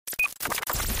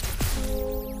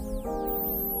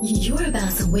You're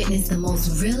about to witness the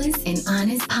most realest and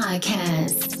honest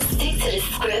podcast. Stick to the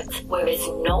script where it's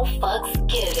no fucks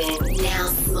given. Now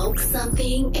smoke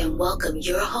something and welcome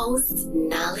your hosts,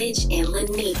 Knowledge and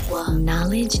Laniqua.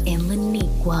 Knowledge and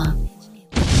Laniqua.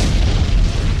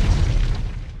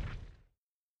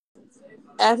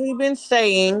 As we've been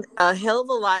saying, a hell of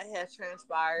a lot has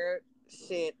transpired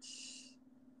since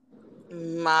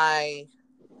I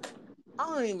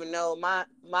don't even know, my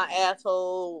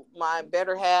asshole, my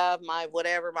better half, my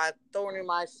whatever, my thorn in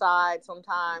my side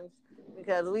sometimes,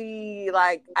 because we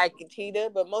like Ike and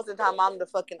Tita, but most of the time I'm the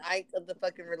fucking Ike of the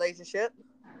fucking relationship.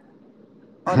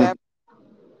 Or that,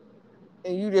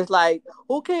 and you just like,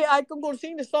 okay, Ike, I'm gonna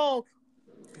sing the song.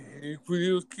 Big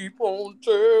wheels keep on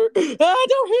turning.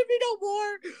 Don't hit me no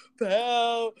more.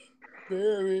 Pal,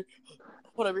 Barry.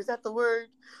 Whatever, is that the word?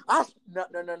 No.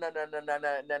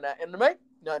 In the mic?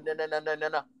 No.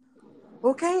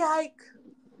 Okay, Ike.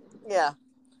 Yeah.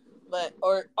 But,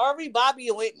 or are we Bobby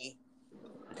and Whitney?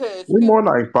 We're more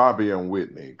like Bobby and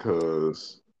Whitney,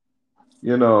 because,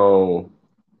 you know,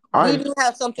 we I do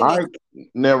have something in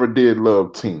never did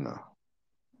love Tina.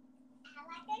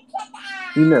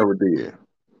 He never did.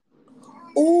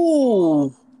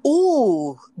 Ooh.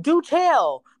 Do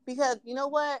tell. Because, you know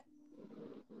what?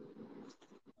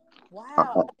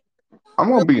 Wow. I'm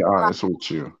going to be honest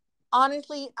with you.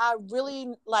 Honestly, I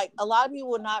really, like, a lot of people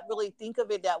would not really think of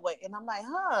it that way. And I'm like,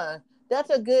 that's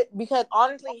a good, because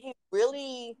honestly, he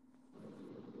really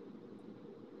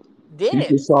did He it.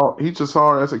 just saw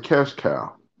her as a cash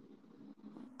cow.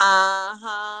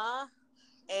 And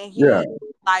he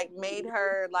like made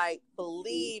her like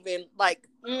believe in like,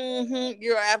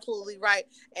 you're absolutely right.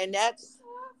 And that's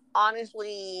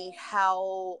honestly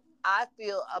how I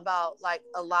feel about like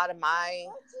a lot of my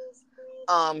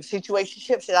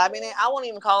situationships that I've been in. I won't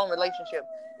even call them relationships.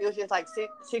 It was just like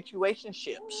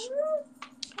situationships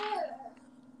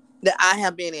that I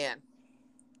have been in.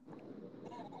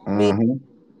 Mm-hmm.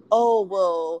 Oh,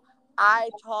 well, I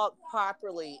talk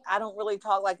properly. I don't really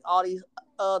talk like all these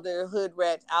other hood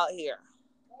rats out here.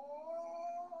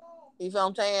 You feel what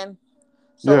I'm saying?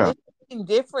 So it's something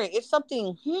different. It's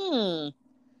something,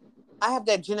 I have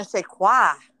that je ne sais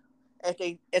quoi, as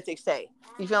they say.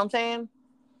 You feel what I'm saying?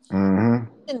 Mm-hmm.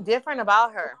 Something different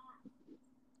about her.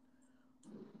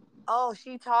 Oh,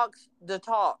 she talks the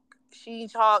talk. She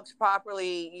talks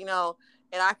properly, and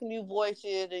I can do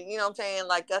voices, and you know what I'm saying?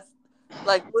 Like, that's,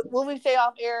 like, what we say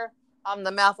off air, I'm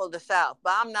the mouth of the South,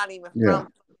 but I'm not even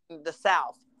from the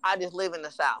South. I just live in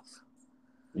the South.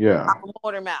 Yeah. I'm a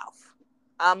motor mouth.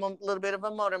 I'm a little bit of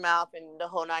a motor mouth in the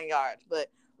whole 9 yards. But,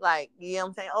 like, you know what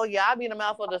I'm saying? Oh, yeah, I be in the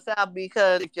mouth of the South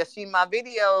because if you see my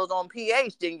videos on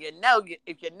PH, then you know.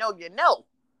 If you know, you know.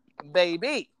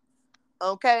 Baby.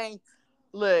 Okay?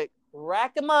 Look,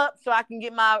 rack them up so I can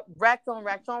get my racks on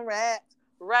racks on racks.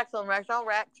 Racks on racks on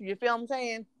racks. You feel what I'm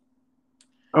saying?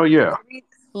 Oh, yeah.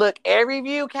 Every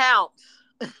view counts.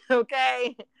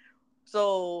 Okay?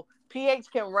 So,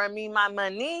 PH can run me my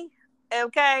money.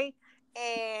 Okay?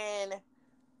 And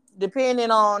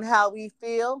depending on how we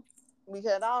feel,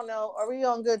 because I don't know, are we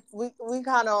on good? We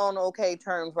kind of on okay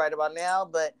terms right about now,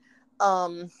 but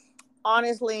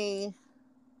honestly,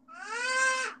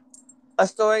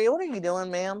 Astoria, what are you doing,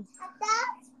 ma'am?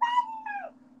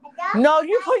 No,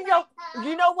 you put your.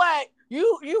 You know what?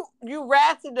 You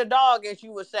ratted the dog, as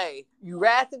you would say. You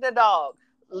ratted the dog.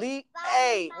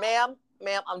 Hey, ma'am,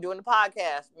 I'm doing the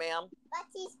podcast, ma'am. But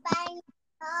he's biting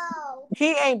toe.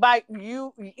 He ain't biting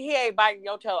you. He ain't biting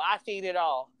your toe. I seen it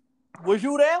all. Was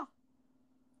you there?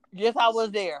 Yes, I was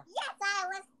there. Yes, I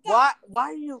was there.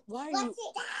 Why you? Was you there?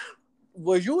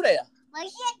 Was you there?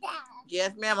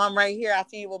 Yes, ma'am. I'm right here. I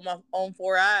see you with my own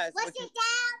 4 eyes. Was you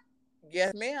there?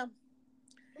 Yes, ma'am.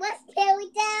 Was Perry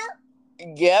there?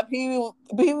 Yep, he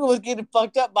was getting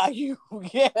fucked up by you.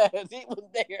 Yes, he was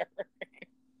there.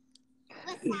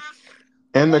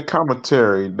 And the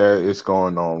commentary that is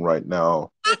going on right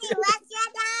now. Daddy, was you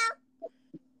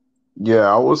there?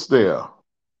 Yeah, I was there. I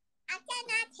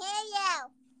cannot hear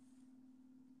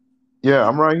you. Yeah,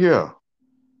 I'm right here.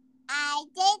 I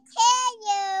did hear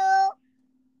you.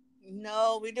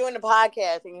 No, we're doing the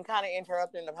podcast, and you're kind of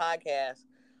interrupting the podcast.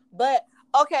 But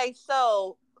okay,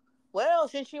 so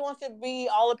since she wants to be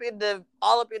all up in the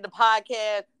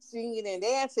podcast, singing and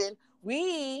dancing,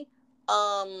 we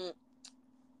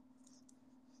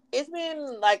it's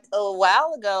been like a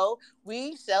while ago,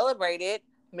 we celebrated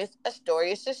Miss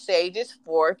Astoria Sage's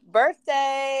 4th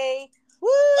birthday. Woo!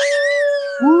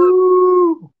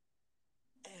 Woo!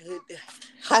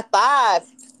 High five.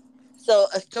 So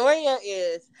Astoria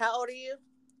is, how old are you?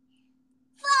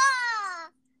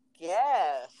 4.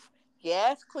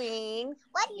 Yes, queen.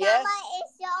 What yes. number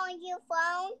is on your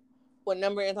phone? What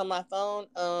number is on my phone?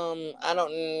 I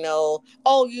don't know.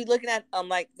 Oh, you looking at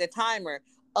like the timer?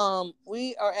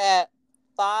 We are at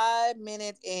 5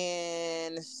 minutes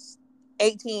and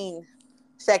 18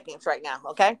 seconds right now.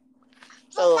 Okay.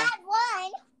 So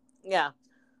one. yeah.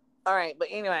 All right. But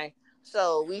anyway,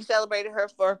 so we celebrated her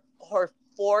for her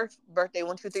fourth birthday.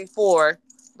 1, 2, 3, 4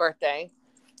 birthday.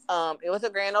 It was a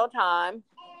grand old time.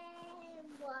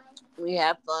 We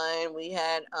had fun. We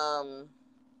had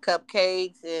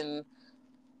cupcakes and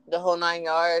the whole 9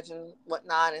 yards and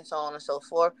whatnot and so on and so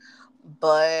forth.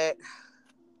 But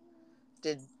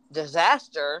the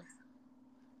disaster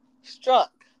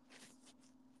struck.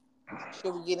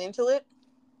 Should we get into it?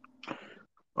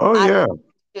 Oh yeah.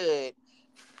 I should.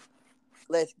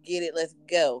 Let's get it. Let's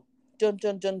go. Dun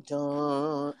dun dun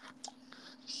dun.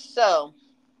 So,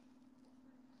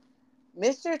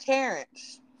 Mr.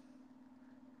 Terrence,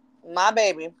 my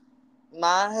baby,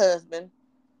 my husband,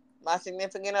 my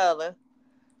significant other,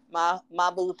 my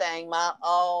boo thing, my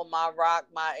all, my rock,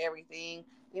 my everything.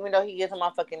 Even though he gets on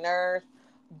my fucking nerves,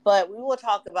 but we will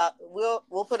talk about.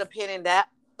 We'll put a pin in that.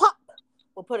 Pop.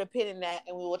 We'll put a pin in that,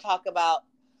 and we will talk about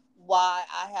why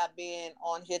I have been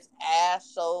on his ass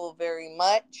so very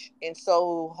much and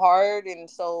so hard and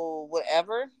so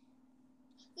whatever.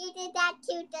 You did that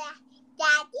to the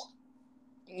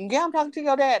daddy? Yeah, I'm talking to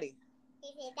your daddy. You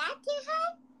did that to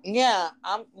her? Yeah,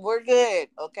 we're good,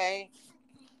 okay?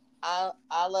 I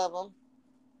love him.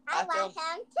 I like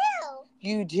him too.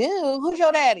 You do? Who's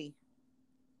your daddy?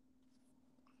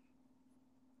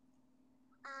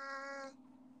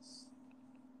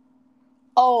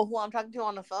 Oh, who I'm talking to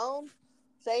on the phone?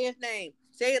 Say his name.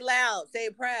 Say it loud. Say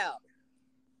it proud.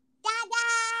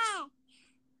 Dada!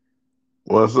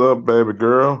 What's up, baby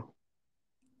girl?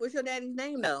 What's your daddy's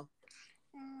name, though?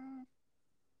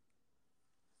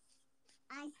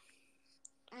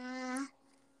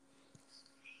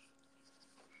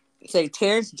 Say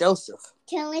Terrence Joseph.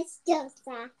 Terrence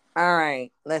Joseph. All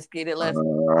right. Let's get it. Let's.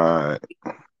 All right.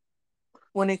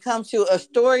 When it comes to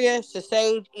Astoria,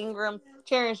 Sasage, Ingram,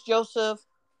 Terrence Joseph,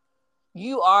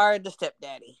 you are the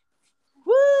stepdaddy.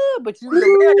 Woo! But you the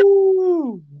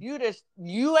real.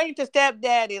 You ain't the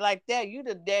stepdaddy like that. You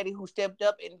the daddy who stepped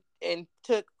up and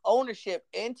took ownership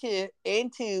into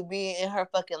being in her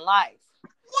fucking life. Yay!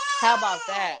 How about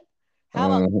that? How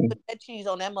about you put that cheese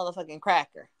on that motherfucking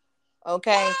cracker?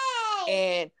 Okay? Yay!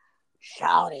 And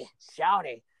shout it.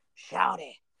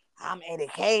 I'm Eddie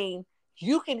Kane.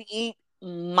 You can eat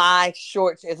my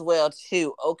shorts as well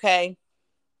too, okay?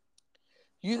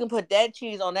 You can put that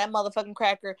cheese on that motherfucking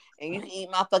cracker and you can eat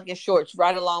my fucking shorts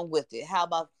right along with it. How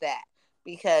about that?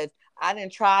 Because I done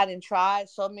tried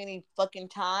so many fucking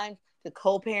times to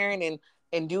co-parent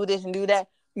and do this and do that.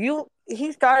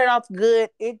 He started off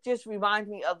good. It just reminds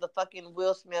me of the fucking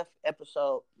Will Smith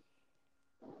episode.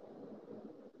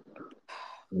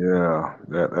 Yeah,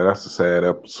 that's a sad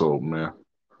episode, man.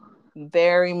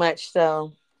 Very much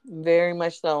so. Very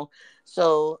much so.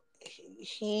 So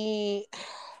he...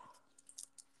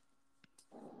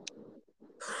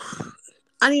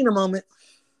 I need a moment.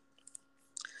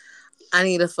 I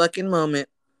need a fucking moment.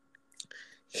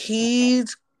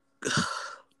 She's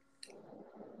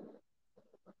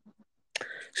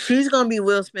gonna be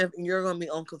Will Smith and you're gonna be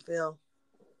Uncle Phil.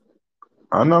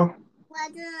 I know.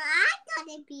 What do I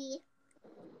gotta be?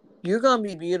 You're gonna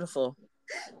be beautiful.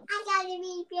 I gotta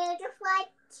be beautiful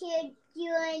to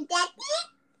you and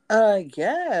Daddy?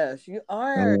 Yes, you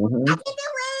are. Mm-hmm. I can do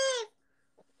it.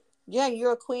 Yeah,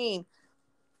 you're a queen.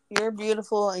 You're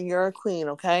beautiful and you're a queen,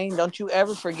 okay? Don't you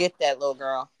ever forget that, little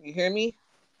girl. You hear me?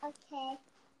 Okay.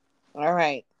 All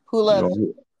right. Who loves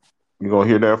you? You're going to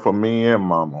hear that from me and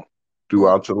Mama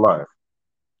throughout your life.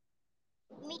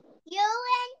 Me, you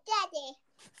and Daddy.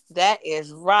 That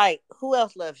is right. Who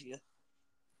else loves you?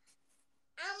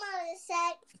 I'm gonna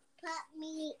say put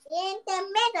me in the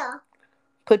middle.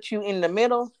 Put you in the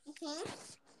middle?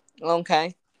 Mm-hmm.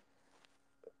 Okay.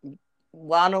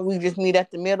 Why don't we just meet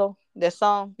at the middle? That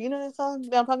song? You know that song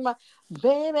that I'm talking about?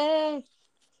 Baby,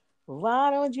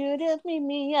 why don't you just meet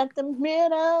me at the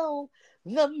middle?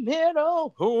 The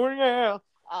middle. Oh, yeah.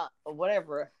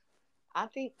 Whatever. I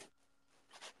think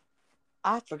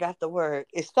I forgot the word.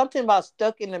 It's something about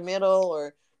stuck in the middle,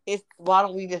 or it's why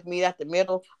don't we just meet at the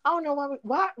middle? I don't know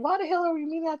why the hell are we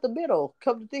meeting at the middle?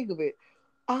 Come to think of it,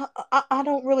 I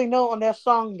don't really know on that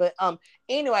song, but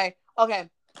anyway, okay,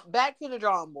 back to the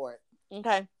drawing board.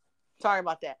 Okay, sorry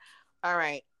about that. All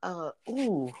right.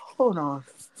 Hold on.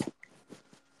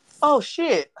 Oh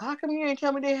shit! How come you didn't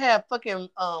tell me they have fucking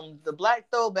the black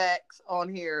throwbacks on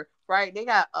here? Right? They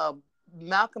got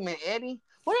Malcolm and Eddie.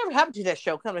 Whatever happened to that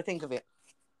show? Come to think of it.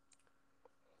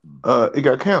 It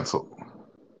got canceled.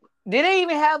 Did they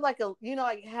even have like a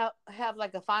like have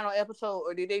like a final episode,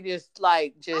 or did they just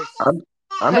I I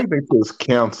cut? think they just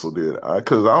canceled it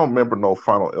because I don't remember no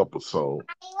final episode.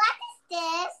 What is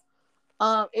this?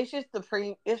 It's just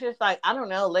It's just like I don't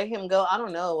know. Let him go. I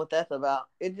don't know what that's about.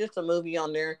 It's just a movie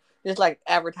on there, just like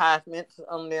advertisements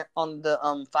on there on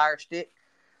the Fire Stick.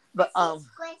 But I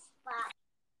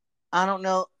don't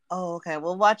know. Oh, okay.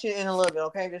 We'll watch it in a little bit.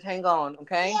 Okay, just hang on.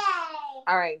 Okay. Yay.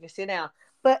 All right, just sit down.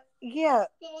 But yeah,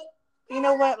 you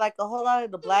know what? Like a whole lot of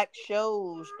the black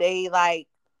shows, they like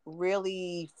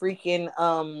really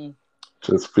freaking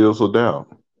Just fizzled down.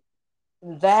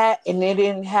 that, and they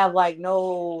didn't have like no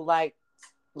like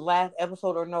last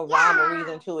episode or no rhyme or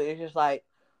reason to it. It's just like,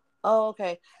 oh,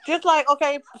 okay. Just like,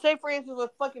 okay, say for instance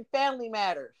with fucking Family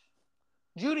Matters.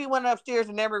 Judy went upstairs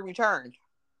and never returned.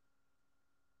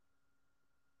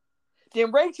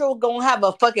 Then Rachel gonna have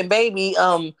a fucking baby,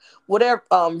 whatever,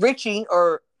 Richie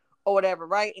or whatever,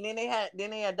 right? And then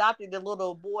they adopted the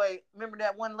little boy. Remember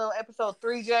that one little episode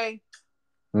 3J?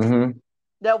 Mm-hmm.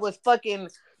 That was fucking.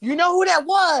 You know who that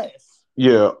was?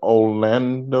 Yeah,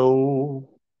 Orlando.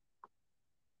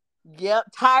 Yep,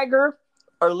 Tiger,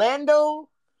 Orlando.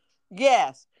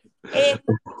 Yes, and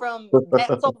from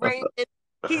That's So Raven.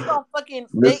 He's on fucking.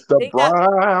 Mr. They got.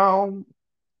 Brown.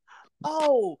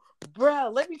 Oh,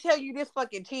 bruh, let me tell you this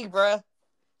fucking tea, bruh.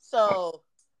 So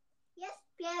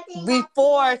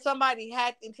before somebody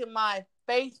hacked into my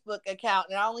Facebook account,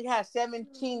 and I only had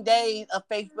 17 days of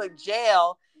Facebook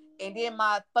jail, and then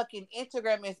my fucking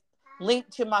Instagram is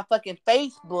linked to my fucking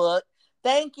Facebook.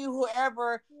 Thank you,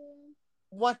 whoever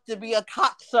wants to be a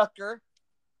cocksucker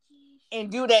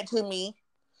and do that to me.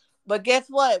 But guess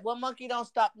what? One monkey don't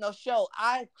stop no show.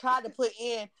 I tried to put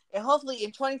in, and hopefully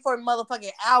in 24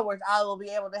 motherfucking hours, I will be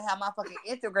able to have my fucking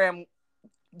Instagram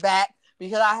back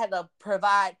because I had to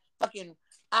provide fucking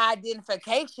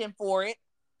identification for it.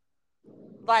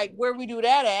 Like, where we do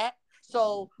that at?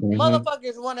 So,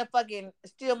 motherfuckers want to fucking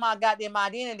steal my goddamn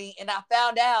identity, and I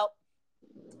found out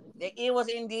that it was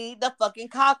indeed the fucking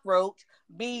cockroach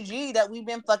BG that we've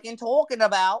been fucking talking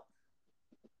about.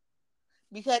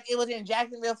 Because it was in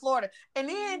Jacksonville, Florida. And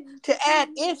then to add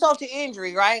insult to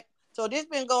injury, right? So this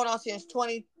been going on since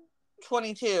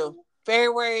 2022.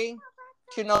 February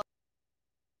to no.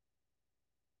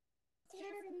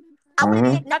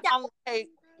 I'm okay.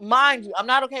 Mind you, I'm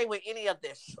not okay with any of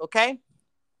this, okay?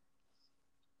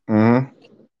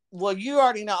 Mm-hmm. Well, you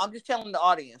already know. I'm just telling the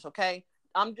audience, okay?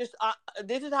 This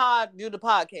is how I do the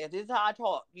podcast. This is how I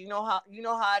talk. You know how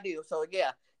I do. So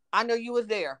yeah, I know you was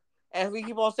there. As we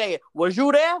keep on saying, was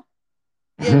you there?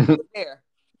 Yeah, you was there.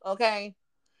 Okay.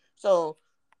 So,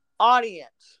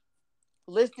 audience,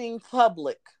 listening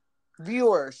public,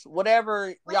 viewers,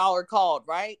 whatever y'all are called,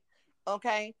 right?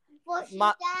 Okay.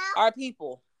 Our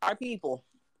people,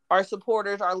 our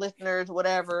supporters, our listeners,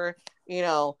 whatever.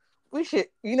 We should,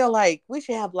 we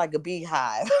should have like a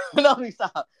beehive. No,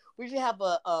 stop. We should have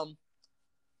the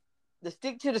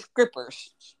stick to the scrippers,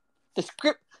 the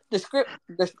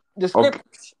scripters. Okay.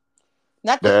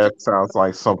 Not that sounds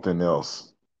like something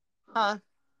else. Huh?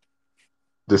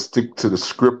 The stick to the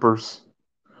scrippers.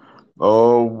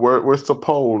 Oh, where's the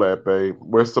pole at, babe?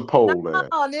 Where's the pole at?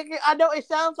 Oh, nigga, I know it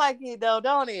sounds like it though,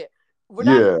 don't it? We're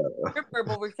not the scripper,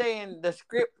 but we're saying the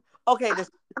script. Okay, the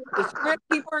script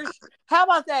keepers. How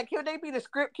about that? Can they be the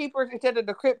script keepers instead of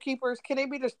the crypt keepers? Can they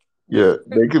be the yeah?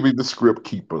 They could be the script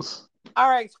keepers. All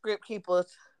right, script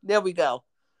keepers. There we go.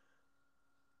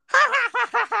 Ha ha ha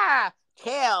ha ha!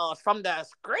 Tales from the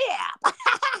script.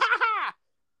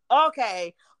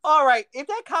 Okay. All right. Is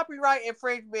that copyright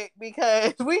infringement?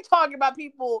 Because we talking about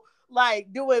people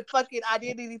like doing fucking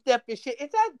identity theft and shit.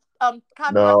 Is that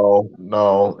copyright?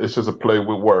 No. It's just a play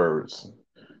with words.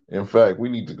 In fact, we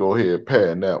need to go ahead and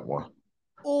patent that one.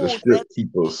 Ooh, the script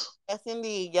keepers. Yes,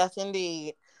 indeed. Yes,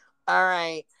 indeed. All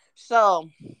right. So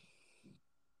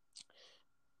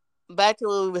back to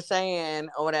what we were saying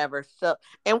or whatever. So,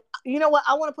 and you know what?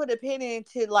 I want to put a pin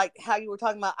into like how you were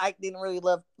talking about Ike didn't really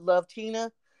love Tina.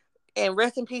 And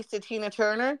rest in peace to Tina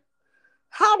Turner.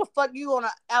 How the fuck you gonna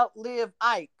outlive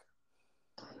Ike?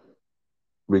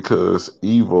 Because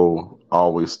evil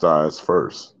always dies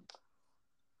first.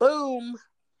 Boom.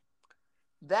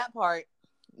 That part.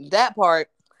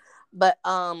 But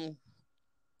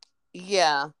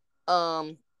yeah.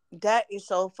 That is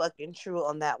so fucking true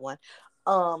on that one.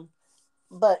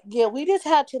 But yeah, we just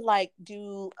had to like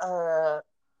do our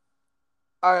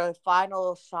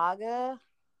final saga,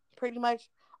 pretty much.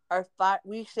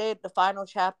 We said the final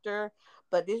chapter,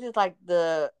 but this is like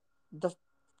the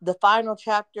final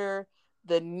chapter,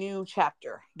 the new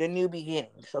chapter, the new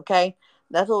beginnings. Okay,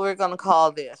 that's what we're gonna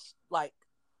call this. Like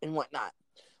and whatnot.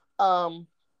 Um,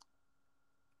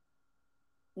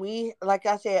 we, like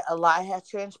I said, a lot has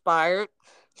transpired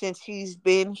since he's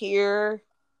been here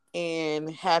and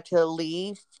had to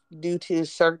leave due to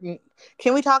certain.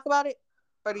 Can we talk about it,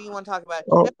 or do you want to talk about it?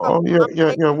 Oh, oh yeah,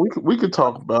 yeah, yeah. We could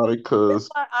talk about it That's because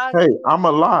why I. hey, I'm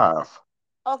alive.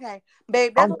 Okay,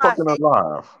 babe. That's I'm why I fucking say,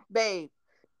 alive. babe.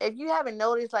 If you haven't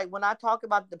noticed, like when I talk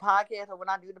about the podcast or when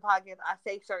I do the podcast, I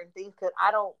say certain things because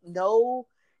I don't know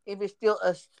if it's still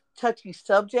a touchy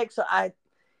subject. So I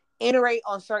iterate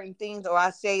on certain things, or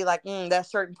I say like that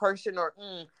certain person, or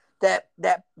that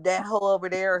hoe over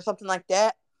there, or something like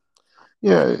that.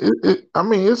 Yeah, I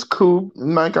mean, it's cool.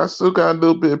 Like, I still got a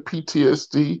little bit of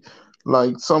PTSD,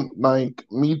 like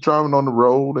me driving on the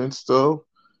road and stuff.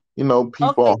 People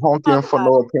Okay, are let's honking talk for about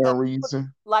no it. apparent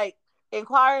reason. Like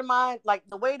inquiring minds, like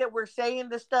the way that we're saying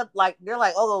this stuff, like they're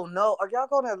like, oh no, are y'all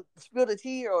gonna spill the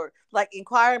tea, or like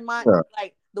inquiring mind, Yeah,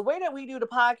 like the way that we do the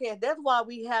podcast. That's why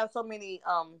we have so many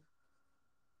um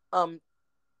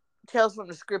tales from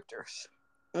the scripters.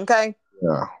 Okay,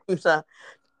 yeah. so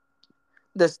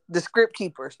the script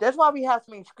keepers. That's why we have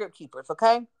so many script keepers.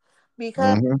 Okay,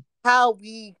 because Hmm. how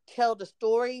we tell the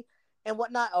story and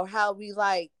whatnot, or how we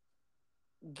like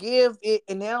give it,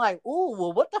 and they're like, ooh,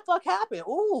 well, what the fuck happened?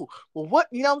 Ooh, well, what,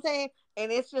 you know what I'm saying?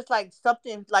 And it's just like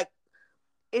something like,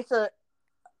 it's a,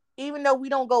 even though we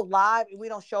don't go live and we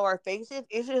don't show our faces,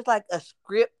 it's just like a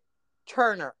script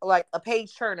turner, like a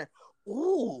page turner.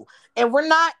 Ooh, and we're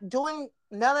not doing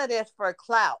none of this for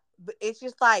clout, but it's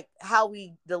just like how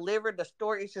we deliver the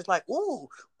story. It's just like, ooh,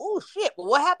 shit. Well,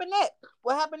 what happened next?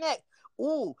 What happened next?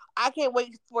 Ooh, I can't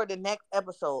wait for the next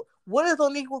episode. What is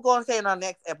Oniqua going to say in our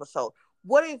next episode?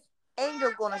 What is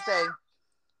Angel going to say?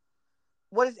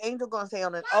 What is Angel going to say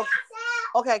on the?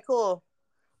 Okay, cool.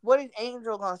 What is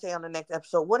Angel going to say on the next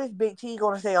episode? What is Big T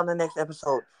going to say on the next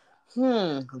episode?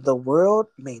 The world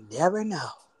may never know.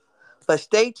 But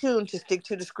stay tuned to stick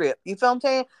to the script. You feel what I'm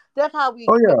saying? That's how we.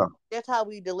 Oh yeah. That's how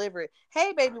we deliver it.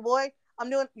 Hey, baby boy, I'm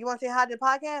doing. You want to say hi to the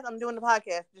podcast? I'm doing the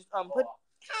podcast. Just put.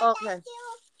 Okay.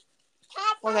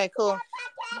 Okay, cool.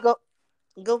 Go,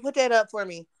 go put that up for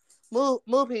me. Move,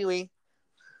 Pee Wee.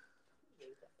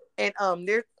 And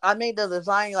there, I made the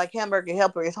lasagna like hamburger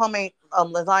helper. It's homemade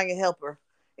lasagna helper.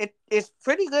 It's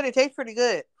pretty good. It tastes pretty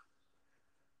good.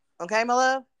 Okay, my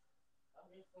love.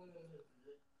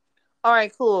 All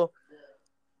right, cool.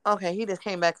 Okay, he just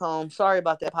came back home. Sorry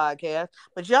about that podcast,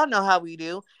 but y'all know how we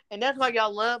do, and that's why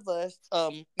y'all love us.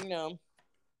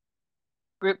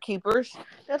 Script keepers.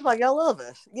 That's why y'all love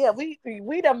us. Yeah, we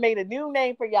done made a new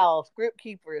name for y'all, script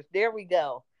keepers. There we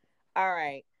go. All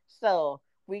right, so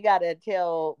we gotta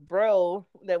tell bro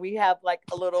that we have like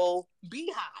a little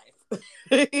beehive.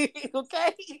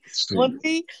 Okay, See. when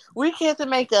we kiss and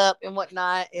make up and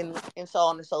whatnot, and so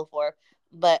on and so forth.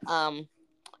 But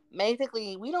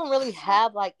basically we don't really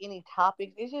have like any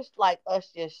topics. It's just like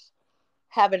us just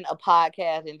having a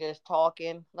podcast and just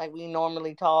talking like we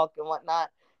normally talk and whatnot.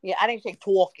 Yeah, I didn't say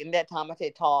talking that time. I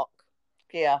said talk.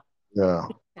 Yeah, Yeah.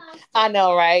 I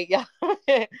know, right?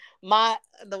 Yeah, my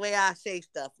the way I say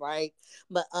stuff, right?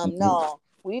 But Mhm. no,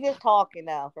 we just talking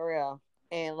now for real.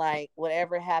 And like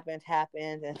whatever happens,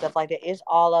 happens and stuff like that. It's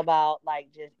all about like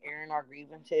just airing our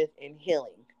grievances and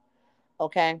healing.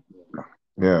 Okay,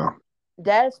 Yeah.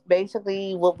 that's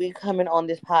basically what we coming on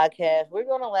this podcast. We're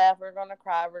gonna laugh, we're gonna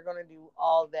cry, we're gonna do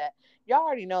all that. Y'all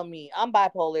already know me. I'm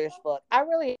bipolar as fuck. I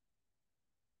really,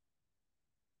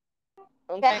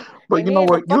 okay. But And you know then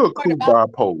the what? worst You're a part cool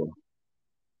about, bipolar.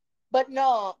 but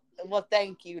no, well,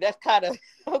 thank you. That's kind of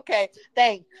okay.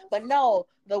 Thanks, but no.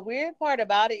 The weird part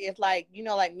about it is like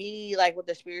like me, like with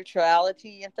the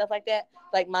spirituality and stuff like that.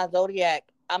 Like my zodiac,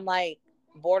 I'm like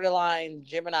borderline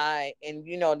Gemini, and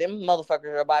them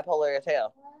motherfuckers are bipolar as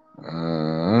hell.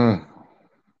 Mm.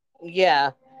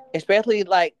 Yeah, especially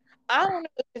like I don't know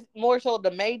if it's more so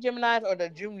the May Gemini's or the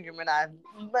June Gemini's,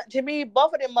 but to me,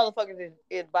 both of them motherfuckers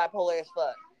is bipolar as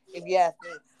fuck. If you ask me,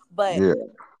 but Yeah.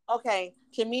 okay,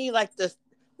 to me, like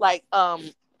like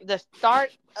the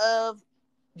start of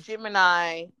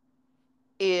Gemini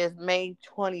is May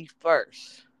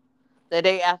 21st, the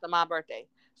day after my birthday.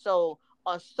 So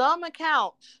on some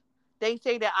accounts, they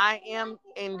say that I am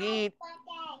indeed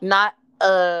not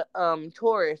a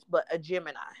Taurus, but a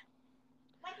Gemini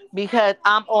because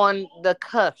I'm on the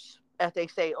cusp, as they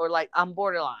say, or like I'm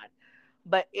borderline.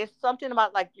 But it's something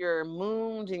about like your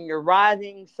moons and your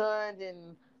rising suns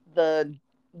and the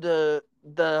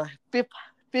the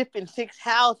fifth and sixth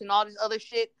house and all this other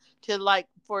shit to like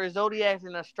for zodiacs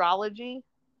and astrology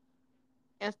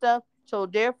and stuff. So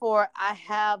therefore, I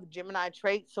have Gemini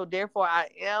traits. So therefore, I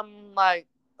am like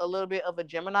a little bit of a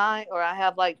Gemini, or I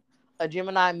have like a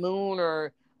Gemini moon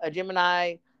or a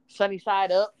Gemini sunny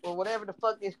side up or whatever the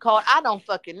fuck it's called. I don't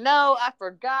fucking know. I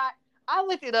forgot. I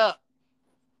looked it up.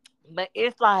 But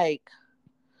it's like,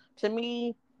 to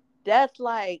me, that's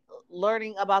like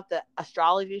learning about the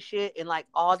astrology shit and like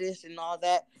all this and all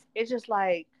that. It's just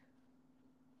like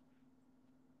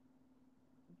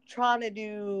trying to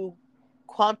do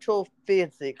quantum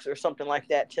physics or something like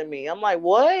that to me. I'm like,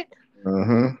 what?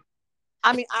 Mm-hmm.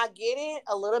 I mean, I get it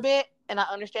a little bit and I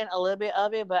understand a little bit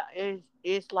of it, but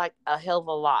it's like a hell of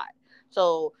a lot.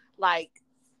 So like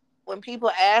when people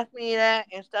ask me that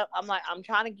and stuff, I'm like, I'm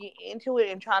trying to get into it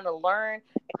and trying to learn.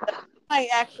 Somebody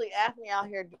actually asked me out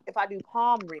here if I do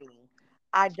palm reading.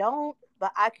 I don't,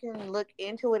 but I can look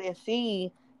into it and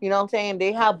see, you know what I'm saying?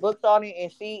 They have books on it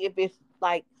and see if it's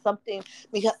like something,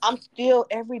 because I'm still,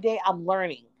 every day I'm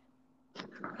learning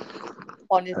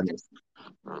on this And,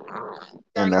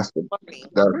 and journey. that's Learning.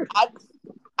 that.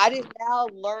 I just now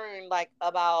learn like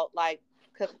about like,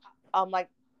 cause I'm like,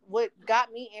 what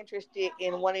got me interested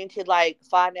in wanting to like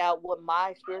find out what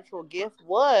my spiritual gift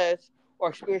was,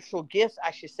 or spiritual gifts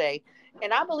I should say,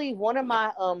 and I believe one of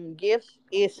my gifts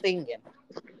is singing.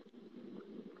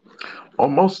 Oh,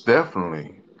 most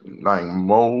definitely. Like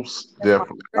most That's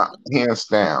my definitely, hands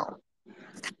down.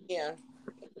 yeah.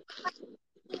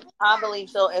 I believe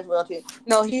so as well too.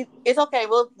 No, it's okay.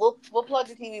 We'll plug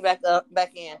the TV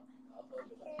back in.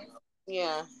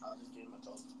 Yeah.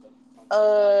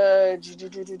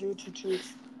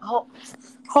 Hold,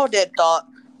 hold that thought.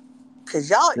 Cause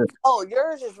y'all, Yeah. oh,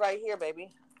 yours is right here, baby.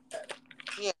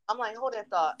 Yeah, I'm like, hold that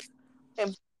thought.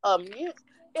 And you,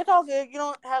 it's all good. You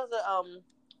don't have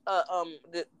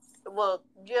the well,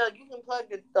 yeah, you can plug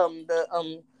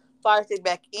the fire stick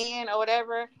back in or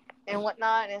whatever and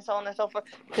whatnot and so on and so forth.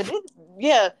 Cause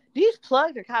yeah, these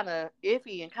plugs are kind of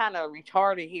iffy and kind of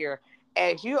retarded here,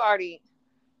 as you already,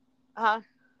 huh?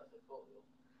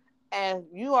 As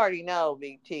you already know,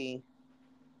 Big T.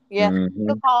 Yes, Mm-hmm.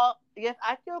 yes,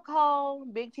 I still call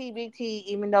Big T,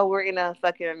 even though we're in a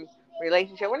fucking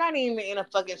relationship. We're not even in a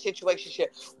fucking situationship.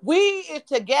 We is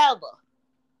together.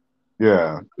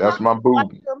 Yeah, that's Sometimes my I like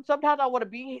boo. them. Sometimes I want to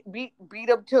beat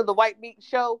them to the white meat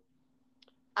show.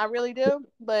 I really do.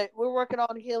 But we're working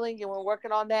on healing and we're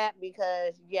working on that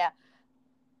because yeah,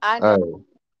 I know Hey,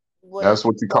 what. that's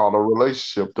what you call a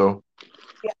relationship, though.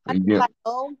 Yeah, When you get, I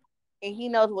know, and he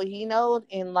knows what he knows,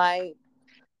 and like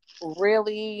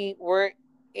really, we're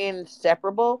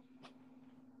inseparable.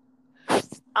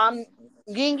 I'm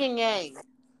yin and yang.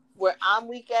 Where I'm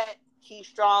weak at, he's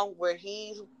strong. Where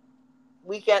he's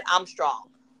weak at, I'm strong.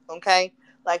 Okay?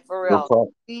 Like for real real. talk.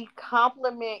 We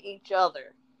complement each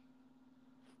other.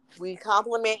 We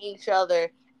complement each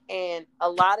other. And a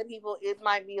lot of people, it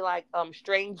might be like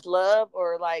strange love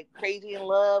or like crazy in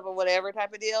love or whatever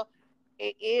type of deal.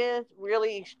 It is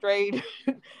really straight.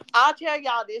 I'll tell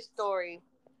y'all this story.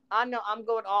 I know I'm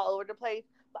going all over the place,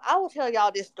 but I will tell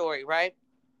y'all this story, right?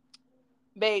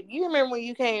 Babe, you remember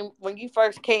when you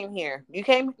first came here? You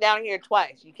came down here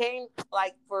twice. You came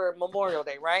like for Memorial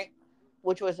Day, right?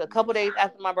 Which was a couple days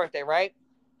after my birthday, right?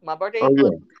 My birthday Oh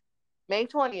was yeah. May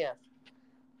 20th.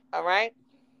 All right.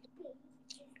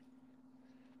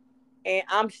 And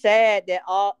I'm sad that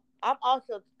all I'm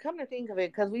also come to think of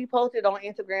it because we posted on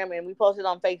Instagram and we posted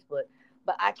on Facebook,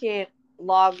 but I can't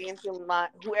log into my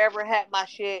whoever hacked my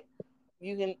shit.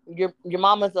 You can your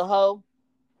mama's a hoe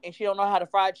and she don't know how to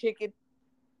fry chicken.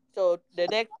 So the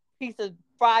next piece of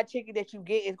fried chicken that you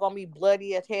get is gonna be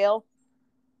bloody as hell.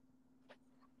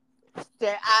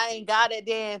 That I ain't gotta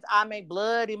dance. I make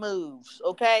bloody moves.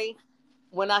 Okay.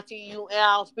 When I see you and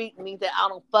I don't speak, it means that I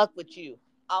don't fuck with you.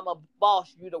 I'm a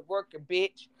boss. You the worker,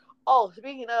 bitch. Oh,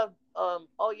 speaking of,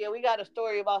 oh yeah, we got a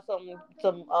story about some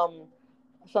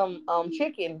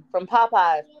chicken from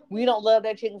Popeyes. We don't love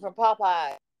that chicken from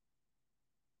Popeyes.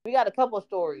 We got a couple of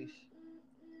stories,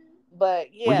 but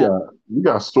We yeah.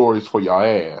 got stories for your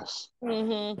ass.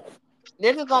 Mm-hmm.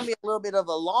 This is gonna be a little bit of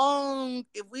a long.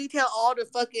 If we tell all the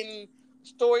fucking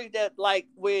stories that like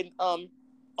when on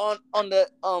the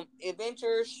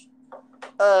adventures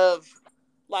of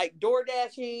like door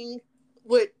dashing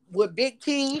with Big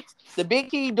T, the Big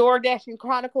T door dashing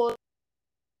chronicles,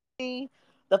 the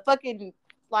fucking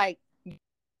like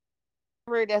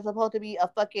that's supposed to be a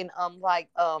fucking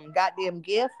goddamn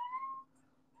gift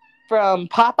from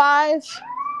Popeyes.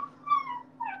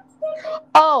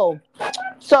 Oh,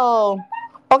 so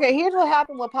okay, here's what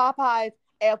happened with Popeyes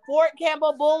at Fort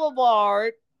Campbell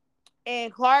Boulevard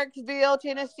in Clarksville,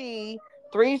 Tennessee,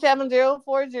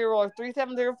 37040 or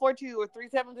 37042 or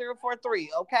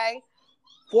 37043, okay?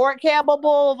 Fort Campbell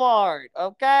Boulevard,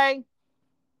 okay?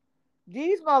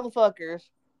 These motherfuckers,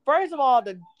 first of all,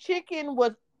 the chicken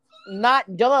was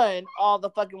not done all the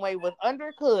fucking way, was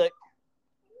undercooked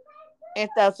and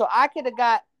stuff. So I could have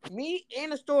got me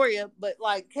and Astoria, but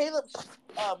like Caleb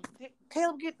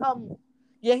get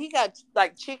yeah, he got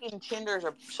like chicken tenders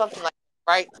or something like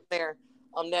that right there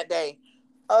that day.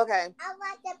 Okay. I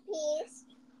want the piece.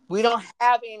 We don't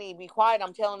have any. Be quiet.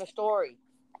 I'm telling a story.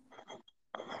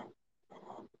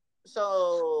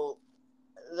 So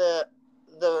the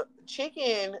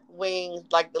chicken wings,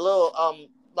 like the little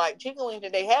like chicken wings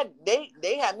that they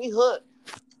had me hooked.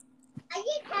 Are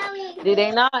you telling me? Did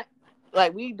they not?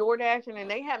 Like we door dashing and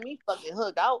they had me fucking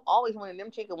hooked. I always wanted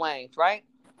them chicken wings, right?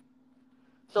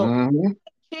 So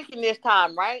chicken this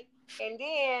time, right? And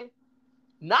then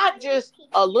not just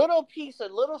a little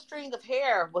string of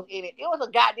hair was in it. It was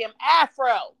a goddamn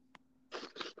afro.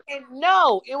 And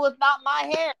no, it was not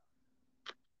my hair.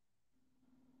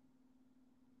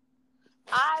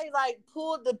 I like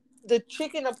pulled the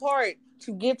chicken apart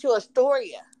to give to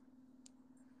Astoria.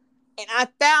 And I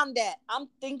found that. I'm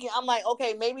like,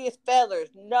 okay, maybe it's feathers.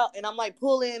 No. And I'm like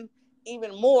pulling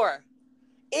even more.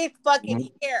 It's fucking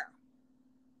hair.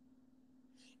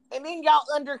 And then y'all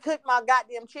undercooked my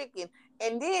goddamn chicken.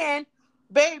 And then,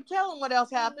 babe, tell them what else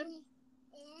happened.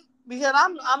 Because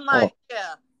I'm like,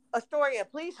 yeah, Astoria,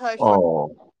 please hush.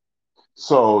 Oh.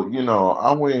 So,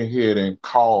 I went ahead and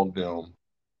called them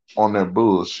on their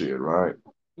bullshit, right?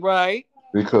 Right.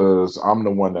 Because I'm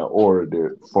the one that ordered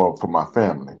it for my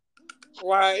family.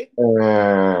 Right.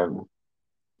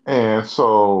 And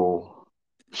so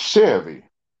Chevy,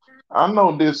 I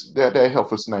know that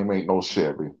heifer's name ain't no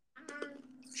Chevy.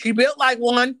 She built like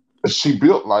one. She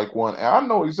built like one, and I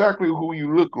know exactly who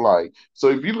you look like. So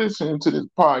if you listen to this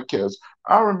podcast,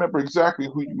 I remember exactly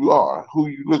who you are, who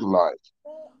you look like.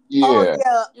 Yeah. Oh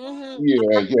yeah. Mm-hmm.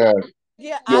 Yeah.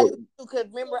 Yeah, I do, because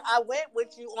remember I went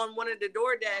with you on one of the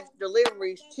DoorDash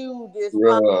deliveries to this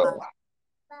Popeye.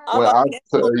 When I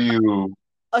tell you,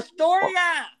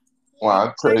 Astoria. When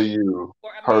I tell you,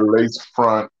 her lace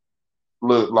front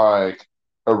looked like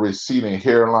a receding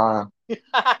hairline.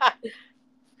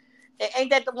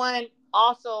 Ain't that the one?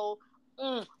 Also,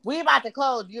 we about to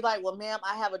close. You like, well, ma'am,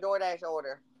 I have a DoorDash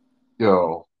order.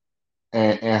 Yo,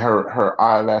 and her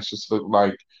eyelashes look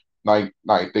like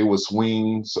they was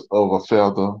wings of a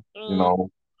feather.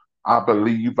 I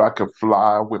believe I could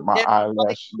fly with my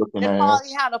eyelash looking ass. That's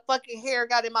probably how the fucking hair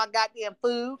got in my goddamn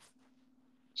food.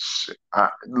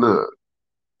 Look,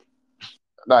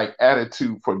 like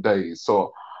attitude for days.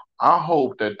 So I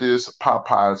hope that this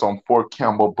Popeyes on Fort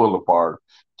Campbell Boulevard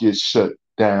gets shut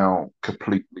down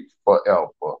completely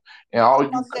forever. And all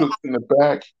you cooks in the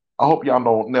back, I hope y'all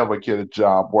don't never get a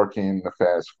job working in the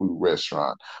fast food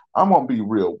restaurant. I'm gonna be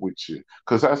real with you,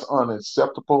 because that's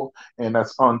unacceptable and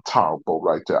that's intolerable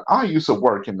right there. I used to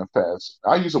work in the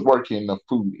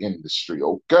food industry,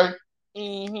 okay?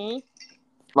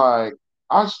 Like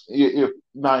I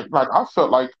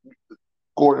felt like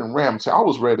Gordon Ramsay. I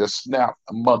was ready to snap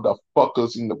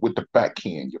motherfuckers with the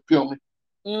backhand. You feel me?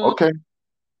 Okay.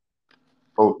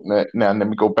 Oh, now let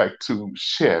me go back to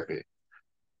Chevy.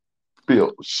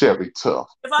 Built Chevy tough.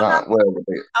 I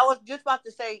was just about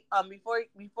to say before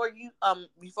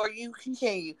you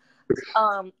continue,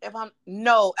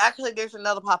 actually there's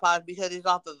another Popeyes because it's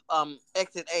off of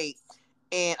Exit 8,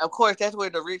 and of course that's where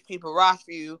the rich people,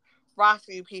 Rossview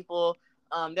people,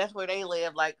 that's where they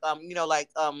live, like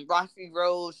Rossview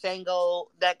Road, Sango,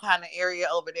 that kind of area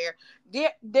over there.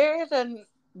 There's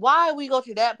why we go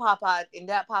to that Popeyes, and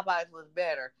that Popeyes was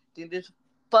better than this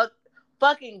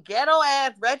fucking ghetto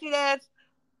ass, wretched ass.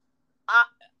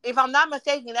 If I'm not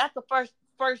mistaken, that's the first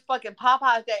fucking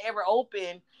Popeyes that ever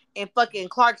opened in fucking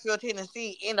Clarksville,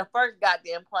 Tennessee, in the first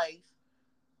goddamn place.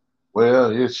 Well,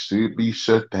 it should be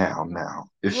shut down now.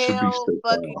 It should be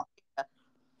shut down.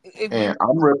 And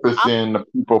I'm representing the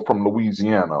people from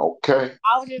Louisiana, okay?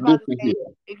 I was just about to say,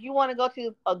 if you want to go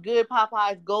to a good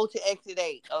Popeyes, go to Exit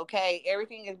 8, okay?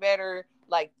 Everything is better,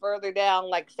 like, further down,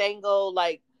 like, Sango,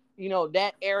 like,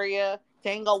 that area.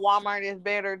 Sango Walmart is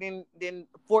better than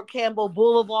Fort Campbell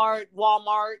Boulevard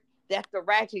Walmart. That's the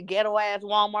ratchet ghetto-ass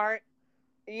Walmart.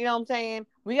 You know what I'm saying?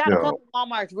 We got a couple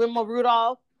Walmarts, Wilma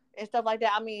Rudolph and stuff like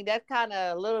that. I mean, that's kind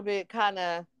of a little bit kind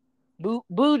of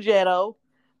bougetto.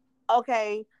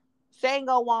 Okay,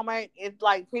 Sango Walmart is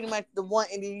like pretty much the one,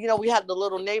 and then we have the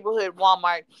little neighborhood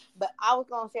Walmart. But I was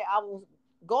gonna say I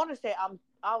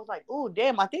was like, ooh,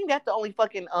 damn, I think that's the only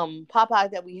fucking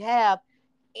Popeyes that we have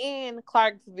in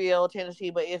Clarksville, Tennessee,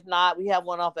 but it's not. We have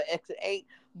one off of Exit 8,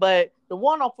 but the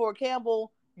one on Fort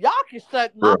Campbell, y'all can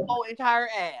suck my whole entire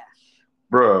ass.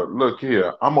 Bruh, look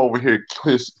here. I'm over here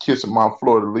kissing my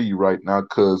Florida Lee right now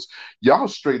because y'all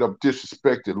straight up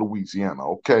disrespected Louisiana,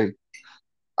 okay?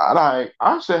 I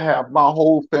should have my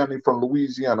whole family from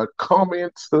Louisiana come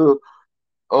into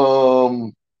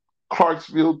um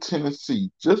Clarksville,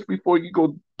 Tennessee, just before you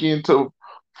go get into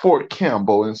Fort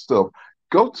Campbell and stuff.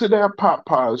 Go to that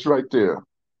Popeyes right there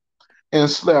and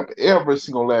slap every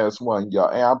single last one of y'all.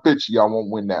 And I bet you y'all won't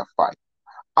win that fight.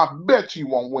 I bet you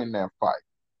won't win that fight.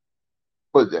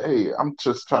 But hey, I'm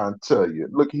just trying to tell you.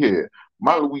 Look here,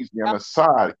 my And Louisiana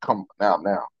side come out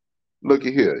now. Look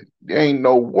at here. There ain't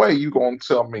no way you gonna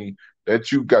tell me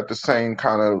that you got the same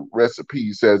kind of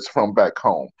recipes as from back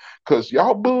home. Cause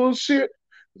y'all bullshit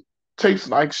tastes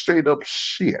like straight up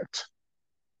shit.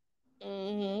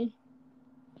 mm-hmm.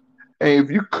 And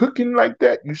if you cooking like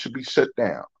that, you should be shut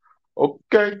down.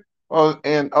 Okay.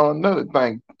 And another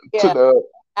thing, to Yeah, the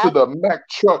to I the Mack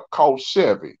truck called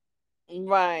Chevy.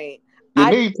 right. You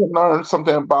I need to learn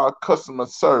something about customer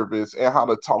service and how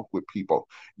to talk with people.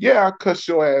 Yeah, I cuss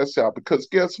your ass out because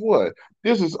guess what?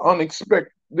 This is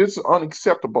unexpected. This is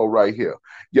unacceptable right here.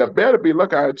 You better be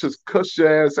lucky I just cuss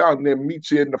your ass out and then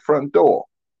meet you in the front door.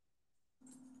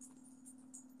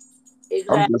 I'm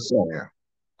exactly. just saying.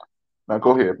 Now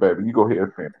go ahead, baby. You go ahead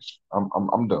and finish.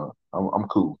 I'm done. I'm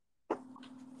cool.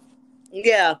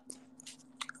 Yeah.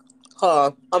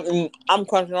 Huh. I'm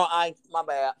crunching on ice. My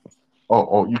bad.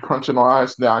 Oh, you crunching on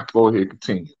ice? Now I can go ahead and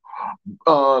continue.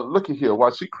 Look at here.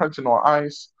 While she crunching on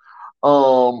ice,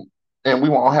 um, and we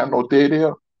won't have no dead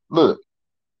air. Look,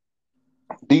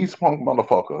 these punk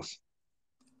motherfuckers,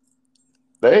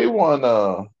 they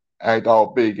wanna act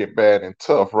all big and bad and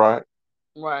tough, right?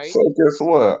 Right. So guess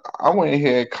what? I went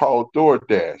ahead and called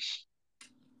DoorDash.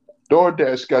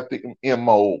 DoorDash got the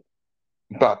MO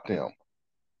about them.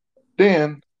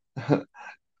 Then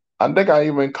I think I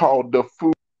even called the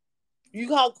food. You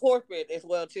call corporate as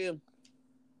well too.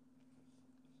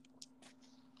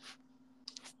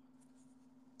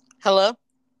 Hello.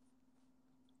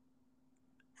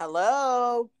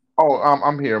 Hello. Oh,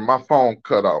 I'm here. My phone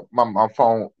cut out. My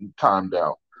phone timed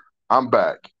out. I'm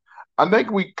back. I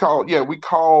think we called. Yeah, we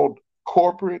called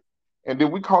corporate, and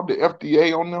did we call the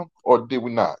FDA on them, or did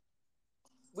we not?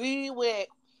 We went.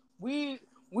 We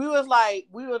we was like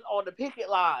we was on the picket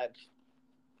lines.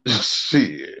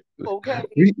 Shit, Okay.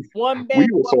 we One we band,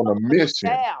 was one on a motherfucking mission.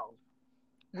 sound.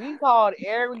 We called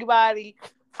everybody.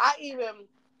 I even,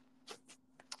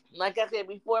 like I said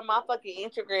before, my fucking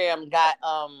Instagram got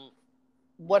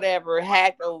whatever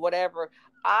hacked or whatever.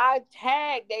 I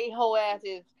tagged they whole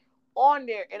asses on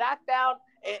there, and I found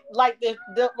it like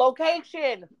the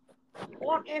location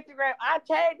on Instagram. I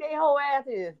tagged they whole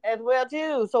asses as well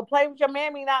too. So play with your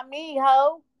mammy, not me,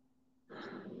 ho.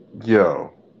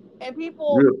 Yo, And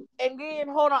people, real, and then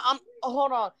hold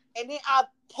on, and then I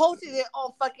posted it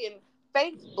on fucking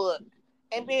Facebook,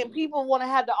 and then people want to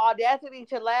have the audacity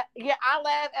to laugh. Yeah, I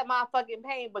laugh at my fucking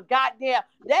pain, but goddamn,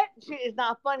 that shit is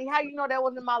not funny. How you know that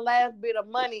wasn't my last bit of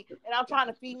money, and I'm trying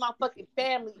to feed my fucking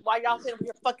family while y'all sitting up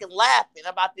here fucking laughing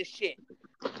about this shit?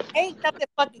 Ain't nothing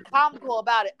fucking comical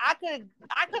about it. I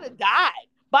could have died.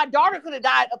 My daughter could have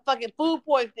died of fucking food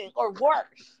poisoning or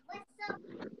worse.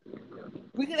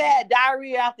 We could have had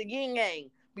diarrhea after yin yang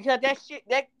because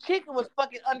that chicken was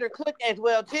fucking undercooked as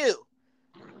well too.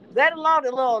 Let alone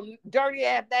the little dirty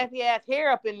ass, nasty ass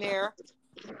hair up in there.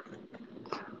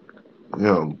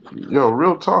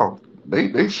 real talk.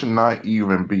 They should not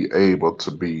even be able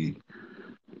to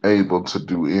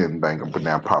do anything up in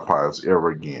that Popeyes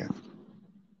ever again.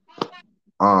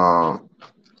 Uh,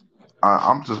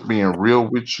 I'm just being real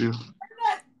with you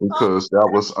Oh, because that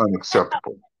was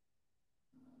unacceptable.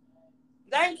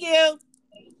 thank you.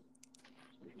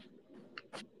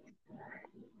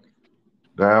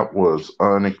 That was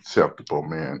unacceptable,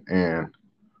 man. And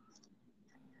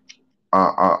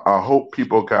I hope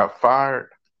people got fired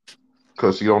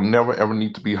because you'll never ever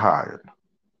need to be hired.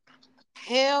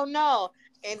 Hell no.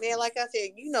 And then, like I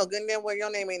said, you know, good and damn well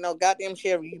your name ain't no goddamn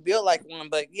sheriff. You built like one,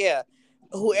 but yeah,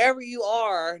 whoever you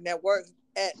are that works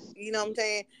at, you know what I'm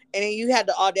saying, and then you had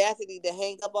the audacity to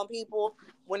hang up on people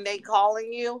when they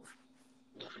calling you.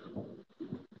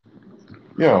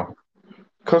 Yeah,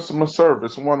 customer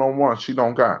service 101. She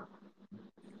don't got.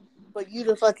 But you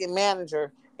the fucking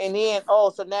manager, and then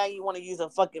so now you want to use a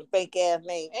fucking fake ass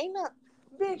name? Ain't not,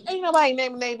 bitch. Ain't nobody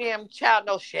naming their damn child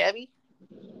no Chevy.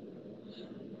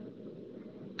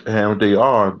 And if they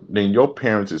are, then your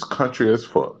parents is country as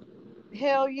fuck.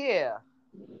 Hell yeah.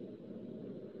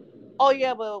 Oh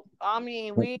yeah, but I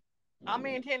mean I'm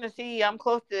in Tennessee. I'm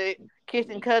close to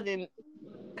kissing cousins,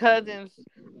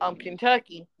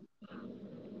 Kentucky.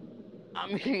 I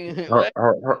mean, You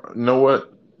know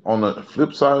what? On the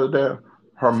flip side of that,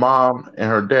 her mom and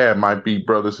her dad might be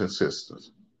brothers and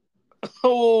sisters.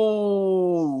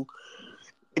 oh,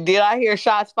 Did I hear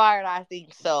shots fired? I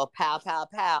think so. Pow, pow,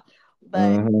 pow.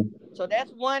 But so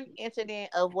that's one incident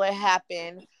of what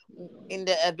happened in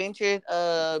the adventures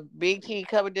of Big T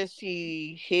covered to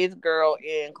see his girl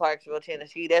in Clarksville,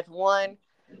 Tennessee. That's one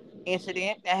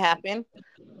incident that happened.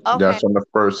 Okay. That's on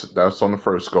the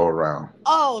first go around.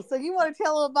 Oh, so you want to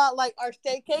tell them about like our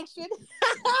staycation?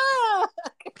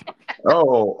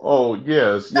 Oh,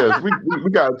 yes. We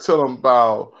gotta tell them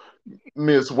about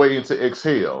Miss waiting to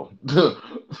exhale. That's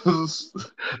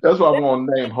what I'm gonna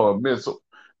name her,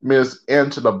 Miss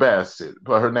Angela Bassett.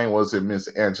 But her name wasn't Miss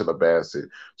Angela Bassett.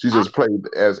 She just played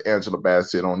as Angela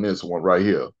Bassett on this one right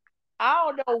here. I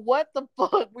don't know what the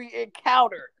fuck we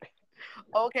encountered.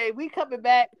 Okay, we coming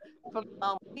back from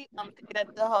we stayed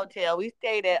at the hotel. We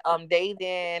stayed at Days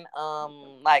Inn,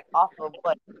 like off of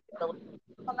what, if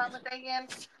I'm not mistaken,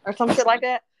 or some shit like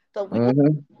that. So we were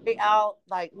out,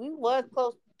 like we was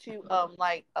close to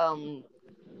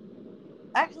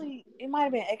actually it might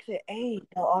have been exit 8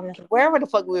 or honestly, wherever the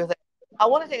fuck we was at. I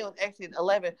want to say it was exit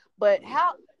 11, but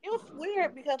how it was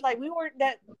weird because like we weren't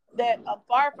that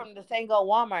far from the Sango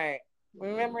Walmart.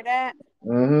 Remember that?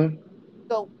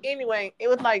 So anyway, it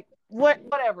was like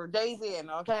whatever, Days Inn,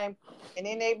 okay? And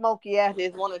then they monkey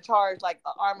asses want to charge like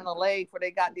an arm and a leg for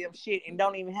their goddamn shit and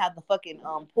don't even have the fucking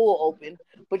pool open.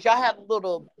 But y'all have a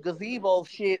little gazebo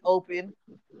shit open.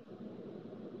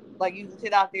 Like you can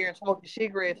sit out there and smoke your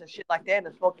cigarettes and shit like that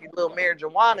and smoke your little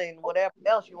marijuana and whatever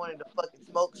else you wanted to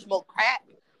fucking smoke crack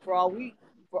for all we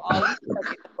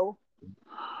fucking know.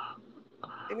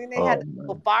 And then they had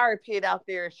a fire pit out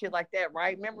there and shit like that,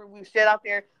 right? Remember we sat out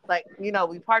there, like, you know,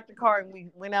 we parked the car and we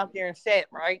went out there and sat,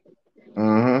 right?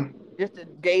 Just to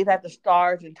gaze at the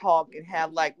stars and talk and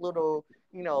have like little,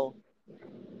 you know,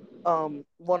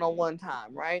 one-on-one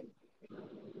time, right?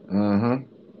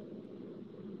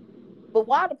 But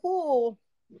why the pool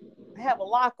have a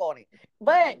lock on it?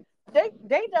 But they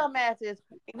dumbasses,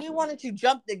 if we wanted to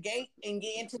jump the gate and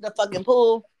get into the fucking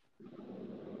pool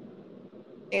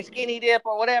and skinny dip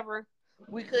or whatever,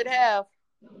 we could have.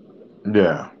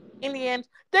 Yeah. In the end,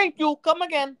 thank you. Come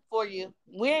again for you.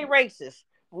 We ain't racist.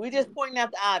 We just pointing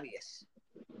out the obvious.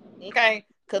 Okay?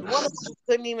 Because one of us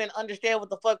couldn't even understand what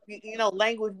the fuck, you know,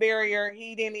 language barrier.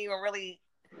 He didn't even really,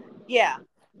 yeah.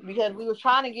 Because we were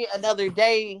trying to get another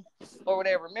day or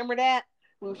whatever. Remember that?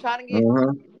 We were trying to get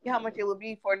how much it would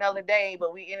be for another day,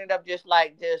 but we ended up just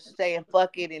saying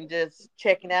fuck it and just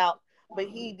checking out. But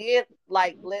he did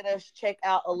like let us check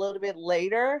out a little bit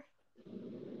later.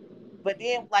 But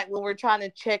then, like, when we're trying to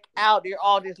check out, they're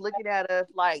all just looking at us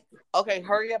like, okay,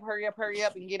 hurry up,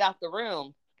 and get out the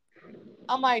room.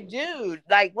 I'm like, dude,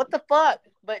 like, what the fuck?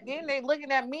 But then they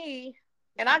looking at me,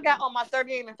 and I got on my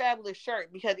 38 and Fabulous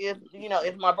shirt because it's, you know,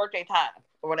 it's my birthday time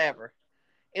or whatever.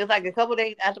 It was like a couple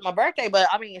days after my birthday, but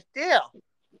I mean, still,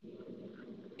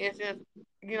 it's just,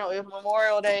 you know, it's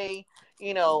Memorial Day,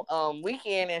 you know,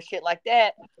 weekend and shit like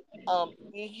that.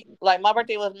 Like my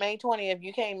birthday was May 20th.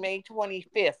 You came May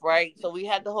 25th, right? So we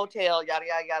had the hotel, yada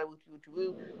yada yada,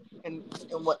 woo, and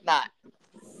whatnot.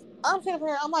 I'm sitting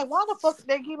here. I'm like, why the fuck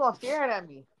they keep on staring at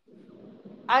me?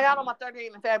 I got on my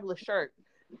 38 and Fabulous shirt,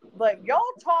 but y'all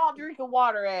tall drinking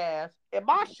water ass and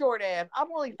my short ass. I'm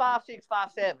only 5'6",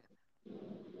 5'7".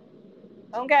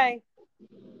 Okay.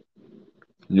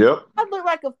 Yep. I look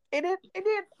like it is.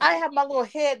 I have my little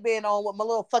headband on with my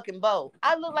little fucking bow.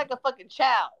 I look like a fucking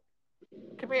child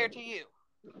compared to you.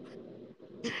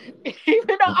 Even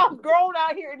though I'm grown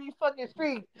out here in these fucking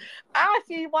streets, I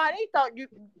see why they thought you,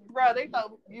 bro. They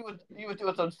thought you was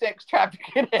doing some sex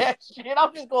trafficking ass shit.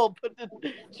 I'm just gonna put the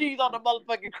cheese on the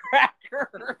motherfucking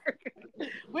cracker.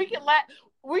 we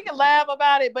can laugh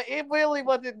about it, but it really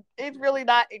wasn't. It's really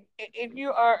not. If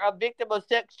you are a victim of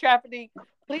sex trafficking,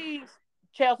 please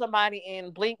tell somebody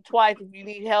and blink twice if you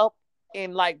need help.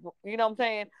 And like, you know what I'm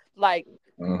saying? Like,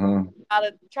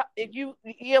 if you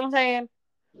know what I'm saying?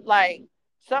 Like,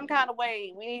 some kind of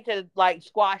way we need to like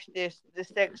squash this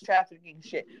sex trafficking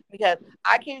shit, because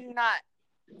I kid you not.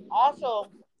 Also,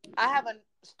 I have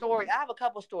a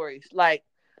couple stories. Like,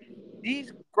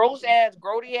 these grody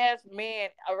ass men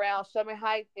around Summit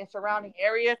Heights and surrounding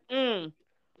areas.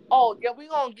 Oh yeah, we're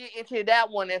gonna get into that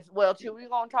one as well too. We're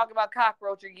gonna talk about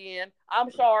cockroach again.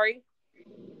 I'm sorry,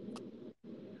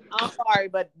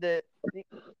 but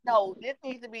no, this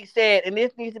needs to be said and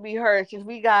this needs to be heard, since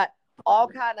we got all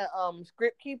kind of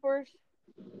script keepers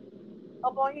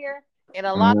up on here, and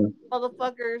a lot of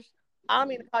motherfuckers. I don't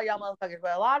mean to call y'all motherfuckers,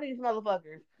 but a lot of these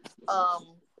motherfuckers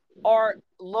are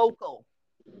local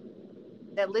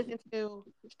that listen to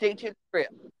Stick to the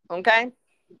Script. Okay,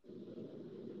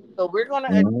 so we're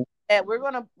gonna air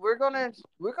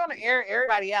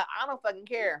everybody out. I don't fucking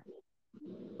care.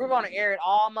 We're gonna air it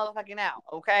all motherfucking out,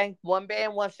 okay? One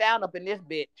band, one sound up in this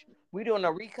bitch. We doing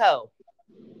a Rico,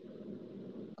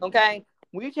 okay?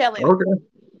 We telling. Okay.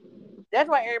 That's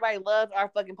why everybody loves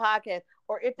our fucking podcast.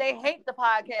 Or if they hate the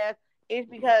podcast, it's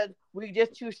because we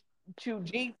just too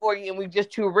G for you and we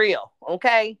just too real,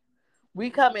 okay?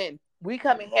 We come in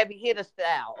heavy hitter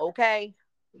style, okay?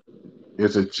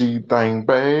 It's a G thing,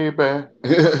 baby.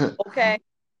 Okay.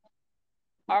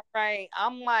 All right.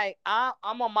 I'm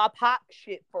on my pop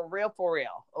shit for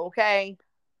real, okay?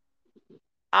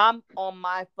 I'm on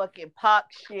my fucking pop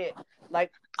shit.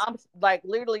 Like I'm like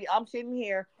literally I'm sitting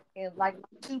here and like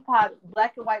my Tupac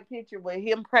black and white picture with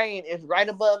him praying is right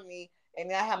above me, and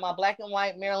then I have my black and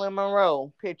white Marilyn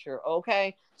Monroe picture.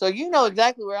 Okay, so you know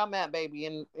exactly where I'm at, baby,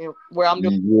 and where I'm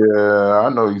doing. Yeah, I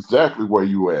know exactly where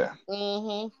you at.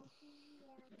 Mm-hmm.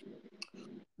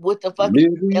 With the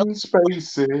fucking Living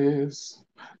spaces.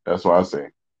 That's what I say.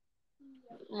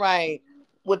 right.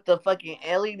 With the fucking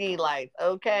LED lights,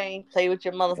 okay? Play with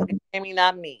your motherfucking Jimmy,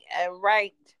 not me. All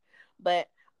right. But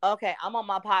okay, I'm on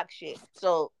my pop shit.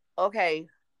 So okay,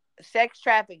 sex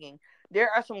trafficking. There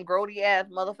are some grody ass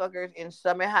motherfuckers in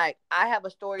Summit Heights. I have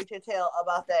a story to tell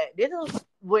about that. This was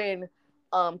when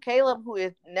Caleb, who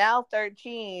is now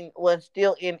 13, was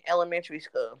still in elementary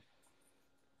school.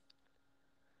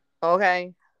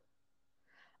 Okay.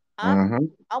 I'm Mm-hmm.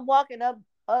 I'm walking up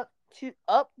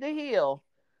the hill.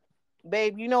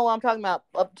 Babe, you know what I'm talking about.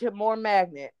 Up to More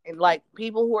Magnet. And like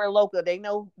people who are local, they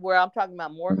know where I'm talking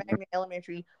about. More Magnet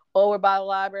Elementary, over by the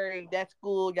library, that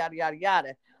school, yada yada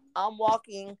yada. I'm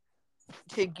walking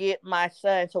to get my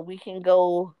son so we can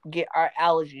go get our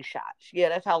allergy shots. Yeah,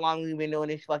 that's how long we've been doing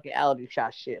these fucking allergy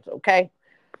shot shits, okay?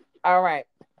 All right.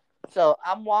 So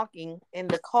I'm walking in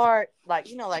the car, like,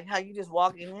 you know, like how you just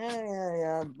walking,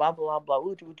 yeah, blah, blah, blah,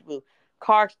 ooh, ooh, ooh, ooh.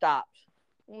 Car stops.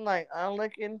 I'm like, I'm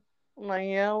looking. I'm like,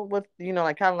 yeah, what, you know,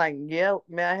 like, kind of like, yeah,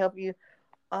 may I help you?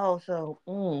 Oh, so,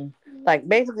 like,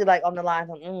 basically, like, on the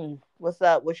line, what's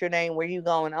up? What's your name? Where you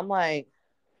going? I'm like,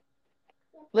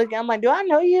 look, I'm like, do I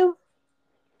know you?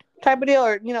 Type of deal,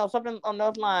 or you know, something on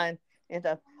those lines and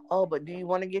stuff. Oh, but do you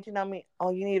want to get to know me? Oh,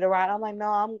 you need a ride? I'm like,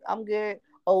 no, I'm good.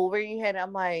 Oh, where you headed?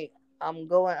 I'm like, I'm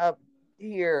going up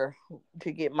here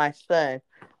to get my son.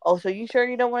 Oh, so you sure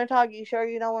you don't want to talk? You sure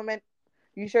you don't want to?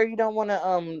 You sure you don't want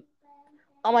to?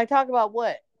 I'm like, talk about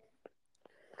what?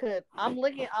 Cause I'm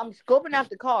scoping out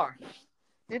the car.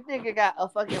 This nigga got a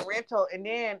fucking rental, and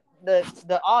then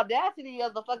the audacity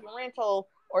of the fucking rental,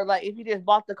 or like if you just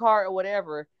bought the car or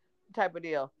whatever type of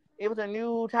deal. It was a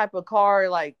new type of car,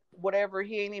 like whatever.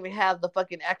 He didn't even have the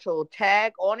fucking actual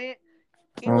tag on it.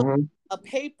 It was Mm-hmm. a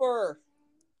paper,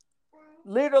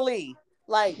 literally,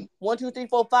 like 1, 2, 3,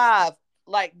 4, 5,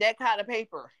 like that kind of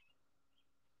paper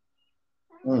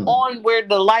Mm. on where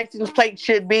the license plate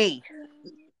should be.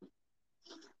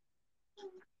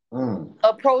 Mm.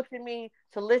 Approaching me,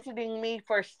 soliciting me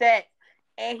for sex,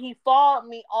 and he followed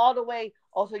me all the way.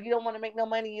 Oh, so you don't want to make no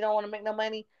money? You don't want to make no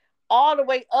money? All the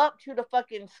way up to the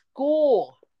fucking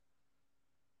school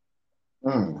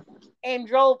Mm. and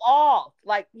drove off.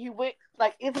 Like he went,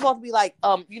 like it's supposed to be like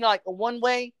you know, like a one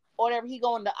way or whatever. He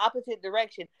going the opposite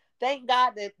direction. Thank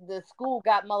God that the school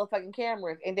got motherfucking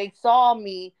cameras and they saw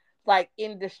me like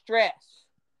in distress,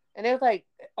 and they was like,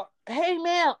 "Hey,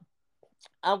 ma'am."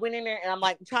 I went in there and I'm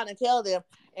like trying to tell them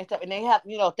and stuff, and they have,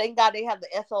 you know, thank God they have the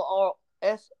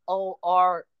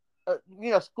SOR,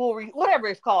 you know, whatever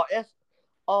it's called,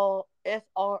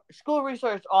 SOSR, school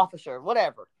research officer,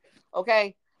 whatever.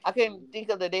 Okay, I couldn't think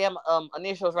of the damn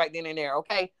initials right then and there.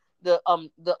 Okay, the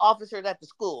officers at the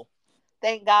school.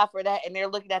 Thank God for that, and they're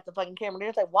looking at the fucking camera.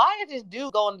 They're like, "Why is this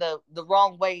dude going the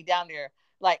wrong way down there?"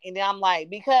 Like, and then I'm like,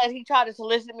 "Because he tried to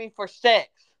solicit me for sex."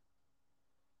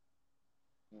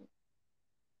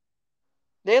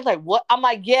 They're like, what? I'm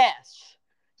like, yes.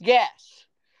 Yes.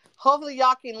 Hopefully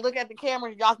y'all can look at the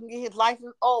cameras. Y'all can get his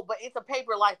license. Oh, but it's a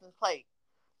paper license plate.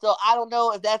 So I don't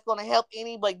know if that's going to help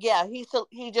any. But yeah, he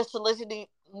just solicited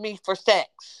me for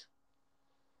sex.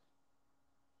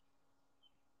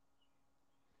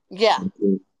 Yeah.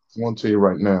 Okay. I want to tell you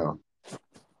right now,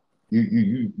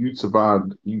 you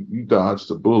survived. You dodged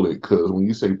the bullet because when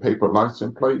you say paper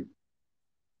license plate,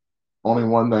 only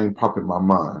one name pop in my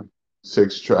mind: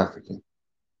 sex trafficking.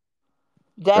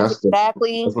 That's That's the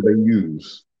exactly. that's what they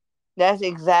use. That's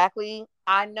exactly.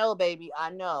 I know, baby. I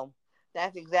know.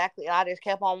 That's exactly. I just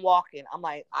kept on walking. I'm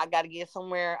like, I got to get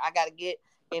somewhere. I got to get.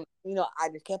 And, you know, I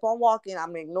just kept on walking.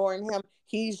 I'm ignoring him.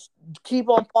 He's keep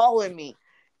on following me.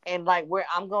 And, like, where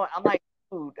I'm going, I'm like,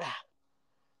 dude,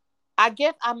 I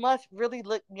guess I must really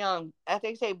look young. As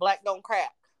they say, black don't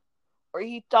crack. Or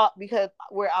he thought because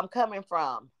where I'm coming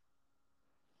from.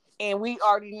 And we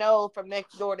already know from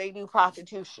next door they do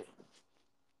prostitution.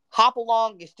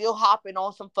 Hopalong is still hopping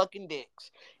on some fucking dicks.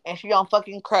 And she on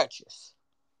fucking crutches.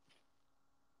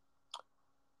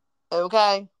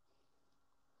 Okay?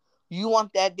 You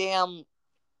want that damn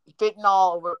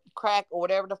fentanyl or crack or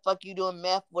whatever the fuck you doing,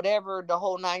 meth, whatever, the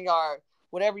whole 9 yards,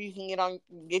 whatever you can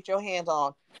get your hands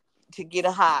on to get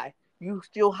a high. You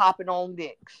still hopping on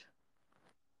dicks.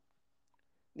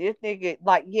 This nigga,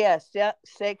 like, yeah,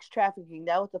 sex trafficking.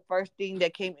 That was the first thing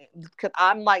that came in. Because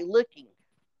I'm, like, looking.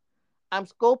 I'm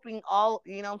scoping all,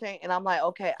 you know what I'm saying? And I'm like,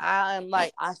 okay, I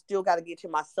still got to get to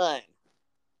my son.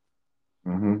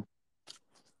 Mm-hmm.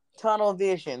 Tunnel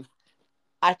vision.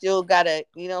 I still got to,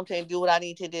 you know what I'm saying, do what I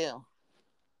need to do.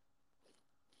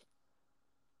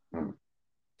 Mm-hmm.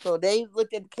 So they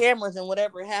looked at the cameras and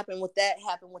whatever happened with that.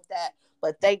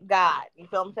 But thank God. You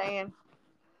feel what I'm saying?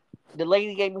 The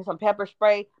lady gave me some pepper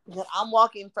spray because I'm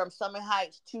walking from Summit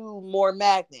Heights to Moore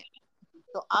Magnet.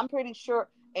 So I'm pretty sure.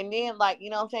 And then, like, you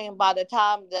know what I'm saying? By the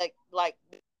time that, like,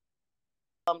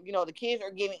 you know, the kids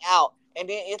are getting out. And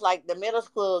then it's like the middle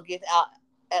school gets out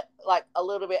at, like, a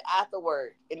little bit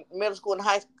afterward. In middle school and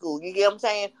high school. You get what I'm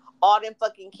saying? All them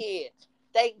fucking kids.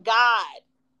 Thank God.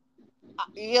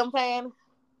 You get what I'm saying?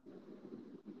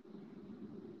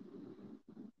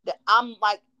 That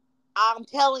I'm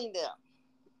telling them.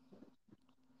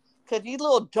 Because these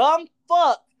little dumb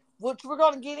fucks, which we're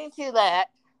going to get into that.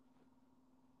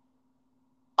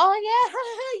 Oh,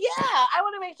 yeah, I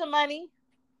want to make some money.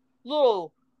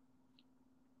 Little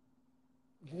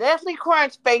Nestle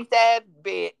Crunch face ass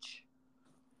bitch.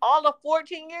 All the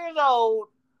 14 years old,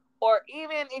 or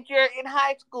even if you're in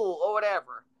high school or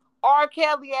whatever. R.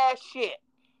 Kelly ass shit.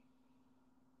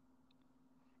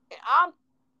 And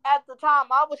at the time,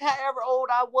 I was however old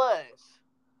I was.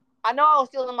 I know I was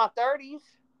still in my 30s.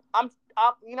 I'm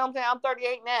you know what I'm saying? I'm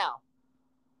 38 now.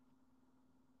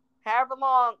 However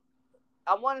long,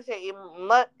 I want to say it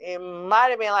might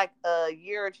have been like a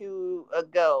year or two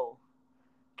ago.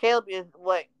 Caleb is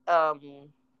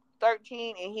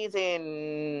 13 and he's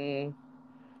in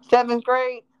 7th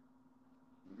grade.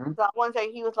 Mm-hmm. So I want to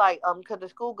say he was like because the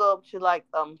school go up to like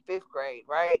 5th grade,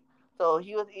 right? So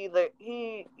he was either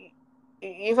you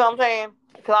feel what I'm saying?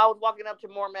 Because I was walking up to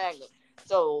Moore Magnet.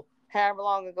 So however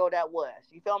long ago that was,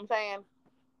 you feel what I'm saying?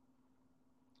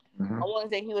 Mm-hmm. I want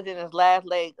to say he was in his last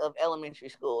leg of elementary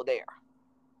school there.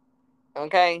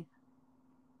 Okay.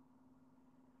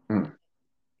 Mm.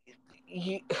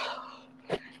 You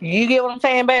get what I'm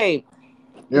saying, babe?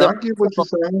 Yeah, I get what you're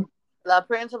saying. The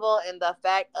principle and the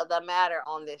fact of the matter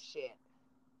on this shit.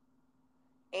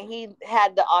 And he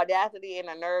had the audacity and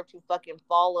the nerve to fucking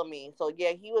follow me. So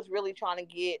yeah, he was really trying to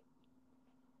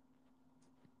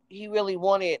he really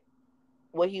wanted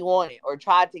what he wanted or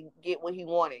tried to get what he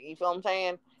wanted. You feel what I'm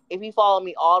saying? If he followed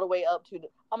me all the way up to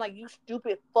I'm like, you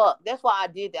stupid fuck. That's why I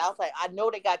did that. I was like, I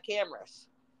know they got cameras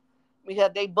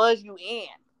because they buzz you in.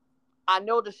 I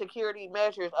know the security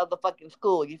measures of the fucking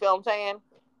school. You feel what I'm saying?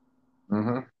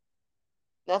 Mm-hmm.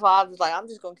 That's why I was just like, I'm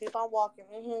just going to keep on walking.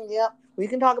 Mm-hmm, yep. We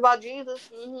can talk about Jesus.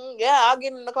 Mm-hmm, yeah, I'll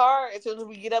get in the car as soon as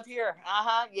we get up here.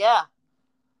 Uh-huh, yeah.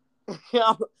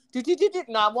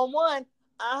 911.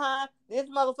 Uh-huh. This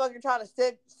motherfucker trying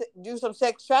to do some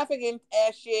sex trafficking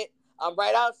ass shit. I'm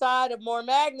right outside of Moore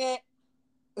Magnet.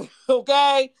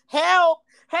 Okay? Help!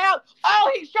 Help!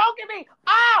 Oh, he's choking me!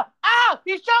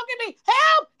 He's choking me!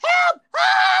 Help! Help!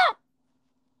 Ah!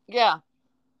 Yeah.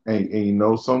 And you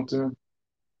know something?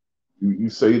 You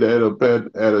say that up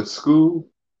at a school,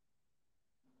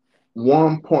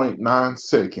 1.9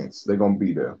 seconds, they're going to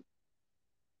be there.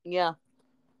 Yeah.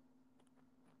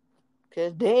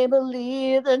 Because they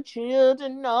believe the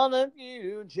children are the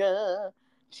future.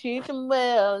 Teach them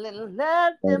well and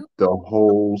let them. The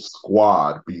whole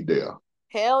squad be there.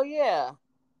 Hell yeah.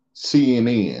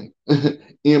 CNN,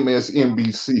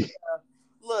 MSNBC.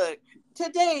 Look,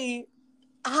 today,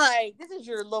 hi, this is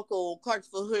your local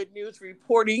Clarksville Hood News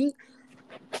reporting.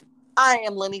 I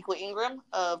am Laniqua Ingram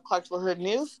of Clarksville Hood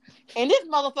News. And this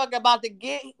motherfucker about to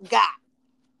get got.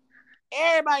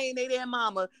 Everybody in their damn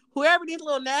mama, whoever this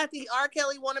little nasty R.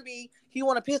 Kelly want to be, he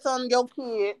want to piss on your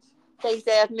kids, face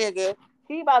ass nigga,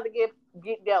 he about to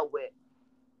get dealt with.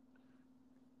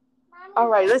 Mommy, all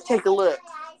right, let's take a look.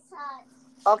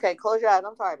 Okay, close your eyes.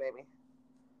 I'm sorry, baby.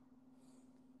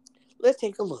 Let's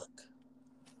take a look.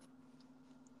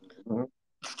 Mm-hmm.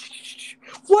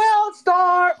 Well,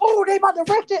 Star. Oh, they about to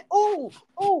wreck it. Oh,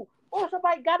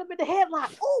 somebody got him in the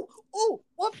headlock. Oh,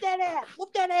 whoop that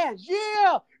ass.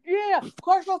 Yeah.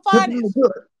 Clarksville finest.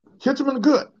 Catch him in the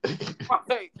gut.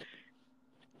 Right.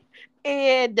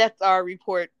 And that's our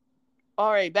report.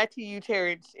 All right, back to you,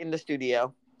 Terrence, in the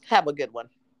studio. Have a good one.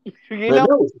 You Man, know,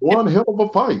 that was one hell of a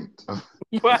fight.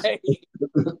 right?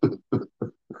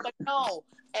 Like no,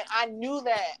 and I knew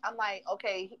that. I'm like,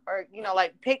 okay, or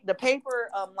like pick the paper,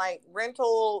 like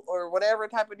rental or whatever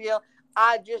type of deal.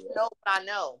 I just know what I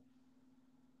know.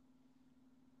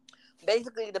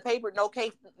 Basically, the paper, no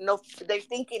case, no. They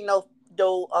thinking no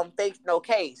fake, no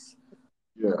case.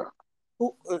 Yeah.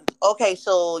 Okay,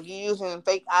 so you using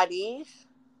fake IDs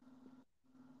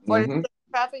for this Mm-hmm.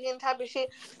 trafficking type of shit?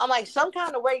 I'm like, some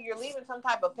kind of way you're leaving some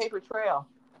type of paper trail.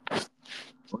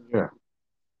 Oh yeah.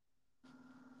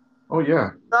 Oh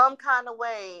yeah. Some kind of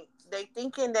way they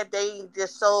thinking that they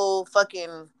just so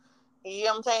fucking, you know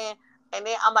what I'm saying? And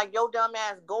then I'm like, yo,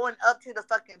 dumbass, going up to the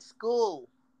fucking school,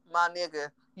 my nigga.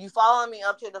 You following me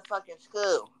up to the fucking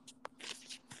school.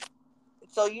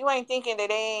 So you ain't thinking that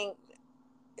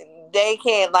they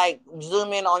can't like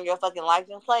zoom in on your fucking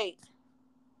license plate.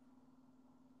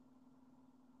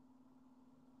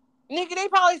 Nigga, they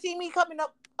probably see me coming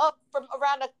up from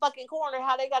around the fucking corner.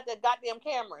 How they got the goddamn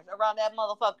cameras around that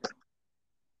motherfucker?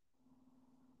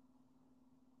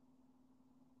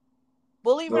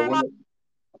 Believe it No or not,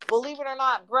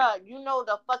 one. bruh, you know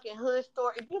the fucking hood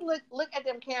store. If you look at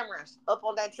them cameras up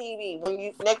on that TV when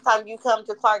you next time you come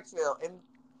to Clarksville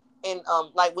and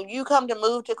like when you come to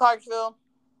move to Clarksville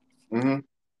Mm-hmm.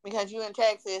 because you in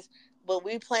Texas, but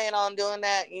we plan on doing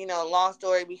that. Long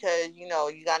story because you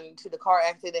got into the car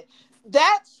accident.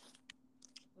 That's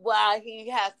why he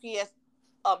has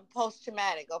post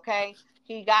traumatic. Okay,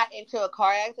 he got into a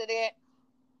car accident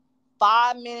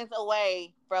 5 minutes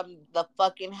away from the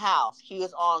fucking house. He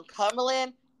was on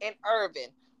Cumberland and Irvin,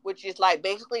 which is like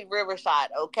basically Riverside,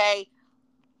 okay?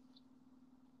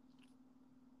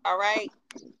 All right?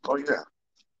 Oh yeah.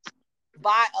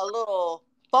 By a little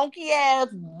funky ass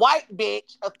white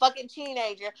bitch, a fucking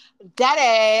teenager.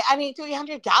 Daddy, I need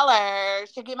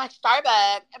 $300 to get my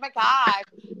Starbucks. Oh my god.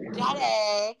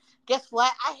 Daddy, guess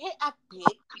what? I hit a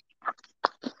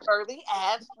big early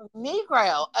ass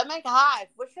Negro. Oh my god,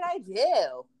 what should I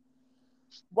do?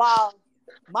 While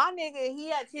my nigga, he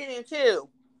had 10 and 2.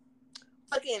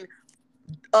 Fucking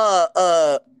uh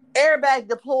uh airbag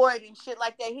deployed and shit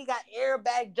like that. He got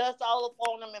airbag dust all up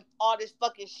on him and all this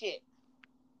fucking shit.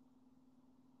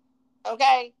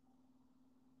 Okay?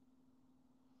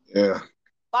 Yeah.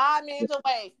 5 minutes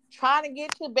away, trying to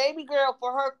get to baby girl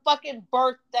for her fucking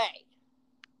birthday.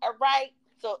 Alright?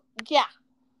 So yeah.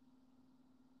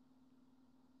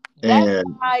 That's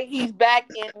And why he's back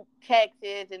in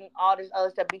Texas and all this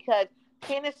other stuff. Because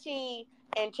Tennessee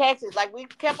and Texas, like we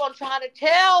kept on trying to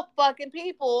tell fucking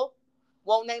people,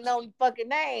 won't they know fucking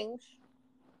names,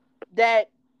 that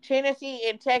Tennessee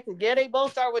and Texas, yeah, they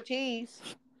both start with T's,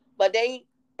 but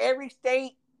every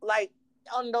state, like,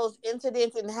 on those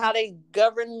incidents and how they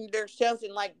govern themselves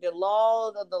and, like, the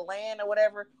laws of the land or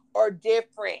whatever are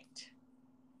different.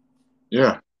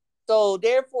 yeah. So,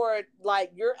 therefore,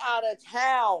 like, you're out of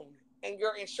town and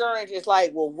your insurance is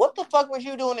like, well, what the fuck was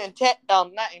you doing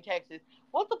not in Texas.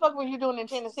 What the fuck was you doing in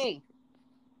Tennessee?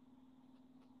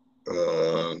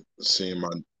 Seeing my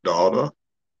daughter.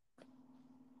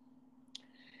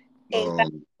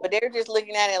 Exactly. But they're just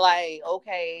looking at it like,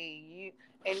 okay,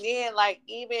 and then like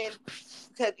even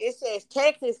because it says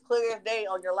Texas clear as day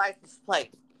on your license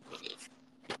plate.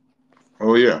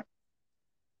 Oh yeah.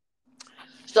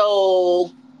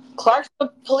 So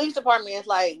Clarksville Police Department is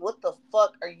like, what the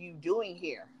fuck are you doing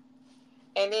here?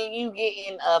 And then you get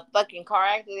in a fucking car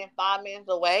accident 5 minutes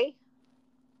away.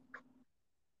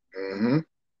 Mm-hmm.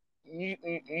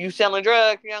 You selling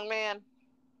drugs, young man,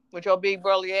 with your big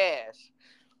burly ass.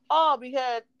 Oh,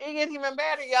 because it gets even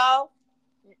better, y'all.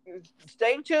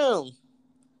 Stay tuned.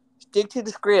 Stick to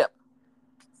the script.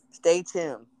 Stay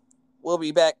tuned. We'll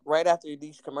be back right after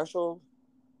these commercial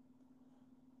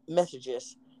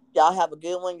messages. Y'all have a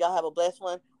good one. Y'all have a blessed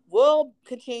one. We'll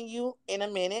continue in a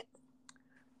minute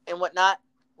and whatnot.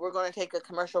 We're going to take a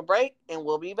commercial break and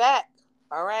we'll be back.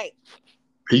 All right.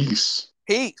 Peace.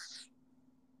 Peace.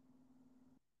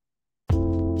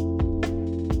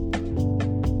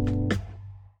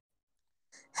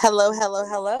 Hello, hello,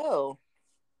 hello.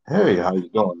 Hey, how you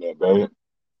doing there, babe?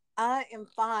 I am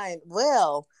fine.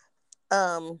 Well,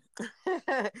 um,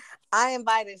 I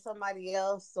invited somebody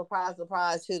else, surprise,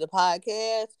 surprise, to the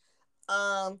podcast.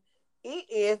 It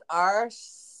is our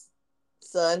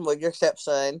son, well, your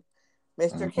stepson,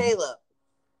 Mr. Mm-hmm. Caleb.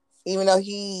 Even though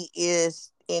he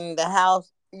is in the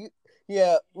house,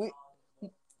 yeah,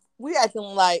 we acting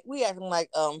like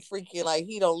freaking like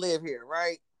he don't live here,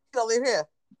 right? He don't live here.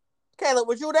 Caleb,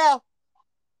 was you there?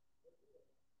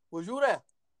 Was you there?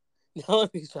 No,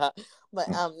 he's not. But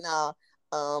no,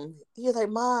 he was like,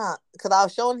 "Mom," because I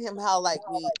was showing him how like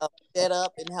we set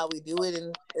up and how we do it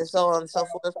and so on and so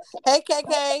forth. Hey,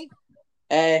 KK.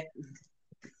 Hey.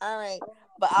 All right.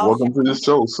 But I was Welcome to the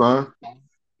show, son.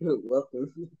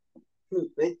 Welcome.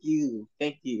 Thank you.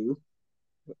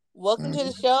 welcome to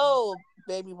the show,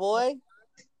 baby boy.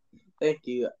 Thank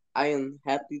you. I am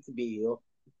happy to be here.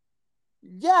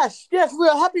 Yes,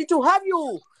 we're happy to have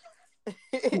you.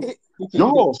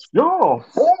 Yo.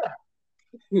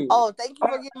 Oh, thank you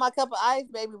for getting my cup of ice,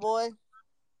 baby boy.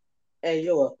 Hey,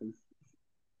 you're welcome.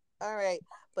 All right.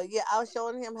 But yeah, I was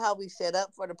showing him how we set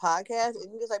up for the podcast,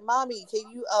 and he was like, "Mommy, can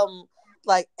you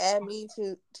like add me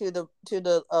to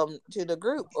the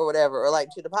group or whatever, or like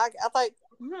to the podcast?" I was like,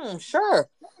 sure.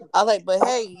 I was like, but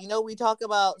hey, we talk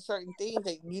about certain things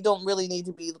that you don't really need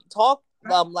to be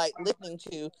like listening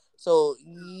to. So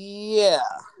yeah.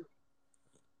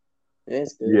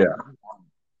 That's good. Yeah.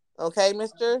 Okay,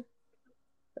 Mister.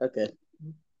 Okay.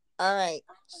 All right.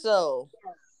 So,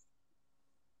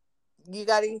 you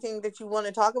got anything that you want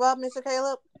to talk about, Mr.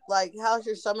 Caleb? Like, how's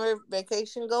your summer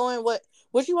vacation going? What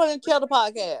you want to tell the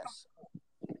podcast?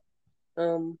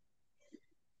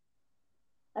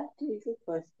 Actually, good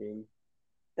question.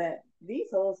 That these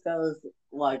whole fellas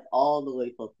like all the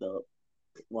way fucked up,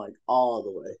 like all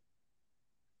the way.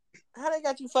 How they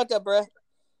got you fucked up, bruh?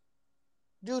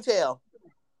 Do tell.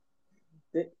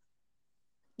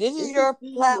 This is your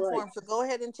platform, so go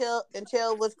ahead and tell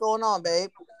what's going on, babe.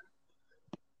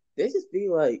 They just be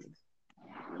like,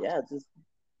 yeah, just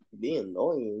be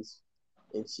annoying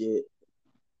and shit.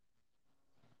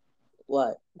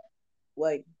 What?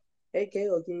 Like, hey,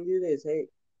 Kayla, can you do this? Hey,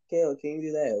 Kayla, can you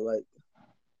do that? Like,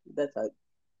 that type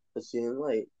of shit.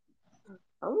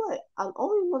 I'm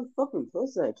only one fucking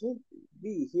person. I can't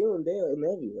be here and there and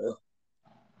everywhere.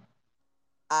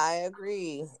 I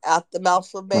agree. Out the mouth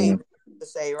of baby to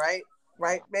say, right?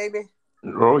 Right, baby?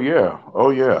 Oh yeah.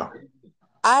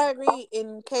 I agree.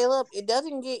 And Caleb, it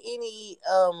doesn't get any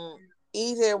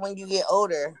easier when you get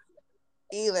older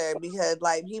either, because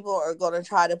like people are gonna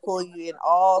try to pull you in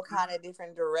all kind of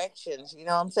different directions, you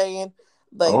know what I'm saying?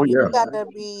 But Oh you yeah. gotta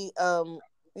be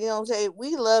you know what I'm saying,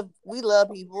 we love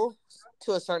people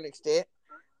to a certain extent.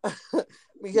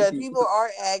 Because people are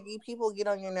aggy, people get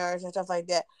on your nerves and stuff like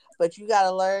that. But you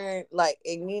gotta learn, like,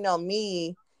 and you know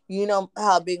me, you know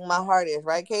how big my heart is,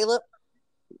 right, Caleb?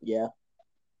 Yeah.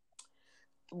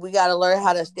 We gotta learn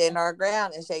how to stand our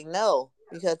ground and say no,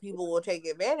 because people will take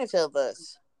advantage of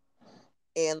us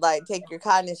and like take your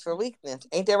kindness for weakness.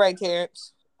 Ain't that right,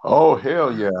 Terrence? Oh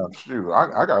hell yeah. Shoot.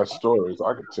 I got stories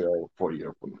I could tell for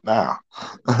you from now.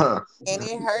 And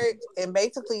it hurts. And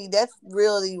basically, that's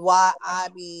really why I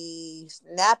be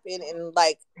snapping and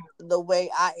like the way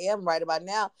I am right about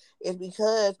now is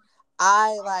because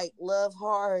I like love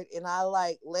hard and I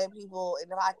like let people.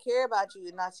 And if I care about you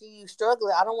and I see you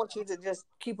struggling, I don't want you to just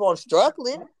keep on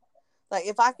struggling. Like,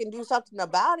 if I can do something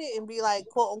about it and be like,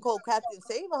 quote unquote, Captain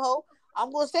Save a Hoe,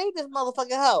 I'm gonna save this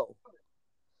motherfucking hoe.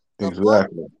 The fuck?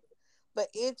 Exactly. But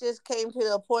it just came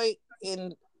to a point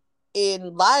in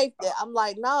life that I'm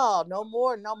like, no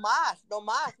more, no mas,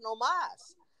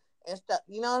 and stuff.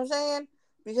 You know what I'm saying?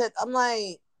 Because I'm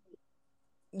like,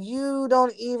 you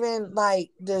don't even like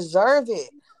deserve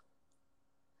it.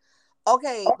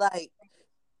 Okay, like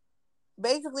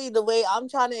basically the way I'm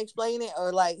trying to explain it,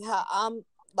 or like how I'm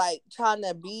like trying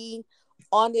to be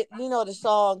on it. You know the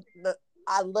song.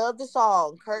 I love the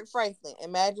song, Kirk Franklin.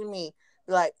 Imagine me,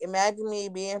 like imagine me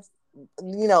being,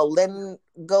 letting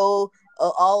go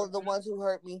of all of the ones who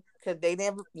hurt me because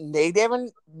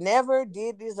never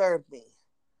did deserve me.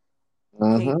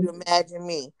 Can Mm-hmm. you imagine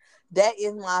me? That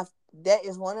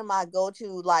is one of my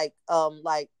go-to like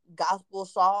gospel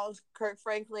songs, Kirk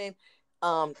Franklin.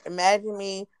 Imagine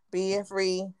me being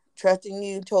free, trusting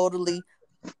you totally.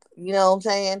 You know what I'm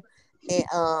saying? And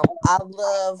I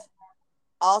love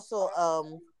also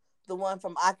the one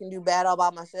from I Can Do Bad All By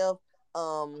Myself.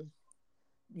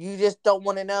 You just don't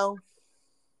want to know.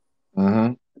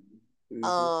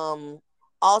 Mm-hmm.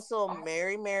 Also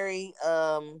Mary Mary.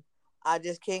 I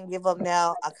just can't give up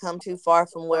now. I come too far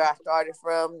from where I started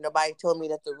from. Nobody told me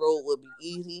that the road would be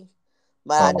easy,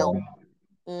 but I don't.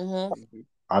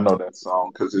 I know that song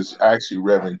because it's actually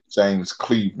Reverend James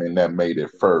Cleveland that made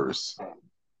it first.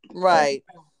 Right.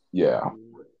 Yeah.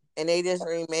 And they just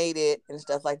remade it and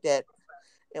stuff like that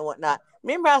and whatnot.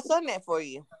 Remember I sung that for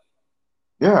you.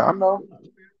 Yeah, I know.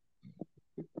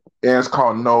 And it's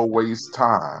called No Waste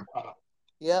Time.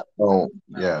 Yep. Oh,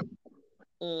 yeah.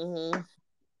 Mm-hmm.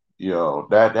 Yo,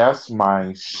 that's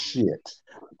my shit.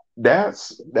 That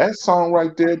song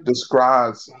right there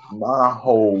describes my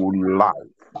whole life.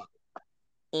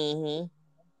 Mm-hmm.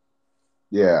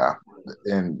 Yeah.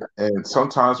 and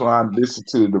sometimes when I listen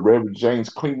to the Reverend James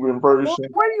Cleveland version,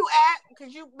 Where you at?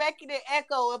 Because you making it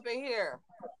echo up in here.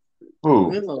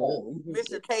 who?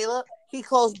 Mr. Caleb. He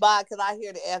close by because I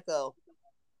hear the echo.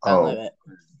 Oh, my Oh, bad.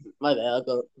 My bad.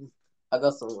 I go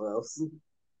somewhere else.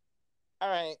 All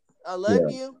right. I love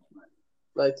yeah. you.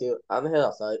 Like you, I'm head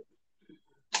outside.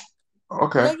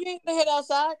 Okay. No, you ain't gonna head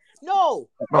outside. No,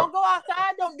 No, don't go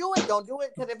outside. Don't do it. Don't do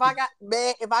it. Because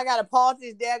if I gotta pause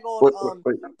this daggone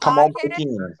wait. Come on back podcast,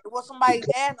 in. with somebody's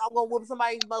ass, I'm gonna whoop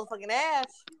somebody's motherfucking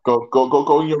ass.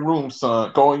 Go in your room,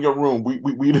 son. Go in your room.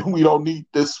 We don't need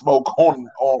this smoke on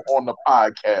the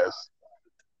podcast.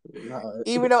 No.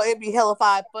 Even though it be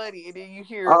hellified funny, and then you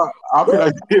hear, I'll be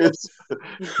like this.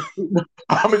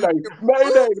 I'll be like,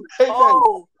 Mayday,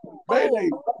 oh, Mayday.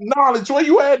 Knowledge, where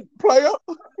you at, player?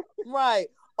 right.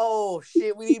 Oh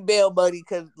shit, we need bail buddy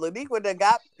because Laniqua done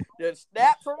got the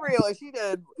snap for real, and she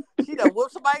done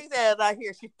whooped somebody's ass out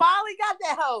here. She finally got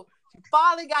that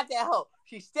hoe.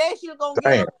 She said she was gonna get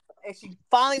Damn, him, and she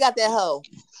finally got that hoe.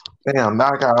 damn.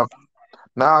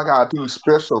 Now I gotta do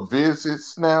special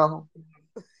visits now.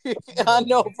 I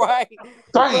know, right?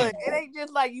 Damn. Look, it ain't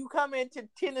just like you come into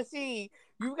Tennessee.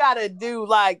 You gotta do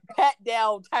like pat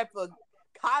down type of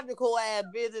conjugal ass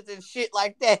visits and shit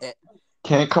like that.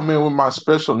 Can't come in with my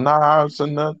special knives or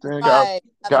nothing. Right?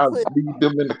 Gotta Got put leave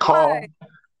them in the car. right.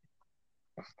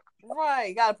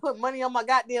 Right, gotta put money on my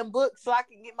goddamn book so I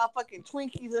can get my fucking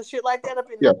Twinkies and shit like that up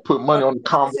in Yeah, the put money on the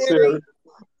commissary.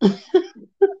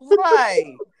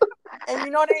 Right. And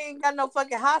you know they ain't got no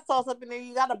fucking hot sauce up in there.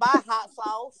 You gotta buy hot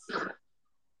sauce.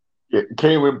 Yeah,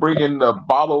 can't even bring in the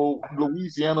bottle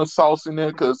Louisiana sauce in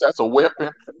there because that's a weapon.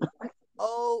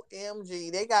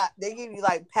 OMG. They give you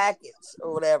like packets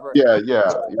or whatever. Yeah.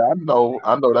 I know.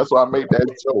 That's why I made that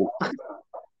joke.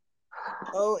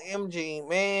 OMG,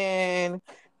 man.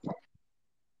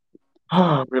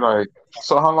 Be like,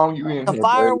 so how long you in The here, baby?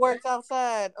 fireworks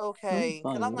outside. Okay.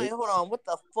 Cause I'm like, hold on, what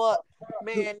the fuck?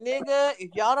 Man, nigga,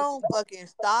 if y'all don't fucking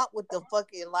stop with the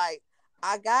fucking like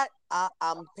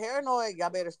I'm paranoid. Y'all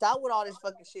better stop with all this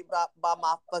fucking shit by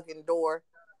my fucking door.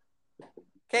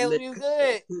 Caleb, you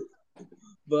good?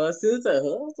 But as soon as I heard,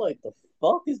 I was like, "The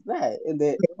fuck is that?" And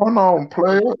then Hold on,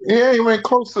 player. It ain't even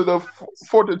close to the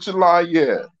 4th of July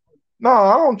yet. No,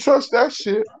 I don't trust that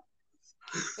shit.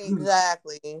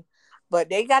 Exactly. But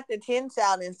they got the tents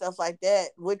out and stuff like that,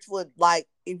 which would like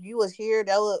if you was here,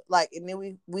 that would like, and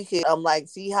then we could like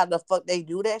see how the fuck they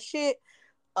do that shit.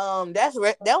 That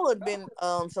would have been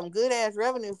some good ass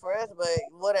revenue for us, but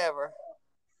whatever.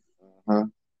 Huh?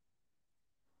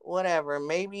 Whatever.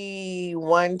 Maybe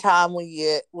one time when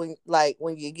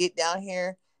you get down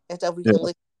here and stuff, we Yeah, can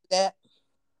look at that.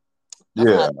 I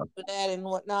yeah. kind of do that and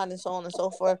whatnot and so on and so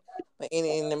forth. But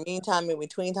in the meantime, in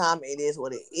between time, it is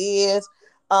what it is.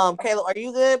 Caleb, are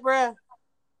you good, bruh?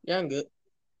 yeah, I'm good.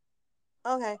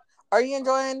 Okay. Are you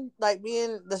enjoying like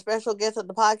being the special guest of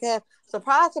the podcast?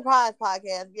 Surprise, surprise,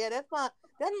 podcast. Yeah, that's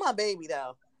my baby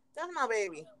though. That's my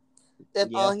baby.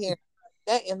 That's Yeah, on here.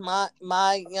 That is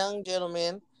my young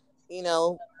gentleman. You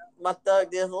know, my third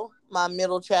dizzle, my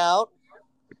middle child.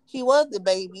 He was the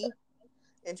baby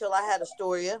until I had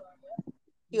Astoria.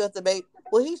 He was the baby.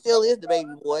 Well, he still is the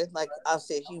baby boy. Like I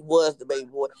said, he was the baby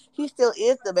boy. He still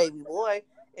is the baby boy.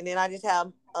 And then I just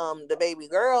have the baby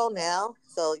girl now.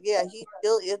 So yeah, he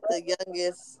still is the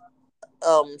youngest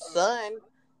son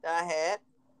that I had.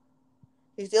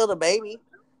 He's still the baby,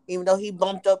 even though he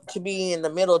bumped up to being the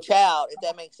middle child. If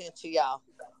that makes sense to y'all,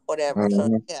 whatever. So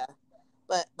Mhm. yeah,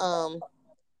 but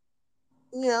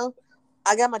you know,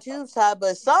 I got my tubes tied,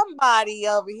 but somebody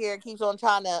over here keeps on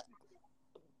trying to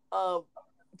uh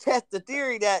test the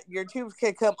theory that your tubes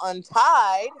can come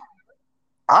untied.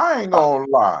 I ain't gonna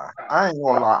lie.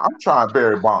 I'm trying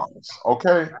Barry Bonds.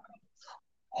 Okay,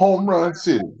 home run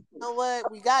city. You know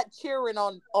what? We got cheering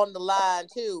on the line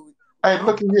too. Hey,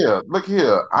 look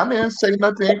here. I didn't say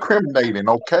nothing incriminating.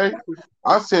 Okay,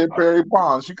 I said Barry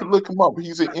Bonds. You can look him up.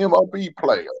 He's an MLB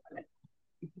player.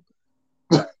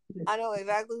 I know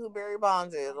exactly who Barry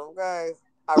Bonds is. Okay,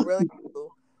 I really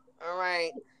do. All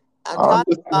right. I'm I'm trying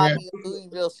to just call saying. me a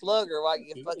Louisville slugger while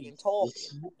you're fucking talking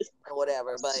or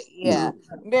whatever. But yeah,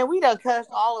 man, we done cussed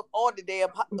all the damn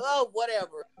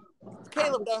whatever.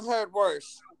 Caleb done heard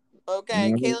worse.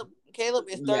 Okay, Mhm. Caleb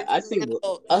is yeah. 13 years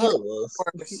old. I He heard done was.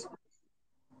 heard worse.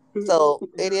 So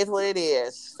it is what it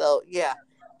is. So yeah.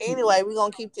 Anyway, we're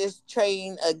gonna keep this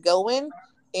train going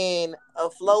and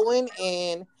flowing,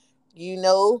 and you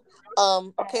know,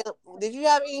 Caleb, did you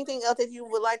have anything else that you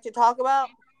would like to talk about?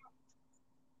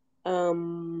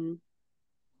 um,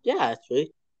 yeah,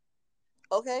 actually,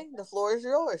 Okay, the floor is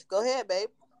yours. Go ahead, babe.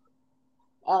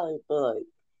 I feel like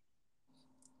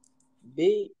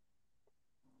B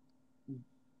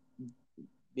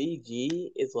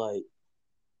BG is like,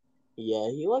 yeah,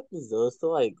 he like deserves to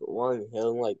like run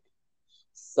hell and like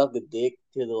suck a dick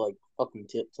to the like fucking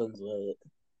tip turns red.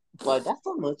 Like that's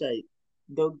how much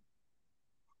don't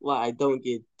I don't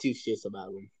give two shits about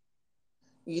him.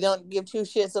 You don't give two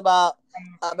shits about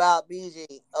BG.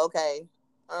 Okay.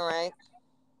 All right.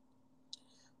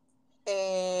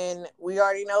 And we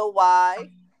already know why.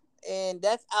 And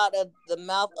that's out of the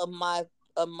mouth of my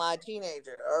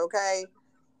teenager. Okay.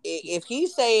 If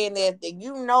he's saying that, then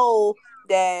you know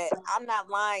that I'm not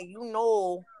lying. You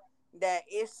know that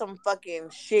it's some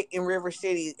fucking shit in River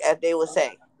City, as they would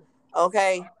say.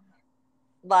 Okay. Yeah.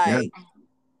 Like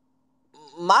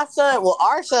my son, well,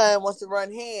 our son wants to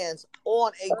run hands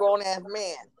on a grown ass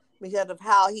man because of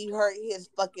how he hurt his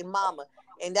fucking mama,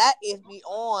 and that is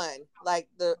beyond like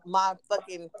my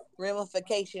fucking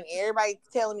ramification. Everybody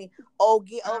telling me, "Oh,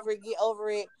 get over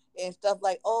it," and stuff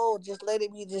like, "Oh, just let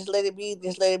it be, just let it be,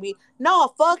 just let it be."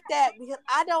 No, fuck that because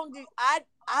I don't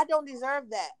deserve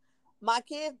that. My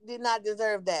kids did not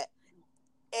deserve that.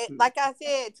 And like I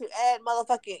said, to add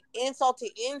motherfucking insult to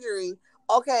injury,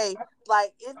 okay,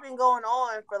 like it's been going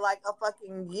on for like a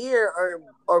fucking year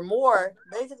or more.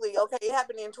 Basically, okay, it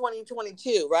happened in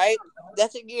 2022, right?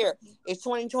 That's a year. It's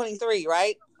 2023,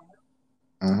 right?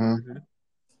 Mm-hmm.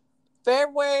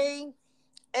 February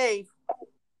 8th,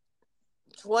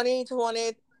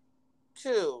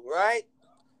 2022, right?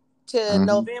 To Mm-hmm.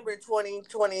 November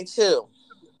 2022.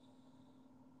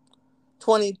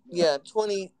 2022.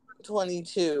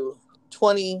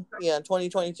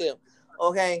 2022.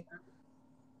 Okay.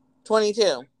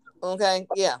 22. Okay.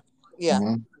 Yeah. Yeah.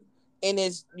 Mm-hmm. In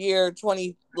his year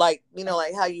 20, like,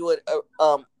 like how you would,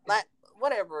 like,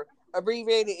 whatever,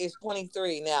 abbreviated is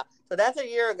 23 now. So that's a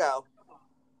year ago.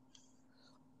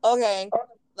 Okay.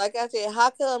 Like I said,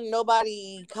 how come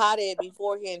nobody caught it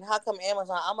beforehand? How come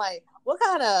Amazon? I'm like, what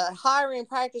kind of hiring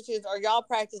practices are y'all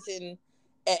practicing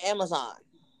at Amazon?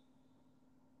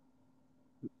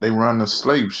 They run the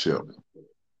slave ship.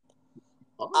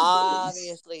 Always.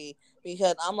 Obviously,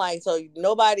 because I'm like, so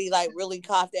nobody like really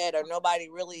caught that, or nobody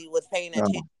really was paying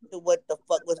attention to what the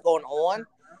fuck was going on.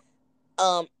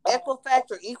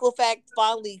 Equifax or Equifax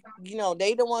finally,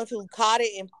 they the ones who caught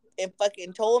it and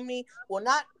fucking told me. Well,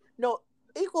 not no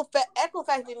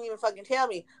Equifax didn't even fucking tell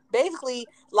me. Basically,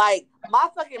 like my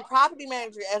fucking property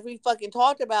manager, as we fucking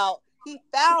talked about, he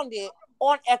found it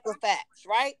on Equifax,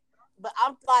 right? But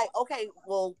I'm like, okay,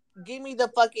 well, give me the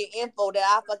fucking info that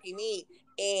I fucking need.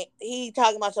 And he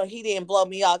talking about so he didn't blow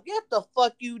me off. Get the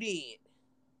fuck you did.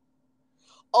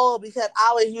 Oh, because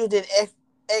I was using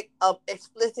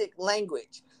explicit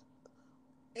language.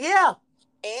 Yeah,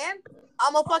 and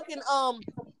I'm a fucking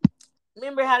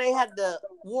Remember how they had the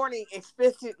warning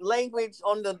explicit language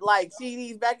on the like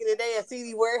CDs back in the day, a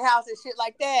CD warehouse and shit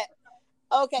like that.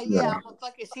 Okay, Yeah. yeah, I'm a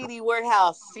fucking CD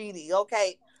warehouse CD.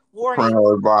 Okay, warning.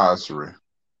 Parental advisory.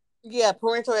 Yeah,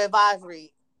 parental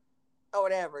advisory or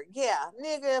whatever. Yeah,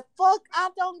 nigga, fuck. I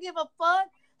don't give a fuck.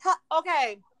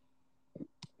 Okay,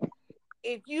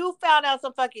 if you found out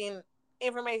some fucking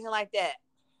information like that,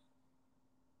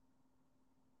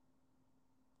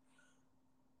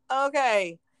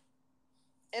 okay,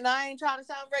 and I ain't trying to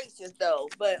sound racist though,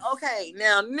 but okay,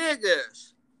 now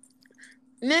niggas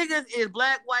is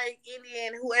black, white,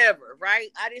 Indian, whoever, right?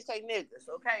 I didn't say niggas,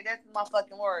 okay? That's my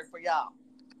fucking word for y'all.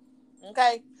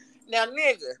 Okay? Now,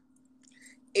 nigga,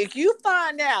 if you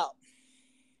find out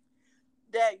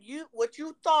that what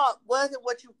you thought wasn't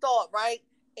what you thought, right?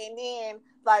 And then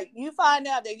like you find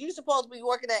out that you supposed to be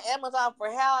working at Amazon for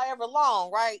however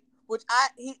long, right? Which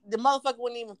the motherfucker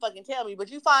wouldn't even fucking tell me, but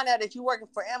you find out that you working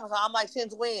for Amazon. I'm like,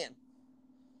 since when?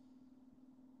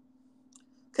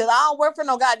 Cause I don't work for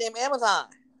no goddamn Amazon.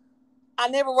 I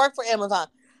never worked for Amazon.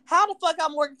 How the fuck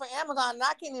I'm working for Amazon and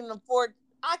I can't even afford?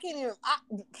 I can't even.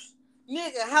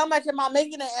 Nigga, how much am I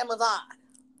making at Amazon?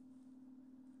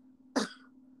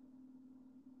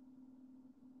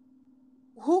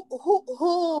 Who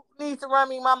needs to run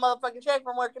me my motherfucking check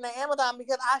from working at Amazon?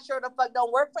 Because I sure the fuck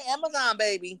don't work for Amazon,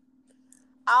 baby.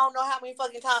 I don't know how many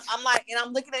fucking times I'm like, and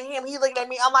I'm looking at him, he's looking at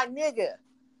me. I'm like, nigga,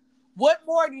 what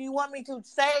more do you want me to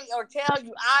say or tell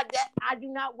you? I do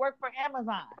not work for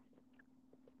Amazon.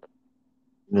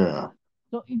 Yeah.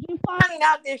 So if you finding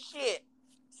out this shit,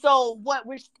 so what?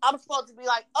 I'm supposed to be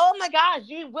like, oh my gosh,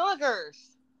 gee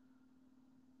willikers.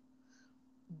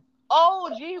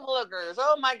 Oh gee willikers.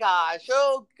 Oh my gosh.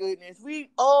 Oh goodness.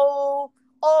 Oh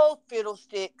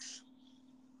fiddlesticks.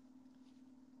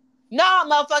 Nah,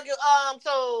 motherfucker.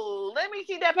 So let me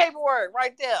see that paperwork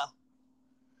right there.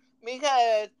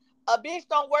 Because a bitch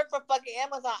don't work for fucking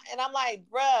Amazon. And I'm like,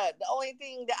 bruh, the only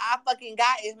thing that I fucking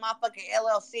got is my fucking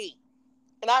LLC.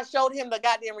 And I showed him the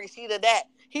goddamn receipt of that.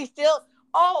 He still,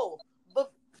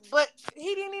 but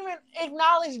he didn't even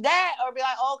acknowledge that or be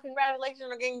like, oh, congratulations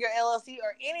on getting your LLC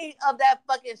or any of that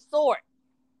fucking sort.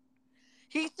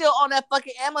 He's still on that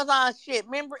fucking Amazon shit.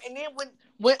 Remember? And then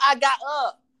when I got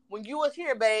up, when you was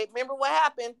here, babe, remember what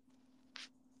happened?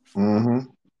 Mm-hmm.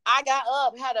 I got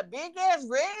up, had a big ass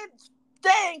red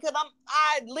thing because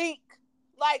I leak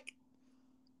like,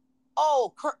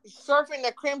 oh, surfing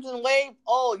the crimson wave.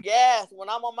 Oh yes, when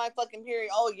I'm on my fucking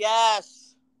period. Oh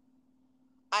yes,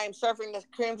 I am surfing the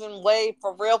crimson wave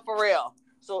for real, for real.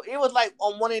 So it was like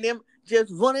on one of them,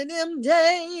 just one of them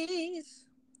days.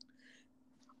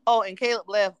 Oh, and Caleb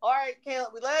left. All right,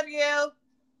 Caleb, we love you.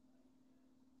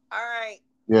 All right.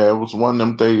 Yeah, it was one of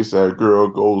them days that a girl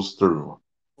goes through.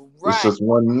 It's Right. just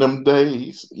one of them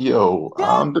days. Yo,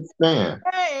 I understand.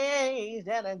 Days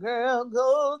that a girl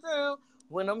goes through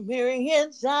when I'm peering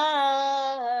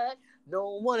inside.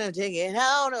 Don't want to take it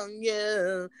out on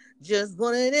you. Just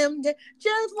one of them days.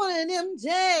 Just one of them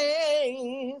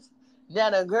days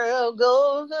that a girl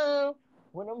goes through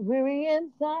when I'm peering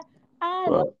inside. I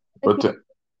But don't but to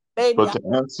baby, but to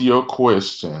answer your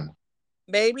question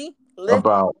baby,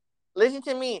 about listen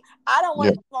to me. I don't yeah, want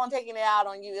to keep on taking it out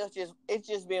on you. It's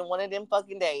just been one of them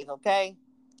fucking days, okay?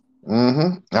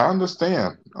 I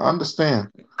understand. I understand.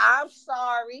 I'm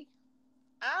sorry.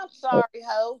 I'm sorry,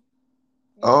 ho.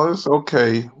 You Oh, it's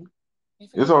okay. you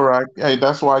It's feel all right. Hey,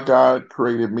 that's why God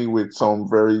created me with some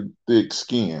very thick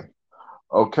skin.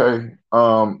 Okay.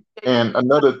 And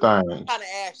another thing. kind of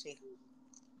ashy.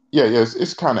 Yeah, yes,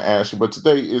 it's kind of ashy, but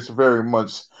today it's very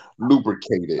much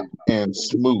lubricated and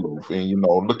smooth and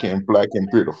looking black and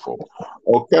beautiful.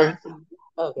 Okay.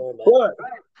 Okay, man. But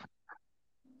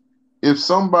if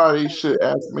somebody should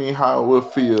ask me how it would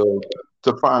feel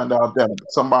to find out that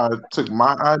somebody took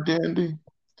my identity,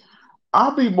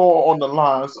 I'll be more on the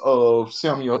lines of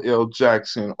Samuel L.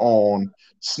 Jackson on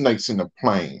Snakes in the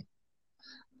Plane.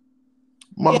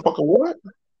 Yeah, Motherfucker, what?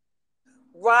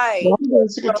 right. Well, I'm getting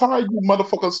sick and tired of you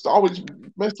motherfuckers always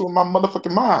messing with my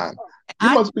motherfucking mind. You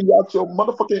I must be out your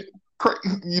motherfucking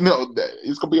that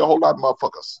it's gonna be a whole lot of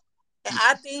motherfuckers.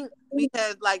 I think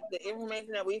because like the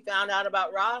information that we found out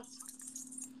about Ross.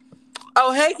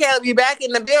 Oh, hey Caleb, you back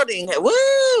in the building?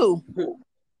 Woo!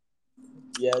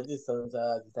 Yeah, just sometimes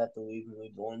I just have to leave and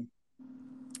leave one.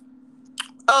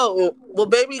 Oh, well,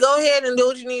 baby, go ahead and do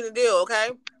what you need to do. Okay.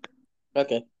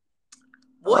 Okay.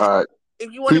 All What right.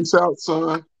 if you want to Peace out,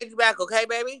 son. get you back? Okay,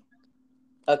 baby.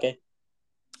 Okay.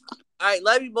 All right,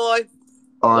 love you, boy.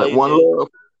 All Love right, you one too. love.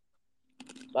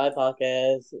 Bye,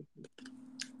 podcast.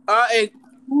 All right,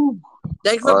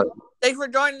 thanks All for right, thanks for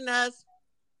joining us.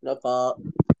 No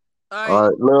problem. All right, all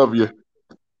right, love you.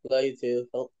 Love you too.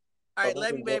 Hope all right, we love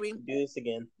can you, baby. do this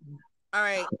again. All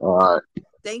right, All right.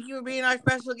 thank you for being our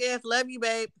special guest. Love you,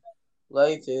 babe. Love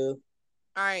you too.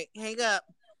 All right, hang up.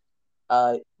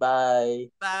 Bye.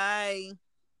 Bye.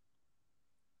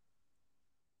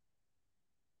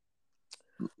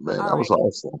 Man, All that was right.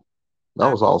 awesome. That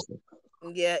All was awesome.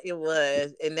 right. Yeah, it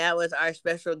was, and that was our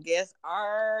special guest,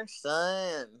 our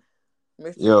son,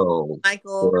 Mr. Yo,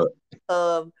 Michael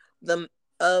but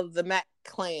of the Mac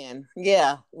clan.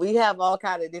 Yeah, we have all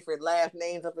kind of different last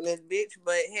names up in this bitch,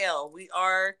 but hell, we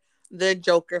are the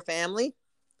Joker family.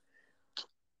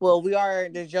 Well, we are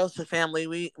the Joseph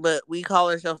family. But we call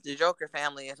ourselves the Joker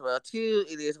family as well too.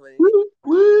 It is what it is. woo,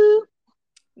 woo.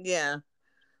 Yeah.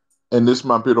 And this is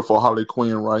my beautiful Harley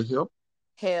Quinn right here.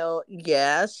 Hell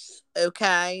yes.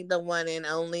 Okay. The one and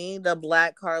only, the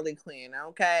Black Harley Quinn.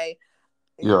 Okay.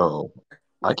 Yo,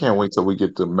 I can't wait till we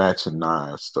get the matching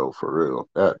knives though, for real.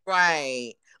 That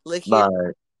Right. Look here,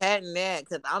 like patting that,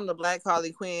 because I'm the Black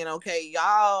Harley Quinn. Okay.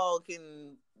 Y'all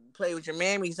can play with your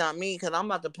mammies on me, because I'm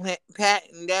about to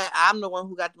patent that. I'm the one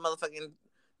who got the motherfucking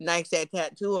nice that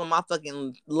tattoo on my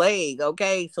fucking leg.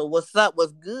 Okay. So what's up?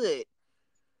 What's good?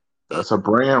 that's a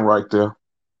brand right there.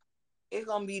 It's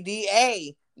gonna be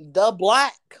DA, the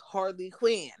Black Harley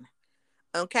Quinn.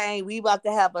 Okay, we about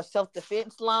to have a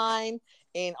self-defense line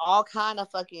and all kind of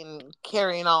fucking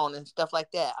carrying on and stuff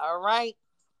like that. All right,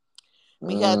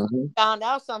 because hmm we found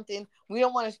out something. We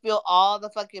don't want to spill all the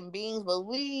fucking beans, but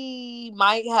we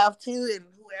might have to, and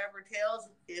whoever tells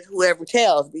is whoever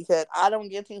tells, because I don't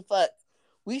give two fucks.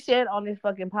 We said on this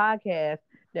fucking podcast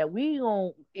that we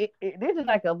gon' this is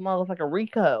like a motherfucking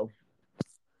Rico.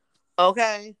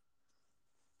 Okay,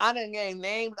 I didn't gave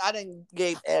names. I didn't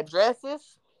gave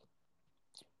addresses.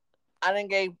 I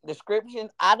didn't gave descriptions.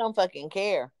 I don't fucking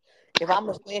care. If I'm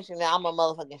a snitch, then I'm a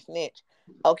motherfucking snitch.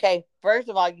 Okay, first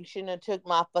of all, you shouldn't have took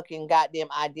my fucking goddamn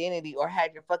identity or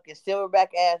had your fucking silverback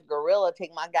ass gorilla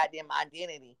take my goddamn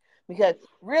identity. Because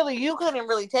really, you couldn't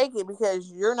really take it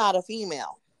because you're not a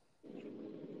female.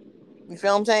 You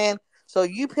feel what I'm saying? So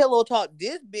you pillow talk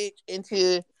this bitch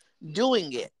into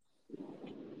doing it.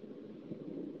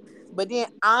 But then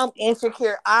I'm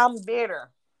insecure. I'm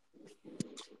bitter.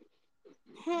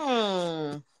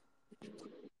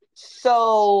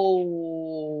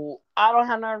 So I don't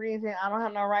have no reason. I don't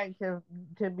have no right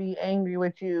to be angry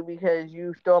with you because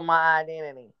you stole my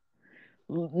identity.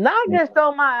 Not just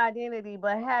stole my identity,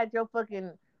 but had your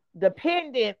fucking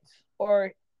dependents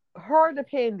or her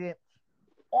dependents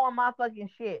on my fucking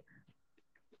shit.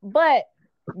 But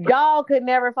y'all could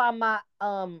never find my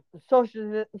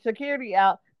social security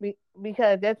out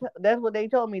because that's what they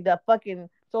told me. The fucking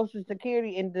social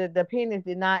security and the dependents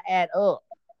did not add up.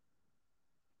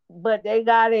 But they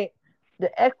got it. The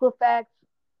Equifax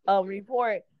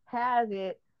report has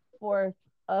it for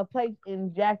a place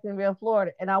in Jacksonville,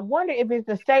 Florida. And I wonder if it's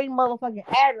the same motherfucking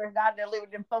address that I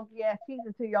delivered them funky ass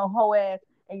pieces to your hoe ass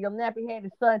and your nappy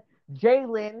headed son,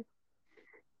 Jalen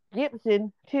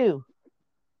Gibson, too.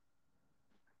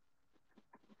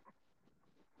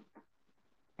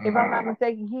 If I'm not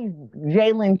mistaken, he's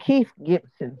Jalen Keith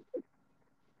Gibson.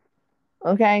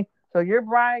 Okay, so you're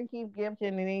Brian Keith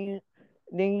Gibson, and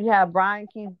then you have Brian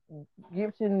Keith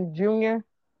Gibson Jr.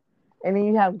 And then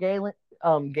you have Galen.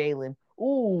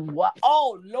 Ooh, what?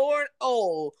 Oh Lord,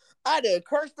 oh, I done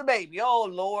cursed the baby. Oh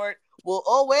Lord. Well,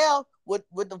 oh well,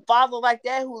 with the father like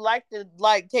that who like to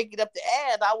like take it up the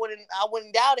ass, I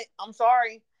wouldn't doubt it. I'm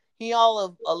sorry. He all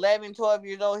of 11, 12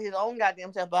 years old, his own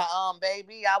goddamn self, but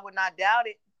baby, I would not doubt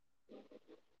it.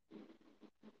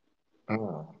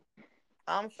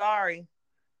 I'm sorry.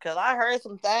 Cause I heard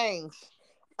some things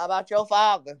about your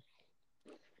father.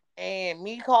 And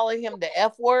me calling him the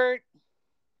F word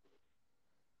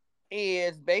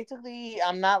is basically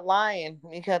I'm not lying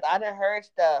because I done heard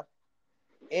stuff.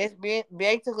 It's been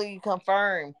basically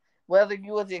confirmed whether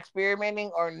you was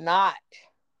experimenting or not.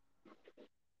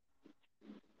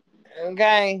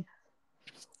 Okay.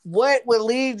 What would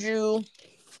lead you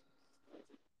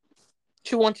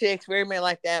to want to experiment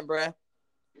like that, bruh?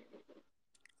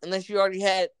 Unless you already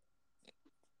had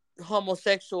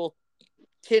homosexual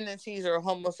tendencies or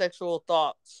homosexual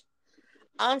thoughts.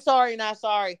 I'm sorry, not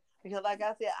sorry. Because like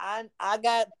I said, I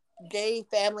got gay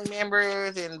family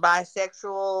members and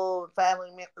bisexual family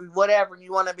members, whatever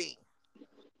you want to be.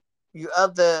 You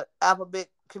of the alphabet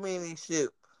community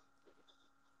soup.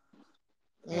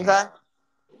 Okay?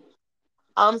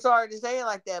 I'm sorry to say it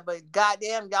like that, but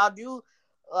goddamn, y'all do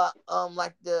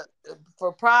like the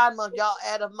for Pride Month, y'all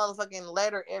add a motherfucking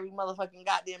letter every motherfucking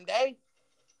goddamn day.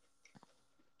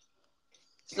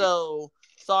 So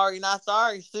sorry, not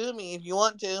sorry. Sue me if you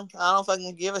want to. I don't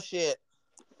fucking give a shit.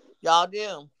 Y'all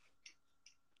do.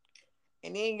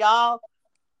 And then y'all,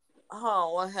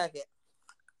 oh, 1 second.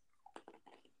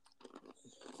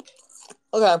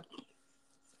 Okay.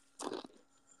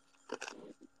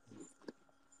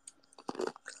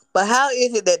 But how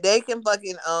is it that they can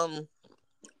fucking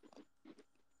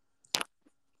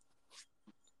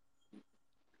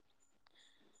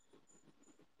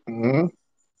Mm-hmm.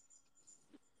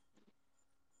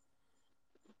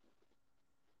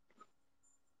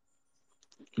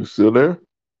 You still there?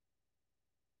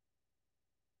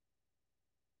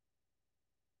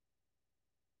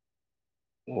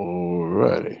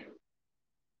 Alrighty.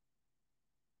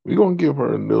 We're gonna give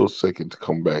her a little second to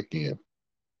come back in.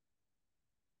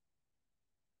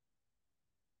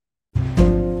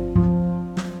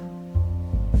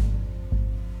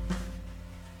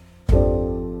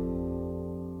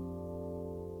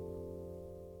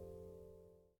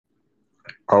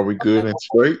 Are we good and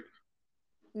straight?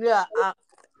 yeah,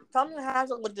 something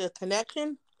has with the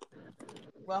connection.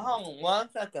 Well, hold on 1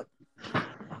 second.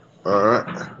 All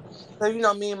right. So you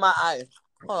know me and my eyes.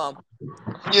 Hold on.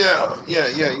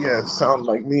 Yeah. Sounds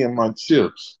like me and my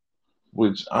chips,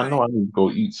 which All I right. know I need to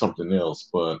go eat something else,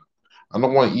 but I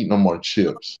don't want to eat no more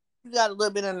chips. You got a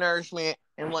little bit of nourishment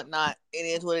and whatnot. It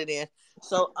is what it is.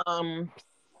 So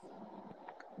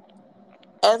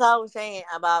as I was saying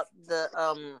about the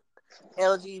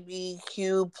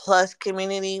LGBTQ plus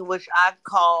community, which I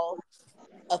call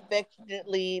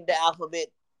affectionately the alphabet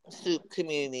soup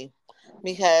community,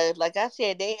 because like I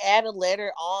said, they add a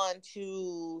letter on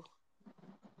to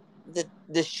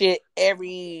the shit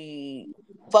every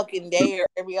fucking day or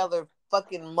every other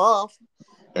fucking month.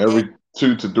 And Every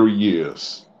 2 to 3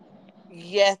 years.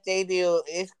 yes, they do.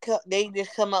 They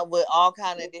just come up with all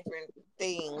kind of different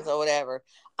things or whatever.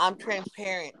 I'm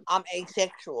transparent. I'm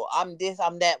asexual. I'm this.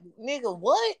 I'm that. Nigga,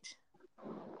 what?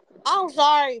 I'm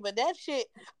sorry, but that shit,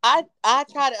 I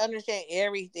try to understand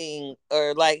everything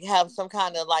or like have some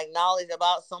kind of like knowledge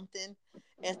about something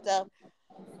and stuff.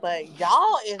 But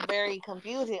y'all is very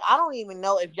confusing. I don't even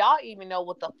know if y'all even know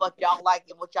what the fuck y'all like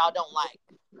and what y'all don't like.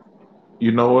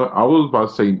 You know what? I was about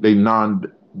to say they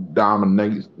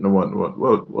non-dominate. No,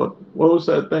 what was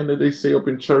that thing that they say up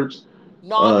in church?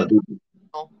 Non,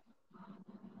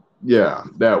 Yeah,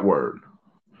 that word.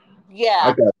 I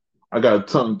yeah, got I got a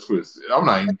tongue twisted. I'm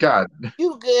like, God.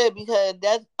 you good because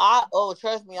that's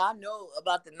trust me, I know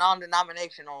about the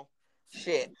non-denominational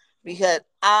shit because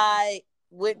I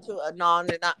went to a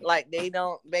like they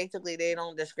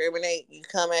don't discriminate. You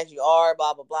come as you are,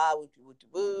 blah blah blah, with the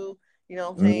boo. You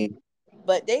know what I'm saying? Mm,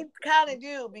 But they kind of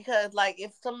do because like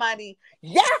if somebody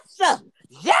yes sir,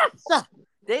 yes sir,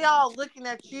 they all looking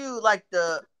at you like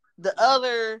the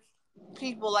other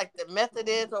people like the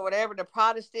Methodist or whatever, the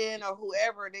Protestant or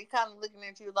whoever, they kind of looking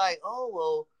at you like, oh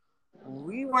well,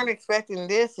 we weren't expecting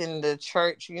this in the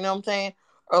church, you know what I'm saying?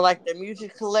 Or like the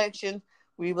music collection,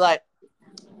 we be like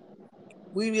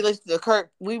we be listening to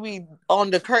Kurt, we be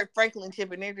on the Kurt Franklin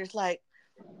tip, and they're just like,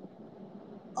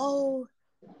 oh,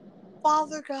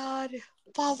 Father God,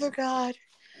 Father God,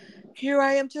 here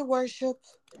I am to worship,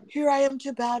 here I am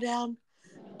to bow down.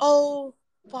 Oh,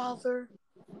 Father,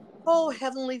 oh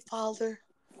Heavenly Father.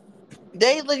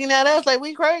 They looking at us like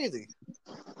we crazy.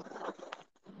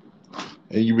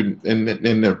 and you would and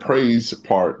the praise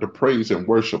part, the praise and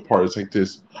worship part is like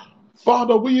this.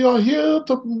 Father, we are here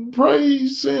to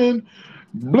praise and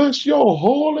bless your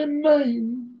holy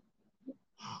name.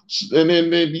 And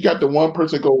then you got the one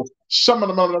person go, We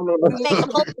make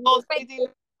some those crazy.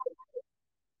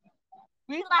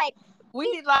 We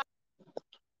like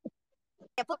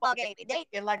a football game. They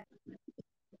and like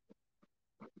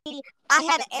I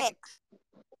had an ex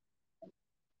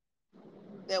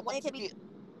that wanted to be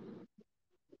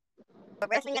a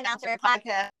wrestling announcer and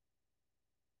podcast.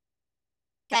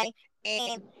 Okay,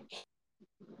 and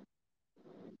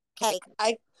okay,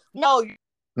 I no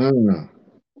Mm,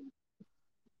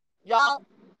 y'all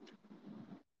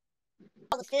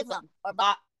Catholicism or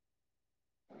by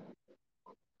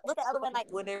what's the other one like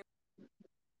when they're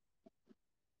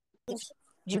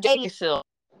Judaism,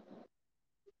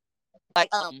 like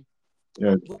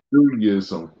yeah,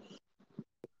 Judaism.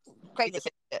 crazy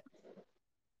shit.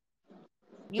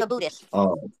 You're a Buddhist.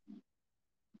 Oh,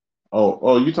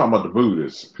 oh, you talking about the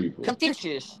Buddhist people?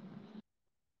 Confucius.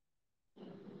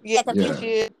 Yeah, Yeah.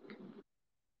 Confucius.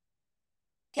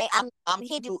 Okay, I'm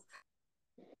Hindu.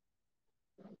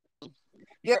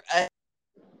 You're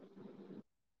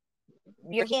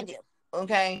you're Hindu.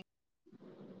 Okay.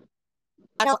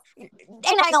 I know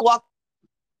they're not gonna walk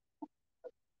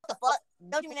the fuck.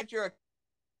 Don't you mean that you're a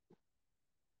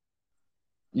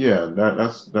Yeah,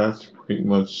 that's pretty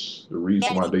much the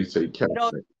reason why they say no,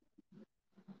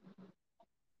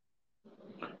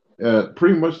 Catholic.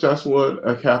 Pretty much that's what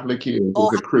a Catholic is oh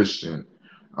a Christian.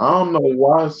 I don't know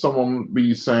why someone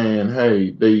be saying,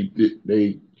 "Hey, they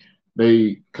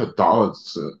Catholic,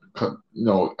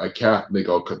 a Catholic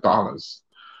or Catholic."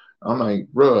 I'm like,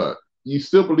 bruh, you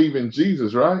still believe in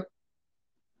Jesus, right?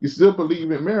 You still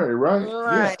believe in Mary, right?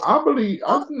 Yeah, right. I believe.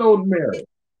 I Oh, know Mary.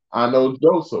 I know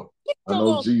Joseph. I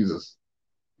know Jesus.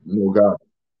 I know God.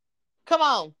 come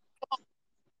on.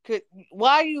 Could,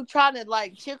 why are you trying to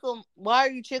like tickle? Why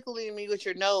are you tickling me with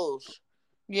your nose?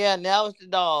 Yeah, now it's the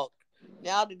dog.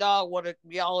 Now the dog want to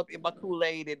be all up in my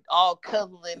Kool-Aid and all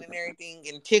cuddling and everything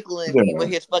and tickling me Yeah, with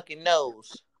his fucking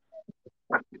nose.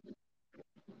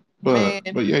 Man,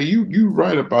 but yeah, you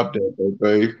right about that, though,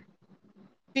 babe.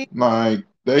 see, Like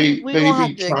we they gonna be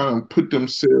have to trying to put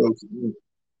themselves.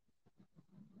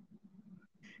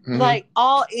 like Mhm.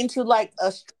 all into like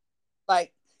a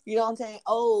like you know what I'm saying?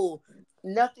 Oh,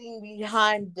 nothing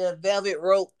behind the velvet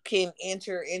rope can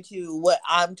enter into what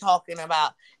I'm talking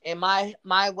about, and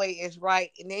my way is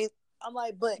right. And I'm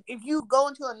like, but if you go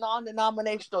into a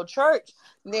non-denominational church,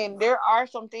 then there are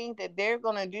some things that they're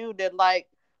gonna do that like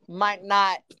might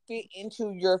not fit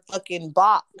into your fucking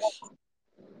box.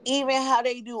 Even how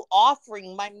they do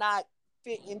offering might not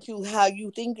fit into how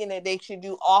you thinking that they should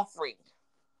do offering.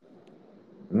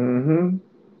 Mhm.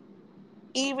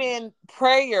 Even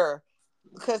prayer,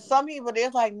 because some people they're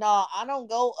like, nah, I don't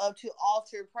go up to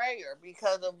altar prayer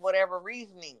because of whatever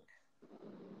reasoning.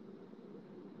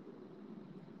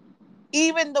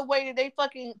 Even the way that they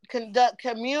fucking conduct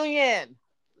communion,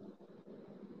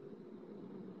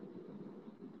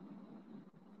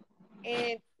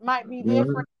 it might be Mhm.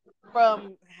 different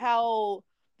from how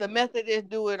the Methodists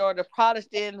do it, or the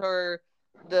Protestants, or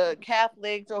the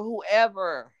Catholics, or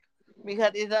whoever,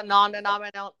 because it's a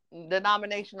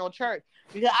non-denominational church.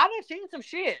 Because I done seen some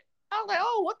shit. I was like,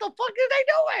 oh, what the fuck is they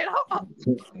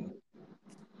doing?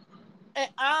 And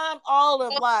I'm all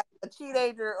of like a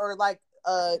teenager or like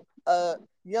a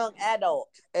young adult,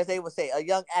 as they would say, a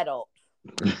young adult.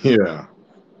 Yeah.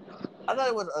 I thought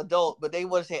it was adult, but they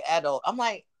would say adult. I'm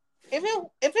like, if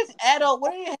it's adult,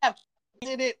 what do you have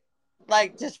in it?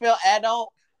 Like to spell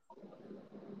adult?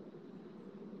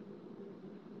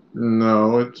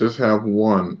 No, it just have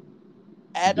one D.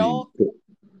 Adult? Yeah.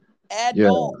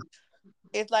 Adult.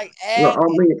 It's like Well, ad.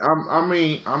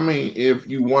 if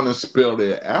you want to spell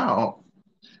it out,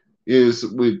 is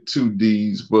with two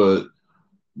D's, but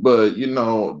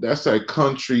that's that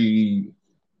country.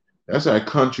 That's that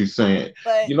country saying.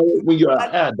 But When you're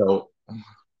an adult.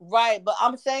 right, but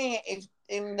I'm saying if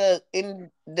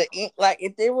like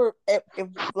if they were if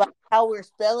like how we're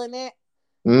spelling it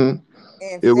Mm,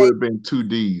 and it say would have been two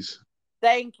D's.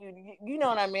 thank you. You know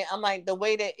what I mean? I'm like the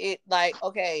way that it like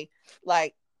okay,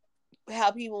 like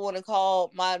how people want to call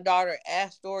my daughter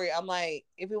Astoria. I'm like,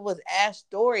 if it was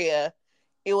Astoria,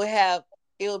 it would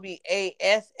be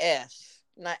ASS,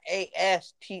 not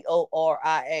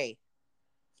ASTORIA.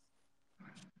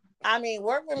 I mean,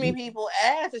 work with me, people.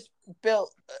 Ass is spelled.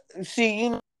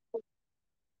 See,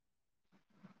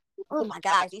 oh my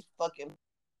gosh, these fucking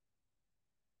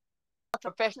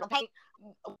professional paint.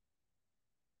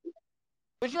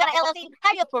 But you got an LLC?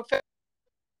 How you a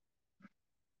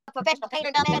professional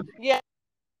painter, dumbass? Yeah.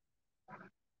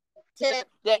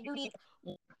 That you need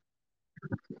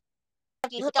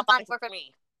hook up on work for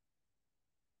me.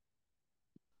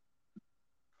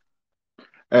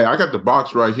 Hey, I got the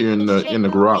box right here in the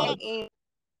garage.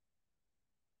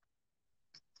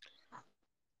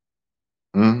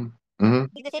 Mm-hmm.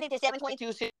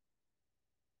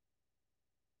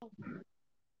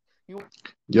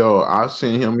 Yo, I'll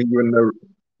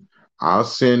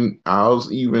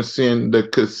even send the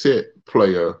cassette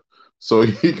player so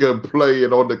he can play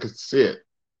it on the cassette.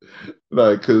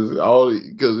 Like, cause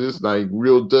it's like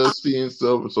real dusty and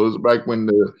stuff. So it's back when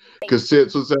the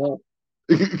cassettes was out.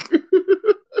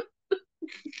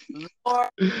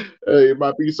 Hey, it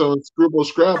might be some scribble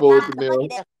scrabble up in there.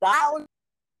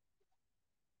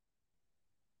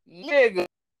 Nigga.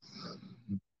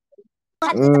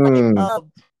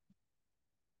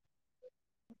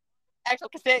 Actual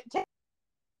cassette.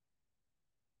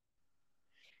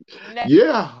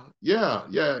 Yeah.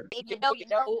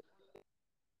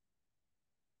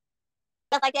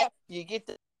 Stuff like that. You get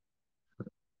the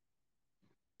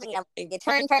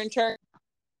turn.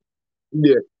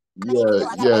 Yeah. They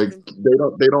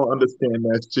don't understand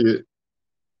that shit.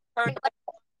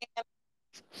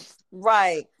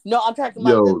 Right. No, I'm talking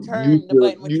about Yo, the turn the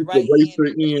button with your right raise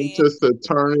hand. the end just to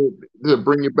turn it to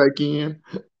bring it back in.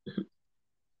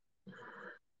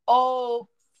 Oh,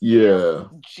 Yeah.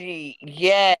 gee,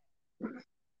 yeah.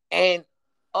 And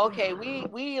okay,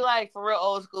 we like for real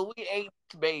old school. We 80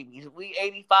 babies. We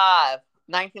 85,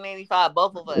 1985,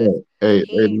 both of us. Hey,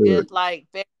 He look. just like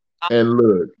And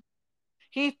look.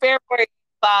 He February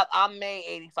 85. I'm May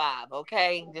 85.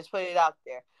 Okay, just put it out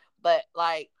there. But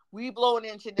like we blowing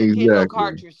into Nintendo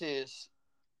cartridges.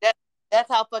 That's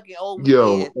how fucking old we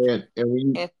is. And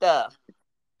stuff.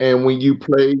 And when you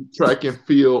play track and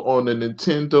field on the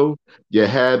Nintendo, you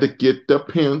had to get the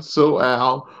pencil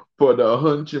out for the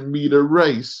 100-meter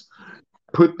race.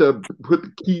 Put the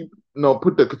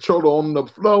controller on the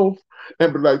floor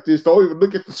and be like this. Don't even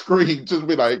look at the screen. Just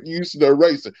be like, use the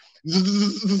eraser.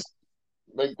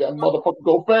 Make that motherfucker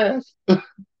go fast.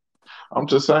 I'm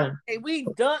just saying. Hey, we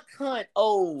duck hunt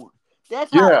old.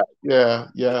 That's how. Yeah.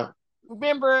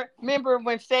 Remember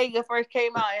when Sega first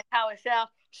came out and how it sounds?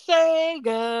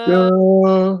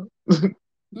 Sega.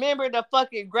 Remember the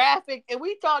fucking graphic? And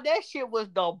we thought that shit was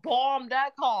the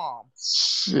bomb.com.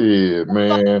 Shit,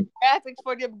 man. Graphics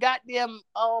for them goddamn,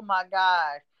 oh my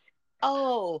gosh.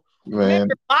 Oh, man.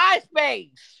 Remember MySpace?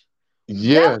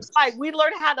 Yes. Like we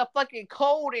learned how to fucking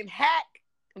code and hack.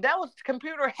 That was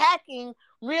computer hacking,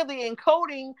 really, and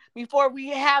coding before we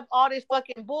have all this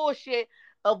fucking bullshit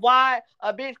of why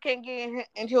a bitch can't get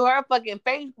into her fucking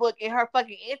Facebook and her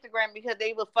fucking Instagram because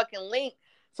they will fucking link.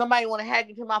 Somebody want to hack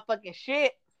into my fucking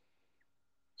shit.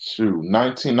 Shoot,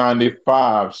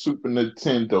 1995 Super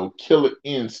Nintendo Killer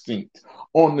Instinct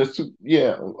on the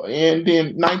and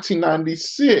then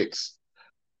 1996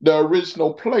 the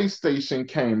original PlayStation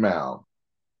came out.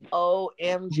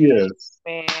 OMG, yes,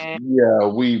 man. Yeah,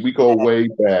 we go way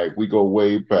back. We go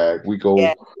way back. We go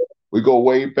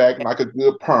way back like a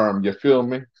good perm. You feel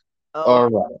me? All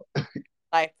right.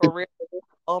 Like for real.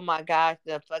 Oh my gosh,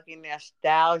 the fucking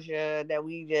nostalgia that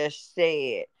we just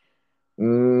said.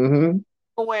 Mm-hmm.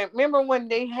 remember when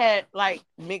they had like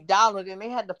McDonald's and they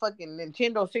had the fucking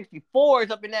Nintendo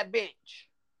 64s up in that bitch?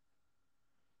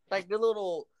 Like the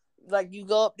little, like you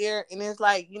go up there and it's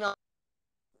like,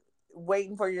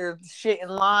 waiting for your shit in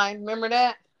line. Remember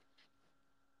that?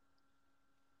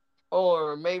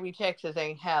 Or maybe Texas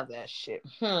ain't have that shit.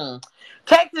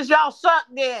 Texas, y'all suck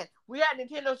then. We had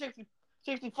Nintendo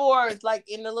 64s like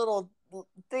in the little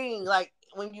thing, like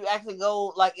when you actually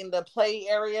go like in the play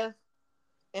area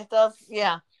and stuff.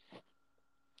 Yeah.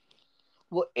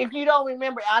 Well, if you don't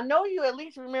remember, I know you at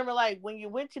least remember like when you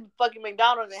went to fucking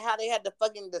McDonald's and how they had the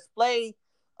fucking display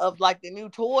of like the new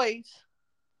toys,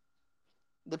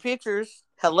 the pictures.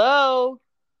 Hello.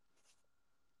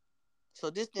 So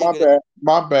this nigga.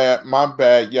 My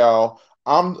bad, y'all.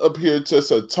 I'm up here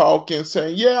just a talking,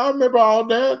 saying, yeah, I remember all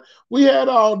that. We had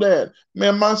all that.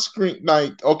 Man, my screen,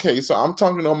 like, okay, so I'm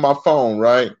talking on my phone,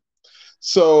 right?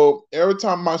 So every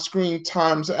time my screen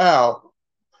times out,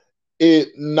 it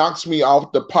knocks me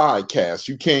off the podcast.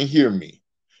 You can't hear me.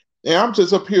 And I'm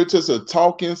just up here just a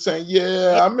talking, saying,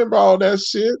 yeah, I remember all that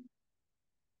shit.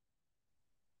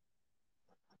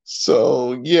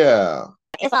 So, yeah.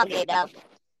 It's all good, though.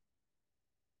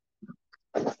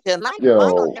 Yo,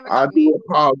 I do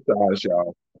apologize,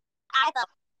 y'all.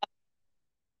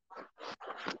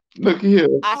 Look here.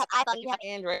 I thought you had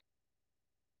Android.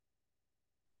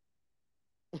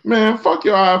 Man, fuck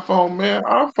your iPhone, man.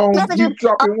 iPhone, you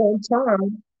drop it one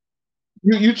time.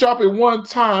 You drop it one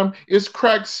time, it's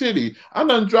crack city. I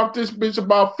done dropped this bitch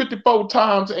about 54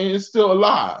 times and it's still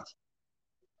alive.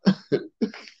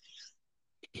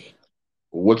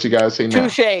 What you guys say now?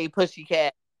 Touche,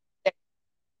 pussycat.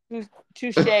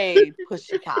 Touche,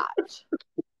 pussycat.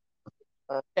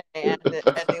 Okay, as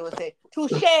they would say,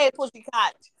 touche,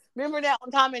 pussycat. Remember that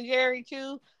on Tom and Jerry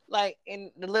too? Like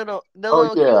in the little cute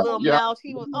little mouse.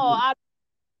 He was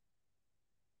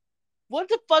what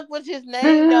the fuck was his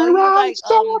name though? He was like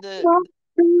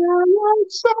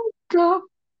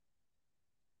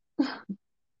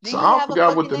So I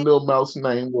forgot what the little mouse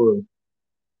name was.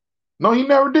 No, he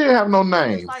never did have no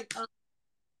name. Like,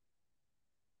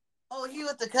 he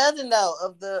was the cousin though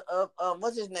of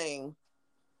what's his name?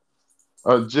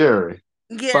 Jerry.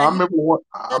 Yeah. But I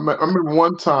remember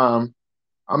one time.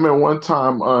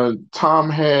 Tom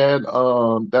had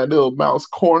that little mouse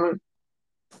corner,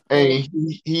 and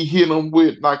he hit him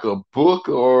with like a book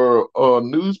or a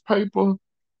newspaper.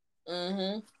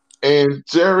 Mm-hmm. And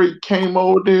Jerry came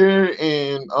over there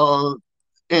and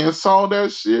saw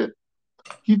that shit.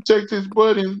 He checked his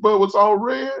butt, and his butt was all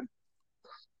red.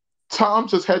 Tom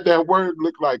just had that word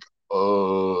look like,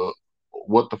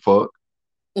 what the fuck?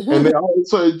 And then all of a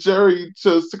sudden, Jerry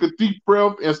just took a deep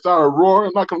breath and started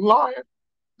roaring like a lion.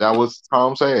 That was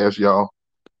Tom's ass, y'all.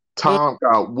 Tom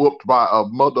got whooped by a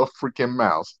mother freaking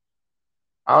mouse.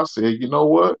 I said, you know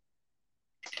what?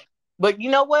 But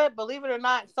you know what? Believe it or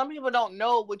not, some people don't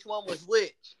know which one was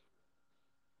which.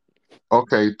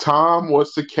 Okay, Tom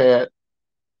was the cat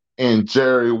and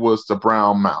Jerry was the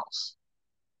brown mouse.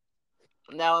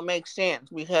 Now it makes sense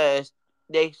because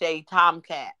they say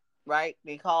Tomcat, right?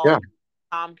 They call it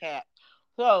Tomcat.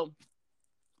 So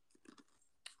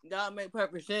that make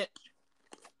perfect sense.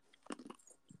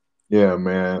 Yeah,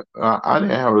 man. I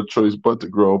didn't have a choice but to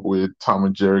grow up with Tom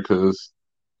and Jerry because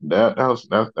that's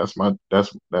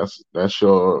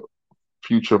your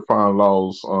future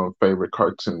father-in-law's favorite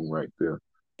cartoon right there.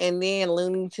 And then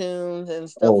Looney Tunes and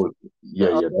stuff. Oh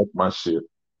yeah, that's my shit.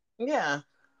 Yeah.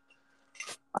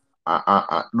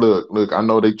 I look. I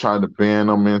know they tried to ban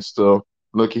them and stuff.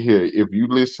 Look at here. If you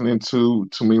listening to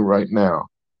me right now,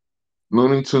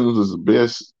 Looney Tunes is the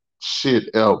best shit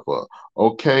ever.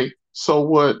 Okay, so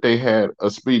what? They had a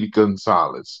Speedy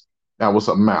Gonzales, that was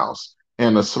a mouse,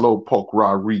 and a Slowpoke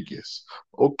Rodriguez.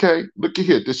 Okay, look at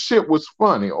here. The shit was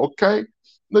funny. Okay,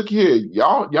 look here.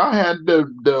 Y'all had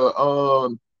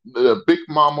the Big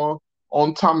Mama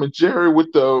on Tom and Jerry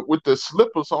with the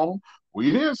slippers on. We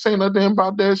didn't say nothing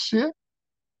about that shit.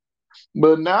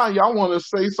 But now y'all want to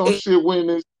say some shit when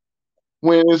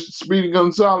it's Speedy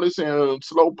Gonzales and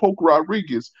Slowpoke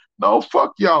Rodriguez. No,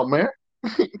 fuck y'all, man.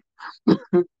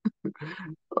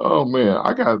 Oh man,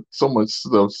 I got so much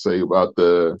stuff to say about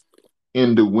the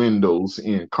innuendos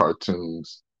in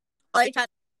cartoons.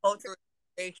 Culture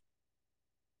is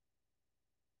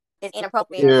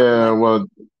inappropriate. Yeah, well,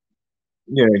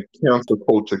 yeah, cancel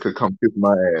culture could come kick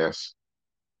my ass.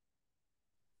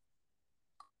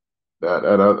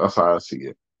 That's how I see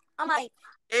it. I'm like,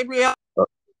 Gabriel,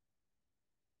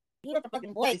 he has a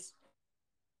fucking voice.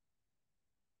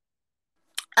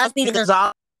 I Speedy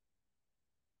Gonzales.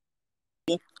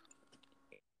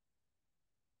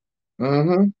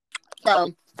 Mm-hmm.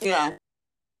 So yeah.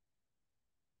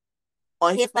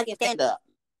 on his fucking stand up.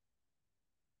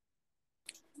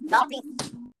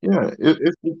 Yeah,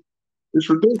 it's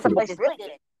ridiculous. It's really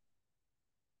good.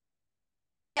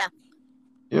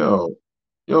 Yeah.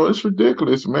 Yo, it's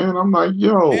ridiculous, man. I'm like,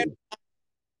 yo,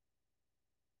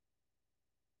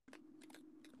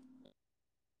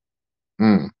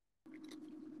 mm,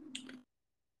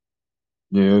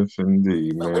 yes,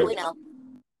 indeed, But what do man. we know?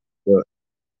 But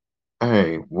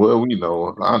hey, well, we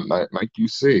know, like you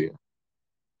said,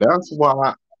 that's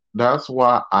why that's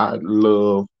why I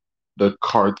love the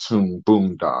cartoon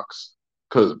Boondocks.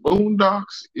 Cause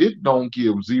Boondocks, it don't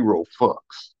give zero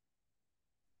fucks.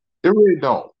 It really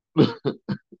don't.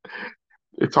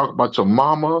 They talk about your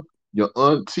mama, your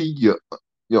auntie,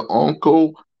 your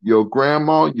uncle, your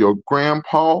grandma, your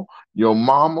grandpa, your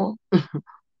mama.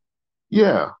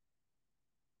 Yeah,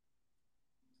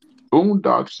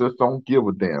 Boondocks just don't give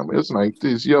a damn. It's like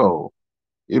this, yo.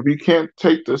 If you can't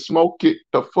take the smoke, get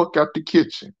the fuck out the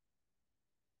kitchen.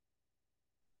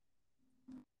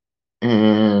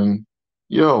 And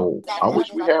yo, I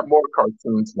wish we had more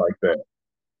cartoons like that.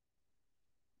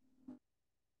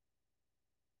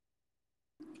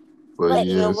 But But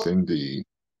you know yes, what? indeed.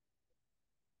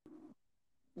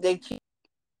 They keep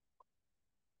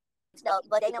stuff,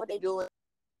 but they know what they're doing.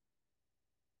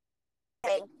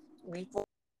 Before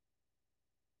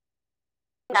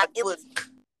it was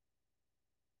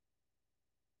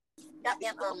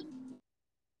goddamn The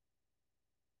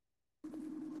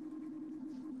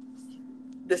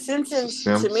The Simpsons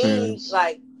to me Simpsons.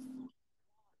 like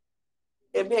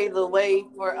it paved the way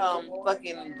for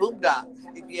fucking Boondocks,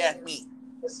 if you ask me.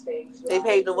 They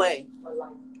paved the way.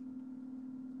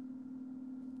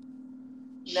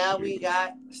 Now we Shit.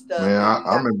 got stuff Man, and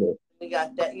I remember. we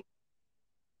got that.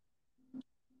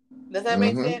 Does that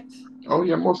make Hmm. sense? Oh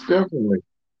yeah, most definitely.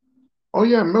 Oh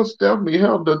yeah, most definitely.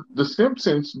 Hell, the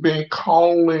Simpsons been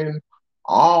calling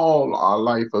all our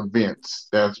life events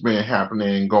that's been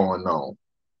happening and going on.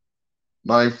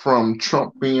 Like from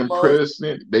Trump being Most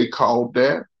president, they called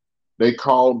that. They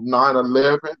called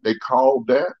 9/11. They called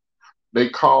that. They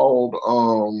called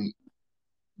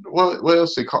what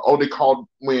else they called? Oh, they called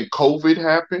when COVID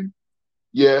happened.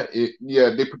 Yeah,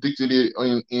 they predicted it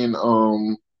in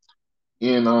The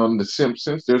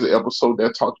Simpsons. There's an episode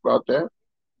that talks about that.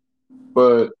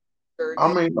 But I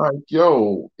surgeon. mean, like,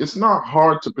 yo, it's not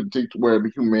hard to predict where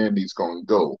humanity's gonna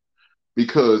go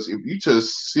because if you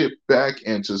just sit back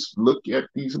and just look at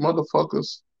these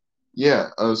motherfuckers, yeah,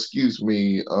 excuse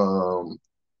me,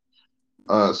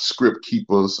 script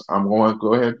keepers, I'm going to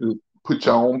go ahead and put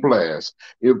y'all on blast.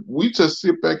 If we just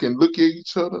sit back and look at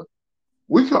each other,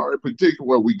 we can already predict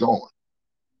where we're going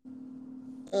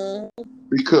Mm.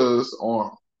 because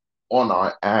on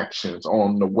our actions,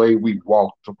 on the way we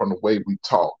walk, from the way we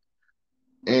talk.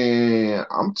 And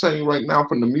I'm telling you right now,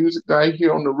 from the music that I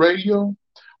hear on the radio,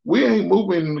 we ain't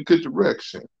moving in a good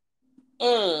direction.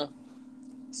 Mm.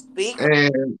 Speak.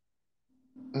 And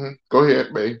go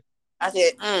ahead, babe. I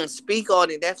said, speak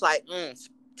on it. That's like,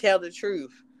 tell the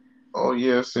truth. Oh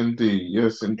yes, indeed,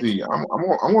 yes, indeed. I'm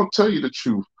gonna tell you the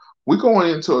truth. We're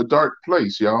going into a dark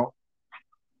place, y'all.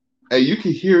 And you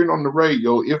can hear it on the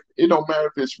radio. If it don't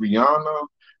matter if it's Rihanna,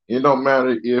 it don't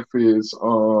matter if it's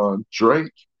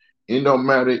Drake, it don't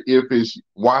matter if it's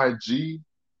YG,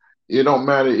 it don't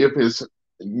matter if it's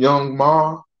Young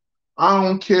Ma. I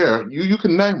don't care. You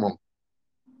can name them.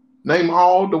 Name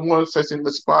all the ones that's in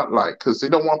the spotlight because they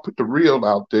don't want to put the real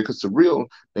out there because the real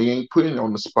they ain't putting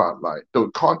on the spotlight. The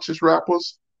conscious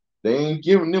rappers, they ain't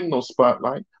giving them no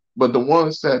spotlight. But the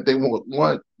ones that they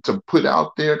want to put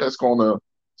out there that's gonna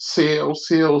sell,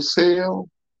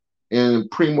 and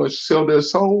pretty much sell their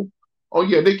soul. Oh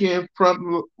yeah, they get in front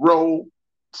row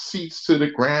seats to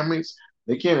the Grammys.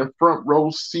 They get in front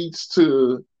row seats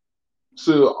to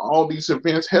all these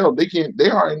events. Hell, they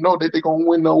already know that they're gonna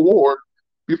win the award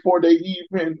before they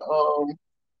even call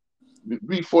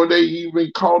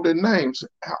their names.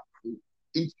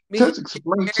 Because Just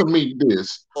explain to me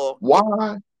this. it,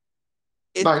 Why,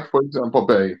 it, like for example,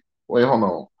 babe, wait, hold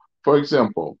on. For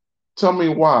example, tell me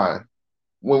why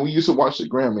when we used to watch the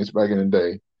Grammys back in the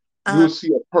day, you uh-huh, would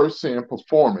see a person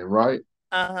performing, right?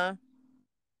 uh-huh.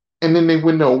 And then they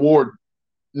win the award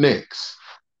next.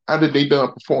 After they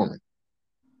done performing.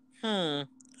 Hmm.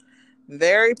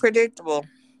 Very predictable.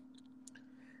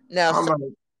 Now, I'm like,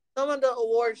 some of the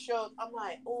award shows, I'm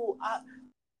like,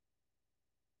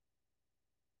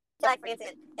 like for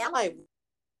instance, I'm like,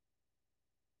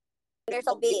 they're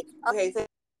so big. Okay, so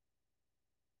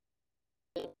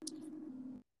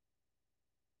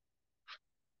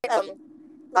um,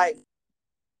 like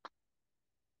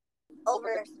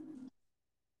over.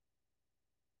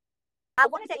 I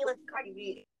want to say it was Cardi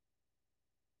B.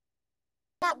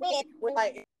 not winning when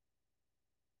like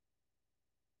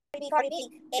Cardi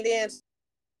B, and then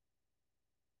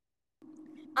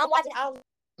I'm watching.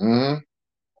 Mm-hmm.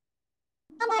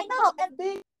 I'm like, no, that's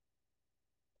big.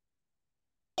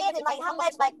 And like how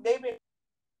much like they've been,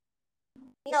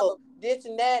 this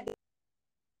and that.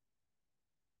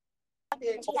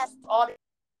 She has all the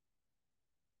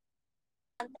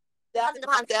thousands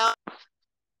upon thousands,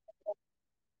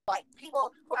 like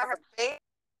people who are her fans.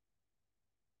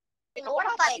 In the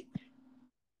world, like,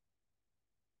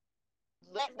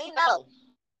 let me know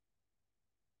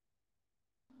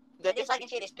that this fucking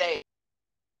shit is staying.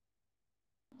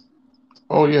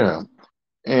 Oh yeah,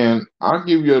 and I'll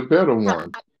give you a better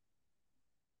one.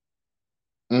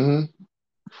 Mm-hmm.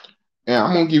 And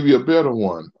I'm gonna give you a better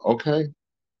one, okay?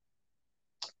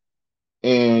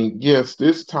 And yes,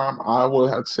 this time I will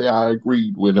have to say I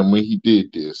agreed with him when he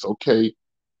did this, okay?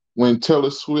 When Taylor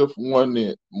Swift won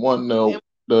the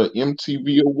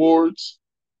MTV Awards,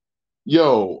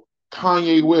 yo,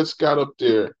 Kanye West got up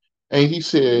there and he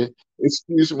said,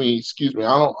 excuse me, I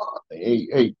don't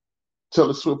hey,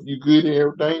 Taylor Swift, you good and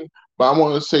everything? But I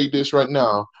want to say this right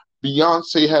now.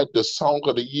 Beyonce had the song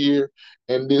of the year,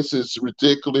 and this is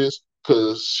ridiculous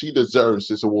because she deserves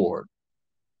this award.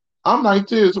 I'm like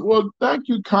this. Well, thank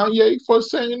you, Kanye, for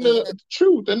saying the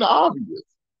truth and the obvious.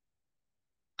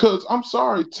 Because I'm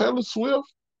sorry, Taylor Swift,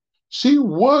 she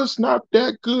was not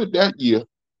that good that year.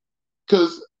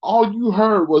 Because all you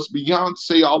heard was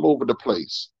Beyonce all over the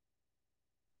place.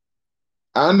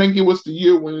 I think it was the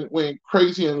year when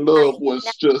Crazy in Love was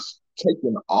just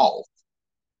taking off.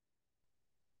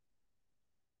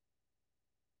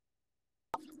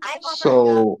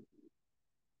 So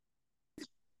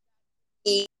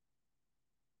he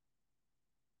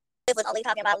was only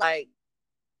talking about like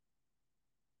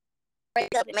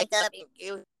breakup and makeup and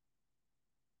it was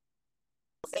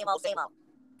same old, same old.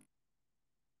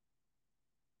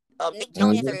 Nick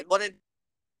Jonas or what?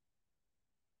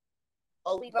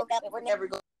 Oh, we broke up and we're never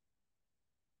going.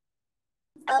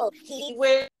 Oh,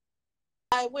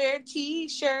 I wear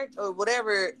t-shirts or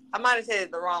whatever. I might have said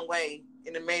it the wrong way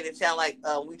and it made it sound like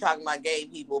we talking about gay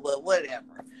people, but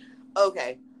whatever.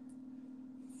 Okay.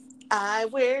 I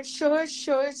wear short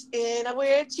shorts and I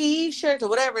wear t-shirts or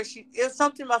whatever. It was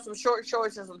something about some short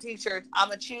shorts and some t-shirts.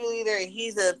 I'm a cheerleader and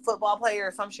he's a football player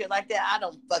or some shit like that. I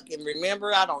don't fucking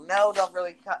remember. I don't know. Don't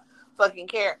really fucking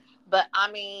care. But I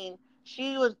mean,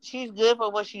 she's good for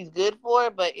what she's good for.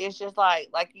 But it's just like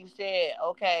you said,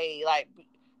 okay, like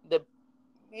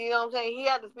you know what I'm saying? He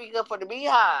had to speak up for the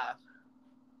Beehive.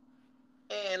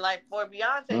 And like for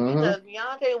Beyonce, because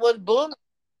Beyonce was booming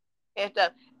and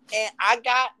stuff. And I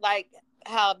got like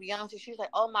how Beyonce, she's like,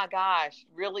 oh my gosh,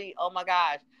 really? Oh my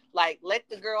gosh. Like, let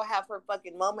the girl have her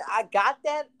fucking moment. I got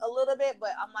that a little bit,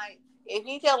 but I'm like, if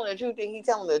he's telling the truth, then he's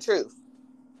telling the truth.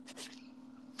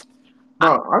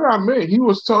 No, I gotta admit, he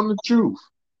was telling the truth.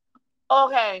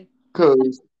 Okay.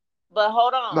 But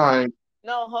hold on. Like,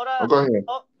 no, hold on. Oh, go ahead.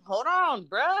 Oh, hold on,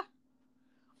 bruh.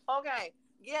 Okay.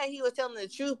 Yeah, he was telling the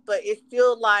truth, but it's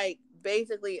still like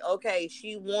basically, okay,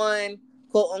 she won,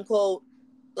 quote unquote,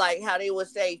 like how they would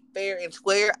say fair and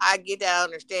square. I get that, I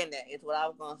understand that. It's what I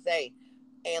was gonna say.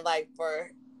 And like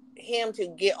for him to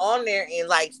get on there and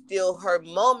like steal her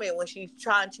moment when she's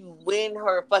trying to win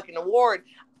her fucking award,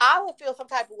 I would feel some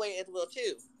type of way as well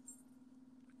too.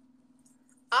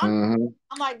 I'm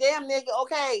like, damn nigga,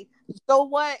 okay. So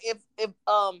what if if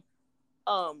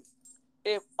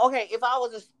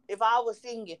I was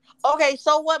singing, okay,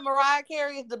 so what? Mariah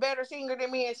Carey is the better singer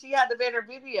than me, and she had the better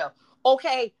video.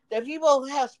 Okay, the people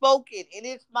have spoken, and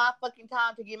it's my fucking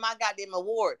time to get my goddamn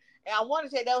award. And I want to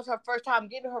say that was her first time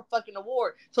getting her fucking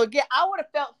award. So again, I would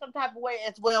have felt some type of way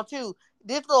as well too.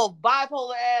 This little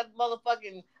bipolar ass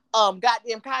motherfucking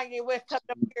goddamn Kanye West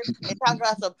coming up here and talking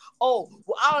about some. Oh,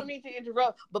 well, I don't mean to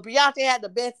interrupt, but Beyonce had the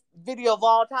best video of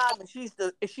all time, and she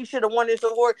should have won this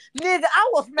award. Nigga, I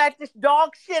will smack this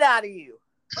dog shit out of you.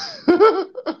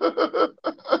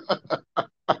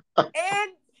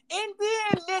 And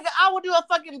then, nigga, I will do a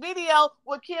fucking video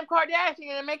with Kim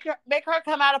Kardashian and make her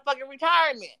come out of fucking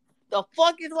retirement. The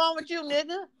fuck is wrong with you,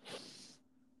 nigga?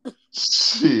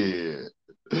 Shit.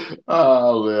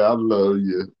 Oh man, I love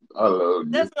you.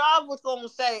 That's what I was gonna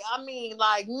say. I mean,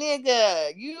 like,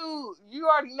 nigga, you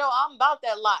already know I'm about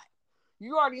that life.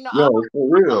 You already know. Yo, for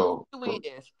real.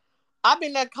 I've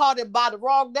been there called it by the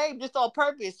wrong name just on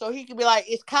purpose, so he could be like,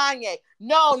 it's Kanye.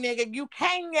 No, nigga, you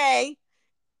Kanye.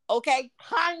 Okay,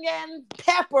 Cayenne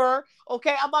pepper.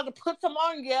 Okay, I'm about to put some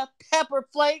on you, pepper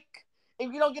flake.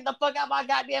 If you don't get the fuck out of my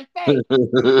goddamn face.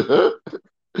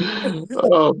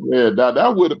 Oh man, now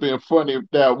that would have been funny if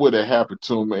that would have happened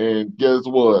to him. And guess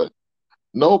what?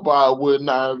 nobody would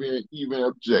not even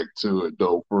object to it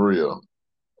though, for real.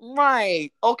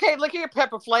 Right. Okay, look here,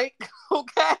 Pepper Flake.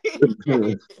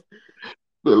 Okay.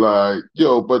 But like,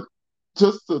 yo, but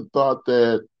just the thought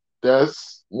that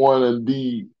that's one of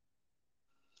the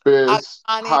best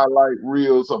Iconic. highlight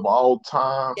reels of all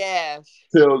time Yes.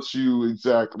 tells you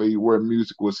exactly where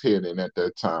music was heading at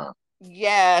that time.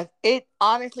 Yeah, it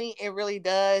honestly it really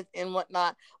does and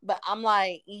whatnot. But I'm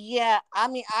like, yeah, I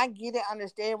mean, I get it,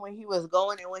 understand when he was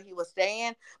going and when he was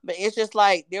staying, but it's just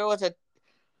like there was a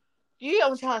you know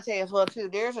what I'm trying to say as well too.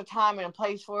 There's a time and a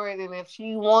place for it, and if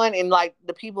she won and like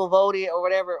the people voted or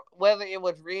whatever, whether it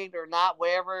was rigged or not,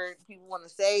 whatever people want to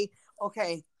say,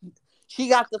 okay, she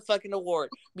got the fucking award.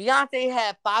 Beyonce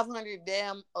had 500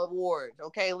 damn awards.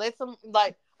 Okay, let some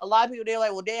like a lot of people they're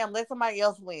like, well, damn, let somebody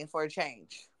else win for a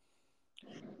change.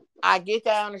 I get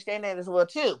that, I understand that as well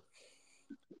too.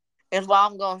 Is what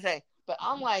I'm gonna say. But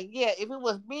I'm like, yeah, if it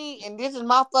was me and this is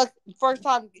my first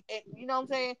time, you know what I'm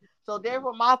saying? So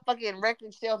therefore, my fucking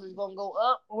record sales is gonna go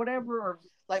up or whatever, or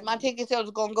like my ticket sales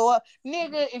is gonna go up,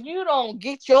 nigga. If you don't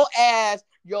get your ass,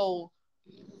 yo,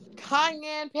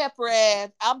 cayenne pepper ass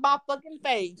out my fucking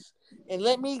face and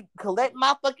let me collect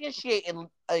my fucking shit and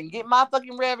get my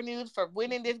fucking revenues for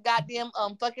winning this goddamn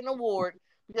fucking award.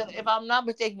 Because if I'm not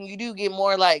mistaken, you do get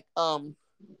more like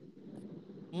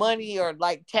money or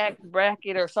like tax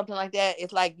bracket or something like that.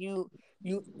 It's like you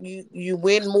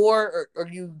win more or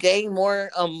you gain more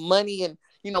money and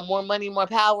more money, more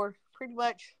power, pretty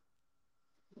much,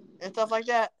 and stuff like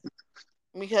that.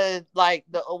 Because like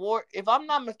the award, if I'm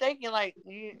not mistaken, like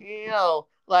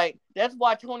like that's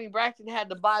why Toni Braxton had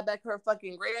to buy back her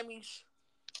fucking Grammys.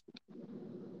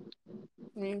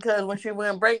 Because when she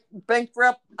went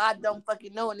bankrupt, I don't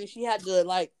fucking know, and then she had to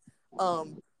like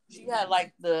she had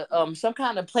like the some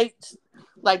kind of plates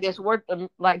like that's worth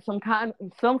like some kind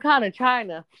of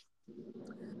china.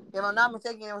 If I'm not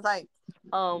mistaken, it was like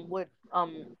with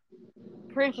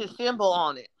Prince's symbol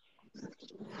on it.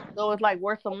 So it's like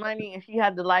worth some money, and she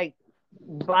had to like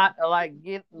buy like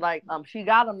get like she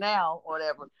got them now or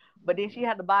whatever, but then she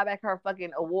had to buy back her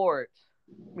fucking awards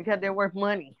because they're worth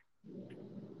money.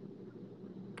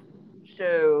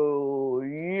 So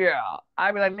yeah,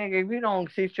 I'd be like, nigga, if you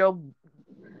don't sit your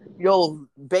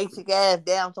basic ass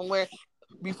down somewhere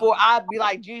before I be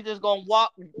like, Jesus gonna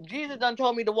walk. Jesus done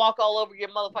told me to walk all over your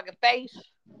motherfucking face.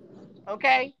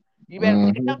 Okay, you better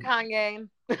put it Hmm. down, Kanye.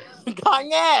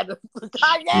 Kanye,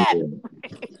 Kanye. Yeah,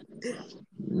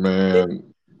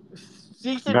 man,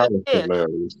 Cease and that was desist.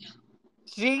 hilarious.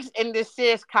 Cease and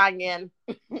desist, Kanye.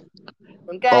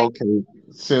 Okay. Okay,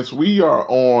 since we are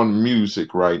on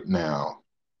music right now,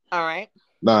 All right.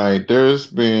 like there's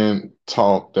been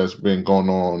talk that's been going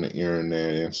on the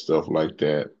internet and stuff like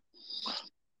that.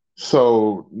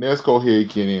 So let's go ahead and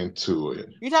get into it.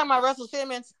 You talking about Russell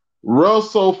Simmons?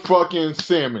 Russell fucking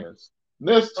Simmons.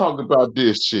 Let's Oh, talk about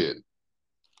this shit.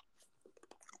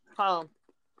 hold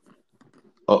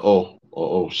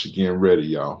on. She getting ready,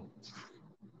 y'all.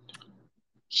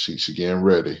 She getting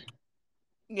ready.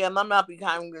 Yeah, my mouth be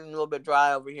kind of getting a little bit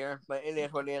dry over here, but it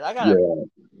is what it is. Yeah,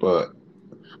 but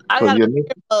I so got yeah, a beer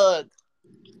mug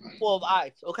full of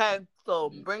ice. Okay, so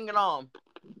bring it on.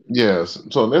 yes.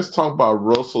 So let's talk about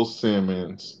Russell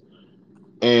Simmons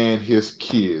and his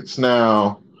kids.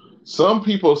 Now, some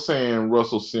people saying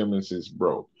Russell Simmons is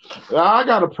broke. Now, I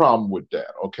got a problem with that.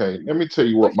 Okay, let me tell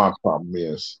you what Which my problem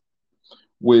is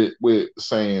with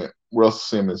saying Russell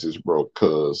Simmons is broke.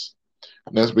 Cause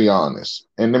let's be honest,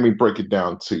 and let me break it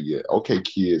down to you. Okay,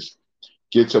 kids,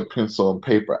 get your pencil and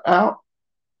paper out.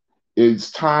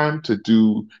 It's time to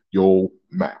do your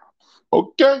math.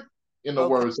 Okay, in the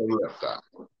okay? words of Left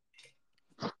Eye.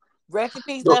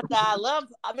 Recipes So, left eye.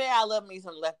 I love me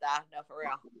some left eye. No, for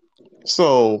real.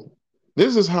 so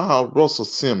this is how Russell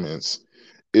Simmons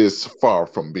is far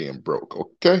from being broke.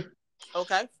 Okay,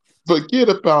 Okay. forget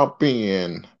about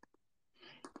being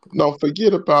no,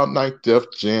 forget about Night Def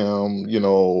Jam,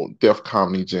 Def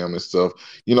Comedy Jam and stuff.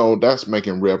 That's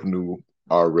making revenue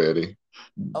already.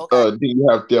 Okay. Then you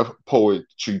have Def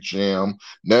Poetry Jam.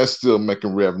 That's still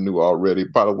making revenue already.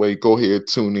 By the way, go ahead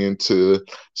tune in to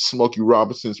Smokey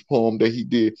Robinson's poem that he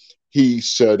did. He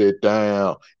shut it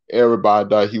down. Everybody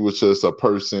thought he was just a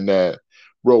person that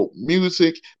wrote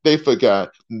music. They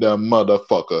forgot the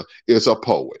motherfucker is a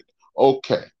poet.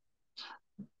 Okay.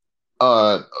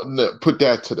 Put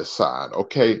that to the side.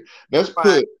 Okay. Let's Right.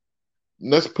 put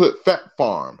let's put Fat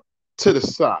Farm to the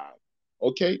side.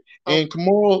 Okay. Okay. And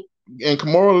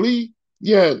Kamora Lee,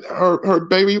 yeah, her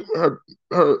baby,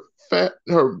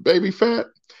 her baby fat.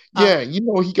 Uh, Yeah,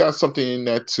 he got something in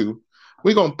that too.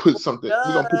 We're gonna put something.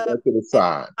 We're gonna put Duh. that to the At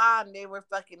side. the time they were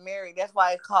fucking married. That's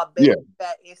why it's called Yeah, Baby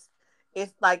Fat.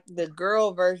 It's like the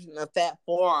girl version of Fat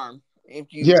Farm. If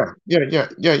you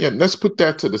yeah. Let's put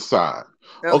that to the side.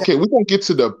 okay. Okay, we're gonna get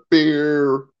to the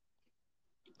bare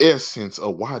essence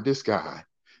of why this guy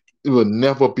will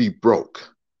never be broke.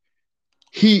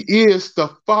 He is the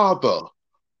father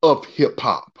of hip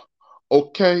hop.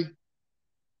 Okay,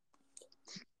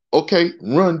 okay.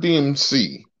 Run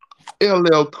DMC,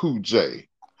 LL Cool J,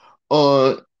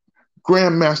 uh,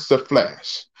 Grandmaster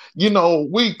Flash. You know,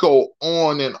 we go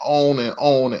on and on and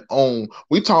on and on.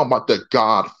 We talk about the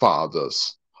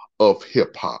godfathers of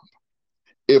hip hop.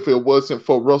 If it wasn't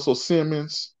for Russell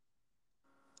Simmons,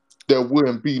 there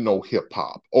wouldn't be no hip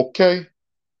hop. Okay?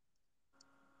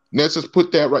 Let's just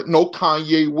put that right. No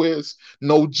Kanye West,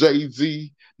 no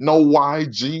Jay-Z, no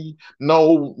YG,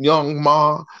 no Young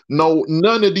Ma, no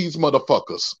none of these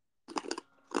motherfuckers.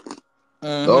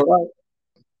 Mm-hmm. All right.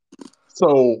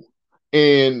 So,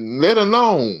 and let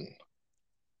alone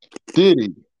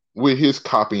Diddy with his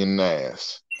copying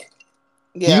ass.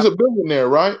 Yeah. He's a billionaire,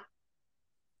 right?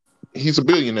 He's a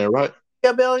billionaire, right?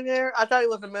 A billionaire? I thought he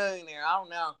was a millionaire. I don't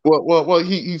know. Well,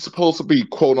 he's supposed to be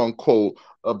quote unquote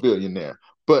a billionaire.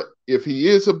 But if he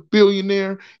is a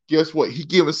billionaire, guess what? He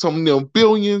giving some of them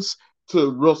billions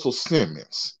to Russell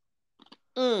Simmons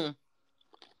Mm.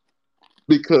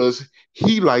 because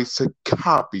he likes to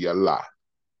copy a lot.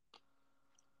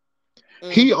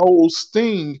 Mm. He owes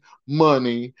Sting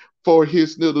money for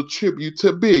his little tribute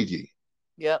to Biggie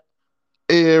Yep.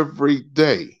 every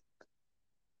day.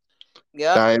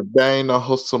 Yep. That ain't a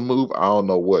hustle move. I don't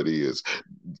know what it is.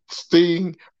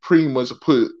 Sting pretty much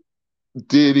put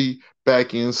Diddy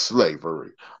back in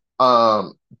slavery.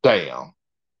 Damn.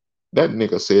 That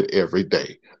nigga said every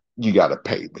day, you gotta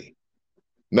pay me.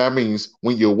 That means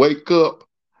when you wake up,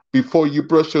 before you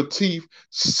brush your teeth,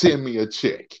 send me a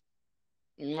check.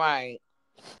 Right.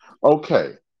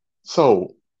 Okay.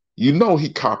 So you know he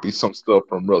copied some stuff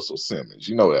from Russell Simmons.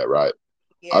 You know that, right? A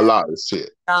Yeah. lot of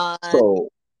shit. Uh, So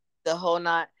the whole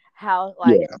night. How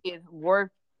like yeah. it's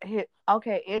worth hit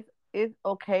okay, it's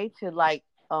okay to like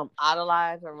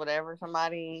idolize or whatever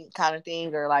somebody kind of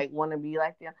thing or like want to be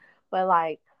like them. But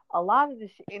like a lot of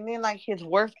this and then like his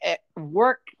work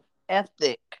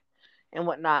ethic and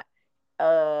whatnot.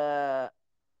 Uh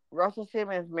Russell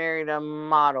Simmons married a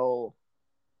model.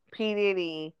 P.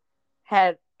 Diddy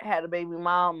had a baby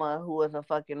mama who was a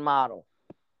fucking model.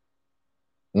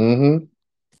 Mm-hmm.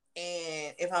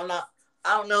 And if I'm not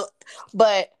I don't know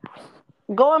but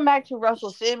going back to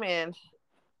Russell Simmons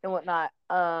and whatnot,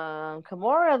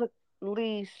 Kimora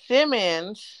Lee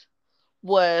Simmons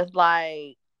was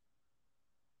like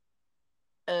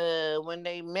when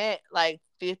they met like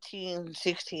 15,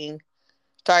 16,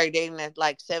 started dating at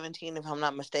like 17 if I'm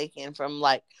not mistaken from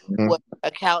like Mm-hmm. what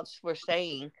accounts were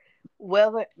saying.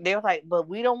 Well, they were like, but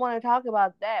we don't want to talk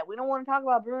about that. We don't want to talk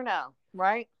about Bruno,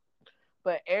 right?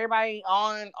 But everybody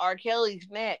on R. Kelly's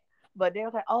neck. But they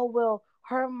was like, oh well,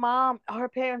 her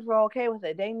parents were okay with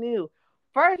it. They knew.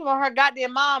 First of all, her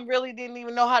goddamn mom really didn't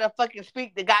even know how to fucking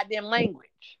speak the goddamn language.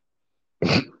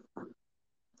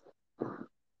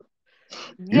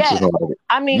 You just Yes, know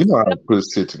I mean, you know how to put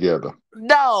shit together.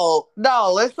 no.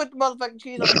 Let's put the motherfucking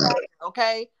cheese on the cracker,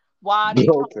 okay? While they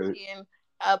Okay. talking,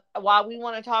 while we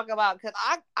want to talk about, because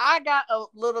I got a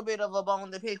little bit of a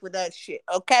bone to pick with that shit,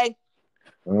 okay?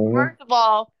 Mm-hmm. First of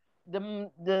all, the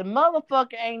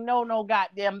motherfucker ain't know no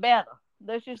goddamn better.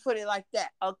 Let's just put it like that,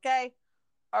 okay?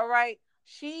 All right.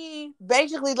 She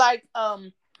basically like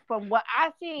from what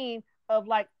I seen of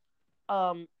like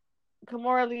um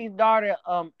Kimora Lee's daughter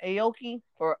Aoki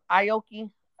or Aoki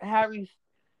Harry.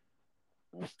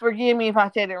 Forgive me if I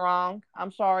said it wrong.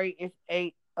 I'm sorry. It's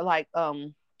a like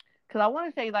because I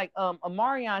want to say like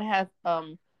Amarion has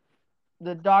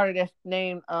the daughter that's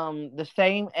named the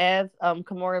same as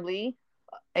Kimora Lee.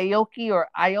 Aoki or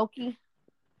Aoki.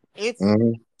 It's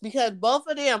Mm-hmm. because both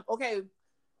of them. Okay,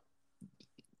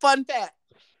 fun fact.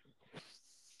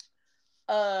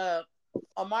 Uh,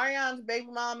 Omarion's baby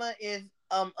mama is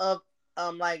of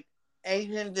like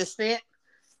Asian descent.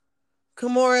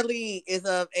 Kimora Lee is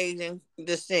of Asian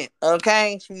descent.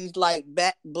 Okay, she's like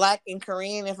black and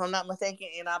Korean, if I'm not mistaken,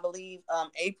 and I believe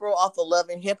April off of Love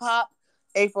and Hip Hop,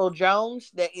 April Jones,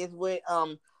 that is with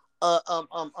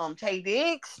Tay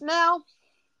Diggs now.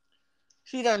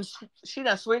 She done she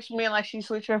done switched men like she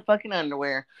switched her fucking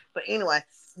underwear. But anyway,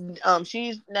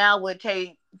 she's now with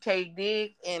Tay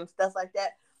Diggs and stuff like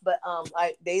that. But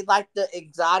like they like the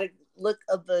exotic look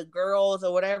of the girls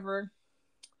or whatever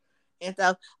and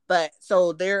stuff. But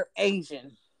so they're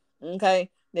Asian. Okay.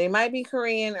 They might be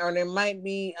Korean or they might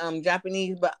be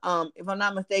Japanese, but if I'm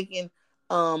not mistaken,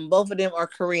 Both of them are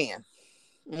Korean.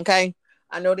 Okay.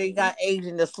 I know they got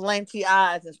Asian, the slanty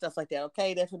eyes and stuff like that.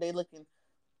 Okay, that's what they looking.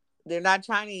 They're not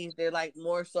Chinese. They're like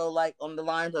more so like on the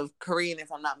lines of Korean,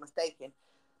 if I'm not mistaken.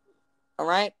 All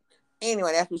right.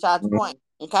 Anyway, that's besides the point.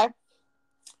 Okay.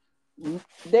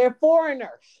 They're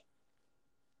foreigners.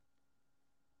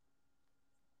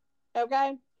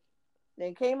 Okay.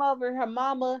 They came over. Her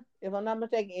mama, if I'm not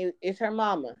mistaken, it's her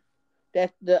mama.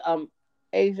 That's the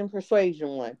Asian persuasion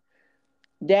one.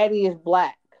 Daddy is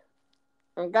black.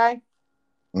 Okay.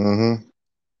 Mm-hmm.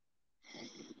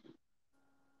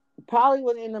 Probably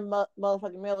was in the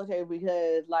motherfucking military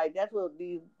because like that's what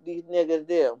these niggas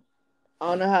do. I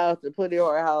don't know how to put it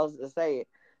or how to say it.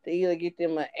 They either get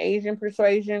them an Asian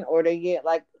persuasion or they get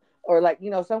like or like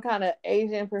some kind of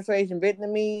Asian persuasion,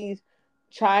 Vietnamese,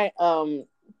 Chinese,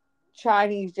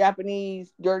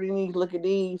 Japanese, dirty knees, look at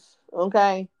these.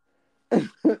 Okay.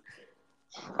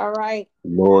 All right.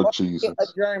 Lord Or get a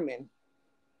Jesus. German.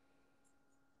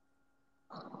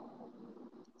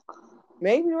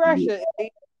 Maybe Yeah. Russia,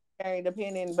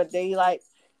 depending, but they like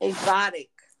exotic.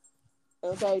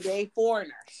 Okay, they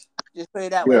foreigners. Just put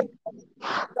it that Yeah. way.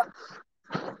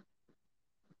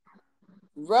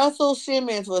 Russell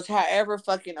Simmons was however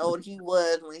fucking old he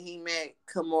was when he met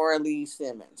Kimora Lee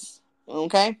Simmons.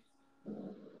 Okay?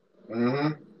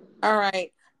 Mm-hmm. All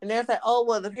right. And they're like, oh,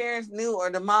 well, the parents knew or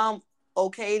the mom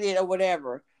okayed it or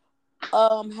whatever.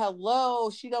 Hello.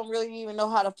 She don't really even know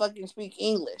how to fucking speak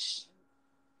English.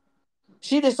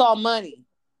 She just saw money.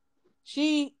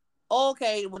 She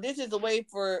okay, well, this is a way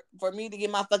for me to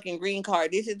get my fucking green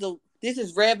card. This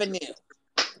is revenue.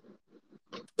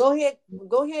 Go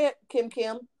ahead,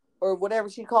 Kim, or whatever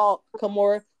she called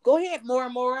Kimora. Go ahead,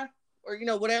 Mora, or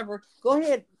whatever. Go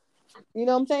ahead. You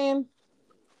know what I'm saying?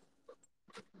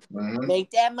 Mm-hmm.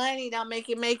 Make that money. Don't make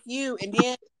it make you. And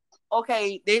then,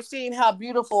 okay, they've seen how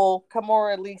beautiful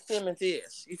Kimora Lee Simmons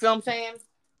is. You feel what I'm saying?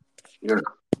 Yeah.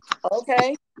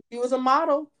 Okay, she was a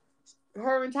model.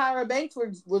 Her and Tyra Banks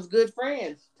was good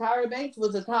friends. Tyra Banks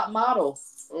was a top model.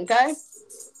 Okay,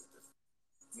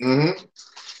 Mm-hmm.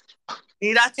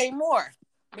 need I say more?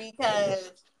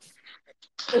 Because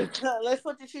let's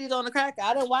put the cheese on the cracker.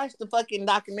 I didn't watch the fucking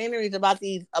documentaries about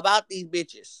these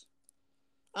bitches.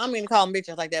 I don't mean to call them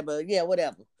bitches like that, but yeah,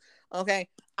 whatever. Okay,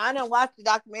 I didn't watch the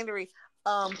documentary.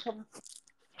 Um,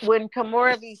 when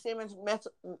Kimora Lee Simmons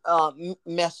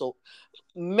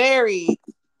married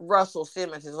Russell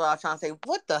Simmons is what I'm trying to say.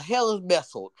 What the hell is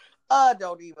messled? I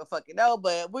don't even fucking know,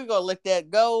 but we're gonna let that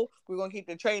go. We're gonna keep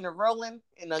the trainer rolling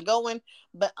and going.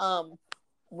 But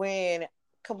when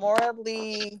Kimora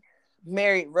Lee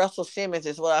married Russell Simmons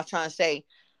is what I was trying to say.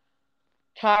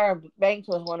 Tyra Banks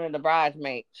was one of the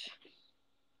bridesmaids.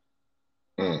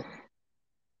 Mm.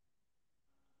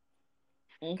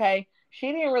 Okay.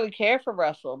 She didn't really care for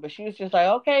Russell, but she was just like,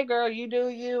 okay, girl, you do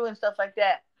you and stuff like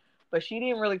that. But she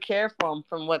didn't really care for him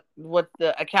from what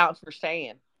the accounts were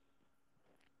saying.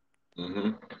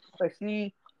 Mm-hmm. But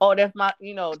oh, that's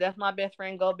my best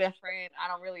friend, go best friend. I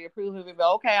don't really approve of it,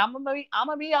 but okay, I'm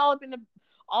gonna be all up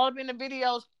in the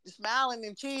videos, smiling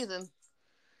and cheesing.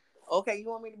 Okay, you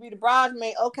want me to be the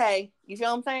bridesmaid? Okay, you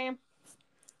feel what I'm saying?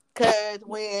 Cause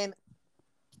when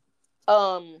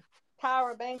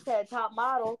Tyra Banks had top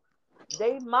model,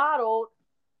 they modeled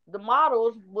the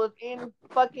models was in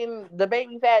fucking the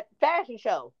Baby Fat fashion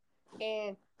show,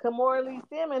 and Kimora Lee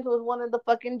Simmons was one of the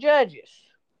fucking judges.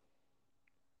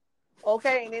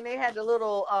 Okay, and then they had the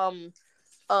little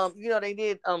they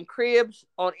did cribs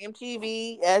on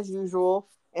MTV as usual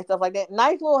and stuff like that.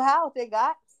 Nice little house they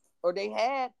got or they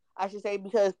had, I should say,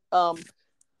 because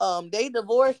they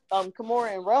divorced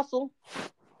Kimora and Russell,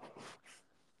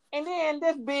 and then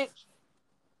this bitch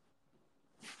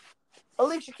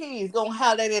Alicia Keys gonna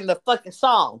have that in the fucking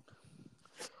song.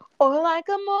 Or like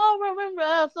Kimora and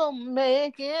Russell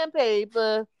making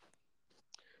paper.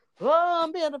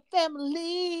 Oh, build a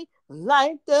family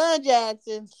like the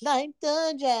Jacksons, like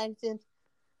the Jacksons.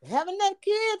 Having that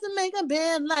kids to make a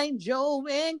band like Joe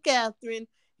and Catherine.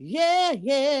 Yeah,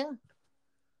 yeah.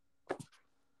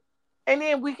 And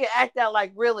then we can act out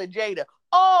like Real and Jada.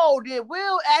 Oh, did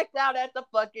Will act out at the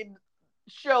fucking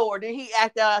show or did he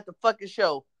act out at the fucking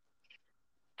show?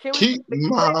 Can we Keep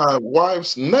my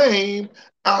wife's name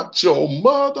out your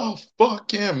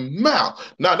motherfucking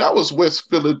mouth. Now that was West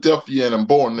Philadelphia and I'm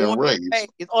born and raised.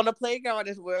 It's on the playground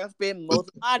is where I spend most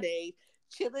of my days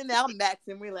chilling out,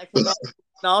 maxing, relaxing,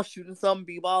 all shooting some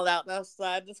b-ball out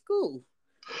outside the school.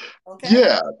 Okay.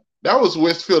 Yeah, that was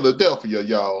West Philadelphia,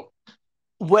 y'all.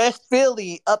 West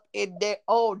Philly up in there.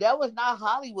 Oh, that was not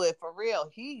Hollywood for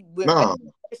real. He went back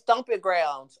No. to stomping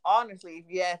grounds, honestly, if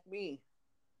you ask me.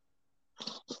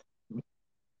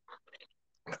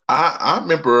 I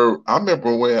remember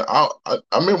when I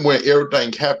remember when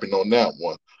everything happened on that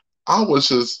one. I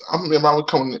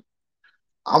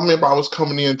remember I was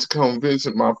coming in to come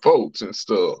visit my folks and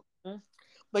stuff. Mhm.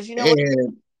 But you know what?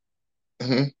 And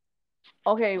mhm,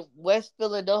 Okay, West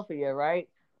Philadelphia, right?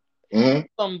 mhm,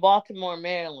 From Baltimore,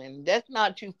 Maryland. That's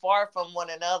not too far from one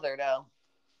another, though.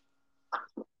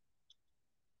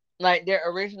 Like their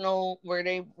original, where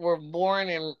they were born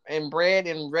and bred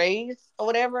and raised or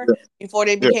whatever yeah, before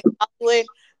they yeah. became Hollywood.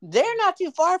 They're not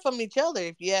too far from each other,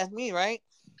 if you ask me, right?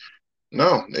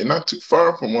 No, they're not too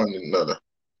far from one another.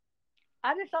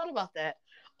 I just thought about that.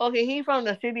 Okay, he from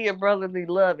the city of brotherly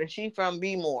love, and she from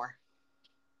Bmore.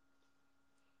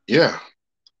 Yeah.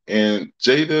 And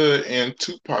Jada and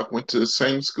Tupac went to the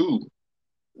same school.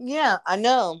 Yeah, I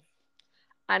know.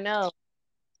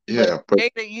 But Yeah, but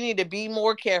Jada, you need to be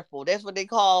more careful. That's what they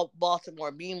call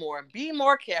Baltimore. Be more. Be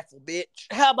more careful, bitch.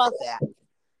 How about that?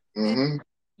 hmm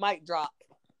Mic drop.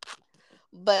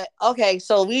 But okay,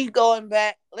 so we going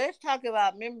back. Let's talk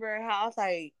about. Remember how I was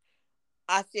like,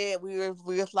 I said we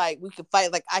was like we could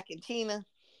fight like Ike and Tina.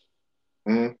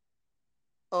 hmm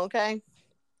Okay,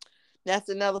 that's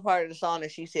another part of the song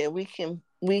that she said we can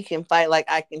fight like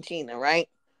Ike and Tina, right?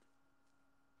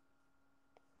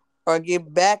 Or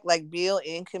get back like Bill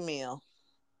and Camille.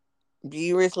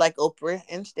 Be rich like Oprah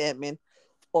and Stedman,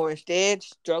 or instead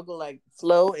struggle like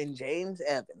Flo and James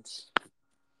Evans.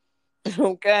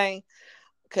 Okay,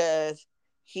 because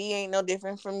he ain't no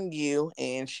different from you,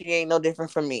 and she ain't no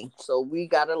different from me. So we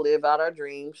gotta live out our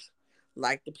dreams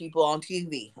like the people on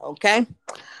TV. Okay.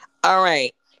 All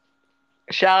right.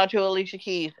 Shout out to Alicia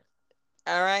Keys.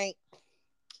 All right.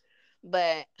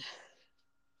 But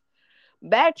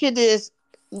back to this,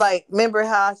 like, remember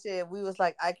how I said we was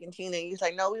like Ike and Tina? You was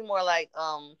like, no, we more like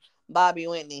Bobby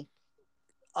Whitney.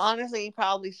 Honestly,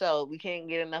 probably so. We can't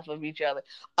get enough of each other.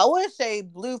 I would say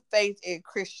Blueface and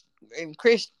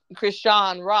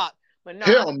Christian Rock, but no,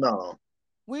 hell no.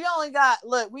 we only got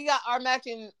look. We got our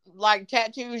matching like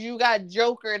tattoos. You got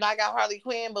Joker and I got Harley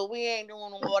Quinn, but we ain't doing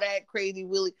all that crazy.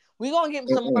 Willie, we gonna get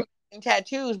some Mm-mm. more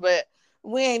tattoos, but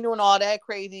we ain't doing all that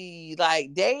crazy.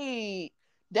 Like they,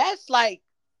 that's like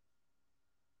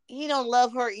he don't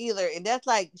love her either, and that's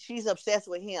like she's obsessed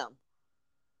with him.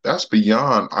 That's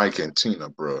beyond Ike and Tina,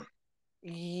 bro.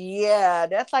 Yeah,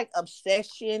 that's like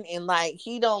obsession, and like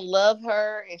he don't love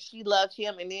her, and she loves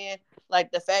him, and then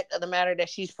like the fact of the matter that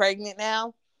she's pregnant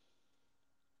now.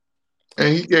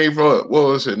 And he gave her, what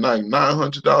was it, like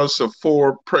 $900 to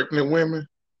four pregnant women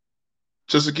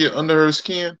just to get under her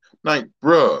skin? Like,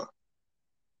 bruh,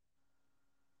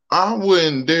 I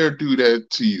wouldn't dare do that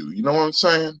to you. You know what I'm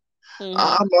saying? Hmm.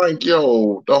 I'm like,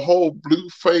 yo, the whole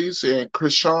Blueface and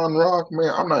Krishan Rock,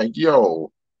 man. I'm like,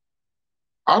 yo,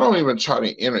 I don't even try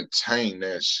to entertain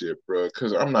that shit, bro.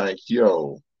 Cause I'm like,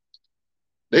 yo,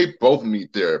 they both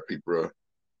need therapy, bro.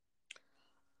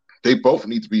 They both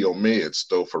need to be on meds,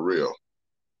 though, for real.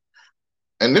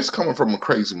 And this coming from a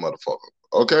crazy motherfucker,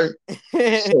 okay?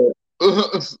 So,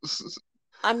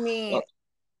 I mean,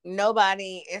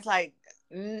 nobody. It's like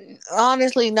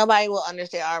honestly, nobody will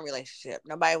understand our relationship.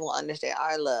 Nobody will understand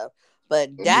our love.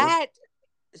 But mhm, that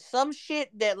some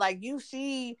shit that like you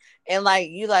see and like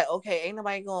you like okay, ain't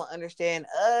nobody gonna understand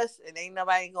us, and ain't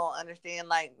nobody gonna understand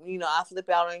like I flip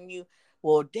out on you.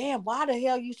 Well, damn, why the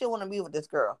hell you still want to be with this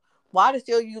girl? Why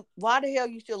the hell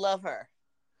you still love her?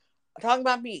 I'm talking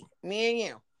about me and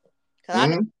you. Cause I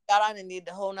done mhm, got on and did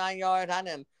the whole 9 yards.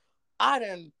 I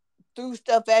done threw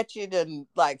stuff at you, done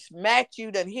like smacked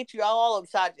you, done hit you all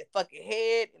upside your fucking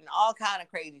head, and all kind of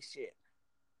crazy shit.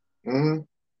 mhm.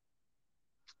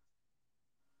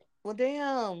 Well,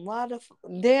 damn,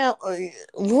 damn,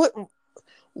 what?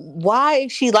 Why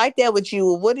is she like that with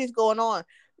you? What is going on?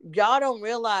 Y'all don't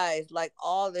realize like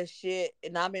all this shit,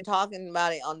 and I've been talking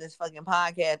about it on this fucking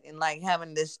podcast and like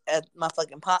having this at my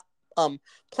fucking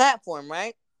platform,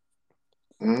 right?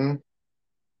 Mhm.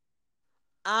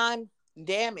 I'm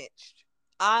damaged.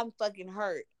 I'm fucking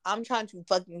hurt. I'm trying to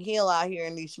fucking heal out here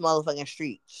in these motherfucking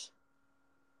streets.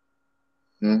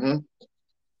 Mhm.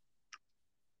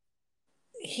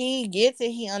 He gets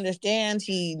it. He understands.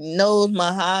 He knows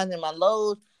my highs and my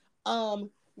lows.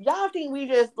 Y'all think we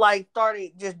just like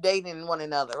started just dating one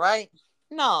another, right?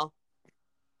 No,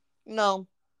 no,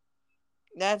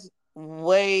 that's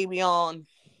way beyond.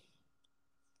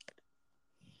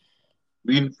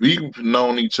 We've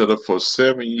known each other for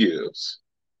 7 years.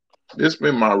 This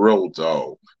been my road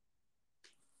dog,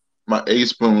 my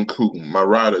ace boon coon, my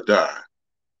ride or die.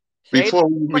 Say it Before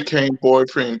we for became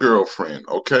boyfriend and girlfriend,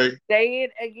 okay? say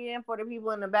it again for the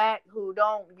people in the back who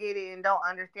don't get it and don't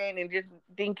understand and just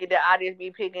thinking that I just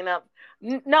be picking up.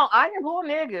 No, I can pull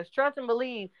niggas. Trust and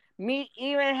believe. Me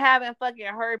even having fucking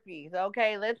herpes.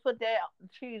 Okay, let's put that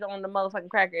cheese on the motherfucking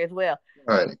cracker as well.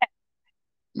 Right. Okay,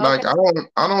 Like I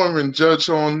don't even judge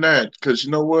on that because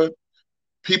you know what?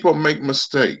 People make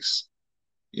mistakes.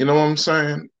 You know what I'm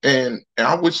saying? And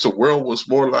I wish the world was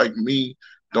more like me.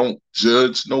 Don't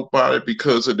judge nobody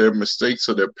because of their mistakes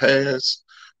or their past.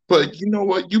 But you know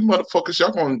what? You motherfuckers,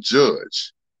 y'all gonna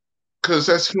judge because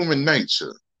that's human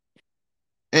nature.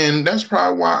 And that's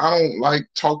probably why I don't like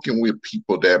talking with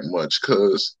people that much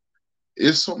because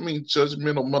it's so many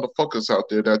judgmental motherfuckers out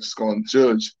there that's just gonna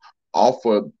judge off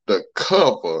of the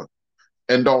cover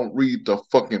and don't read the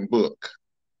fucking book.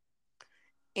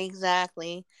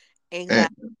 exactly, And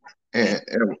exactly. and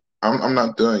I'm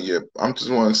not done yet. I'm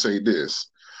just want to say this.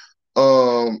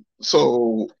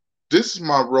 So this is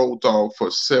my road dog for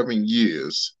 7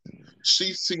 years.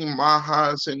 She's seen my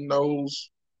highs and lows.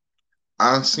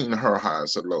 I've seen her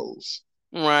highs and lows.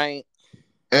 Right.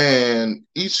 And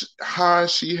each high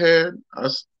she had,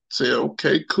 said,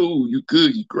 okay, cool, you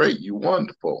good, you great, you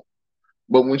wonderful.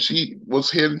 But when she was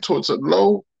heading towards a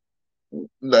low,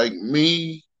 like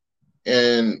me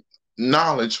and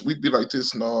knowledge, we'd be like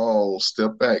this, no,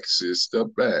 step back, sis, step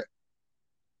back.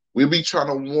 We'd be trying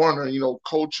to warn her,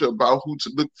 culture about who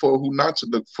to look for, who not to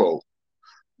look for.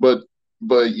 But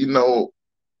but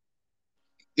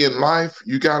in life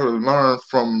you gotta learn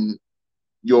from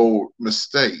your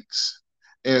mistakes.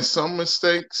 And some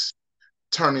mistakes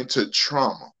turn into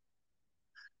trauma.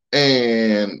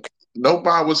 And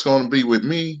nobody was gonna be with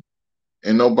me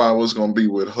and nobody was gonna be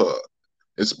with her.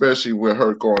 Especially with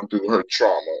her going through her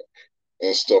trauma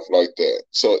and stuff like that.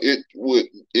 So it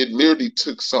literally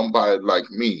took somebody like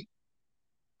me,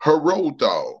 her road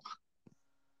dog,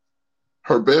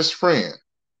 her best friend,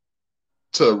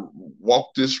 to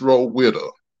walk this road with her.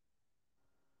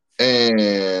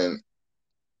 And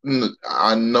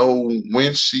I know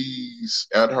when she's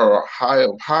at her high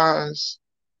of highs,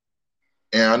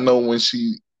 and I know when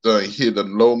she done hit a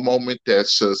low moment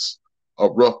that's just a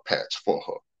rough patch for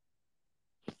her.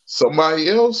 Somebody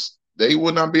else, they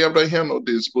would not be able to handle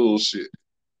this bullshit.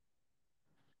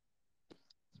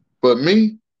 But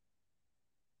me,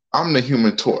 I'm the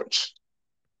human torch.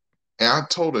 And I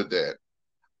told her that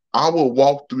I will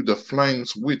walk through the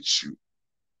flames with you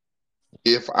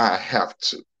if I have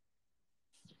to.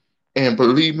 And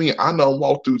believe me, I done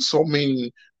walked through so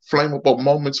many flammable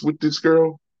moments with this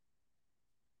girl.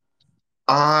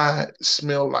 I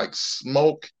smell like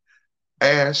smoke,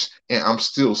 ash, and I'm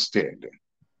still standing.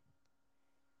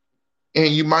 And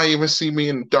you might even see me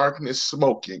in darkness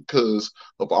smoking because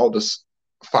of all this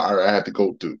fire I had to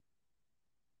go through.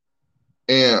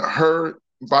 And her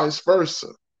vice versa.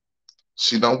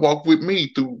 She don't walk with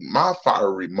me through my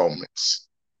fiery moments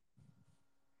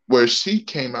where she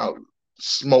came out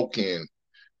smoking,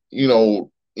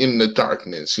 in the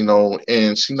darkness,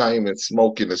 and she not even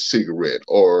smoking a cigarette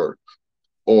or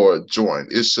a joint.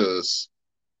 It's just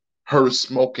her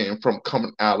smoking from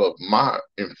coming out of my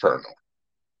inferno.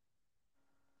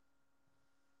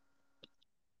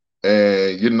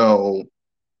 And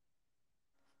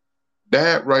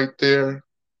that right there,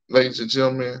 ladies and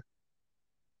gentlemen,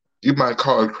 you might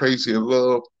call it crazy in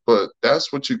love, but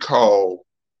that's what you call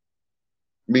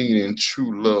meeting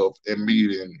true love and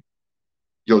meeting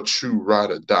your true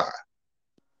ride or die.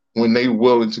 When they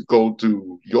willing to go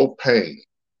through your pain,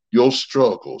 your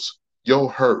struggles, your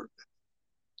hurt,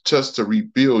 just to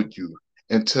rebuild you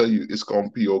and tell you it's gonna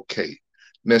be okay.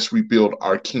 Let's rebuild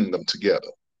our kingdom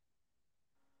together.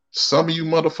 Some of you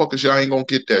motherfuckers, y'all ain't gonna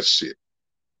get that shit.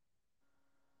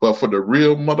 But for the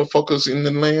real motherfuckers in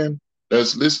the land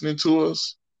that's listening to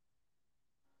us,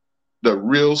 the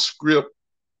real script,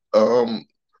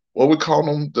 what we call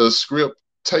them, the script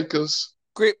takers,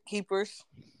 Script keepers.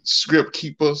 script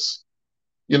keepers,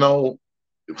 you know,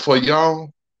 for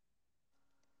y'all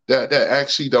that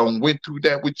actually done went through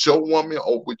that with your woman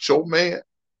or with your man,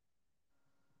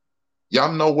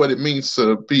 y'all know what it means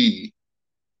to be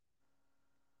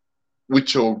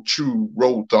with your true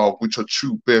road dog, with your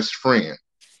true best friend,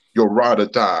 your ride or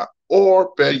die,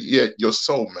 or better yet, your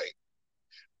soulmate.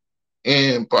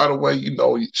 And by the way,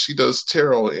 she does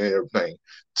tarot and everything.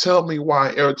 Tell me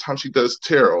why every time she does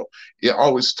tarot, it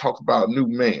always talk about a new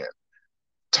man,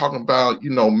 talking about,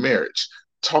 marriage,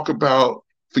 talk about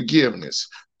forgiveness,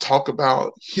 talk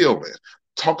about healing,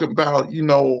 talk about,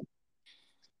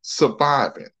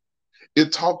 surviving.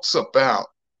 It talks about,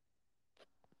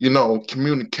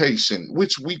 communication,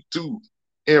 which we do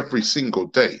every single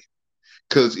day.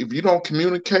 Because if you don't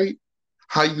communicate,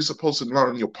 how you supposed to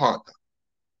learn your partner?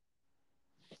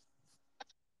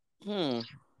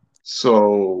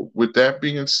 So with that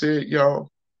being said, y'all,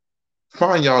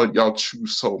 find y'all true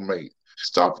soulmate.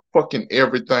 Stop fucking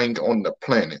everything on the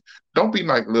planet. Don't be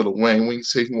like Lil Wayne when he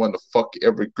said he wanted to fuck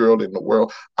every girl in the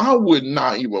world. I would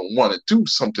not even want to do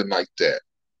something like that.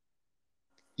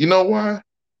 You know why?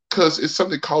 Because it's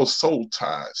something called soul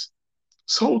ties.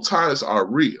 Soul ties are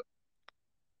real.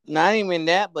 Not even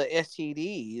that, but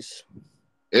STDs.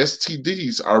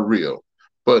 STDs are real.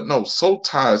 But no, soul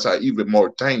ties are even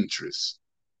more dangerous.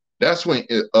 That's when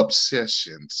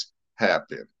obsessions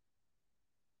happen.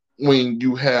 When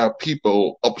you have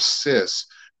people obsessed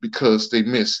because they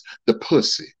miss the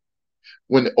pussy,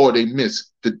 or they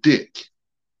miss the dick,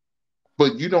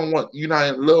 but you're not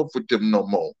in love with them no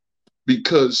more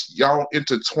because y'all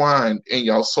intertwined and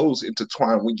y'all souls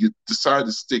intertwined when you decide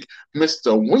to stick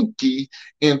Mr. Winky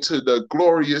into the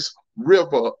glorious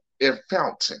river and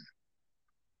fountain.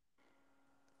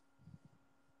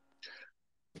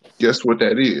 Guess what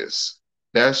that is?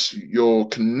 That's your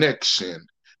connection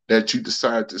that you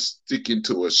decide to stick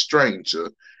into a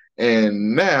stranger,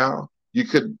 and now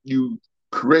you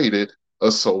created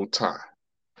a soul tie.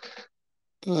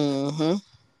 Mm-hmm.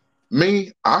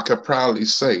 Me, I could probably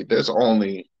say there's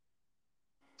only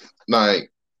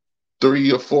like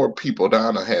 3 or 4 people that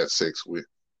I done had sex with.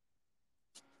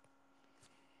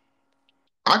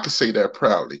 I could say that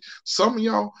proudly. Some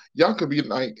of y'all could be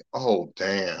like, oh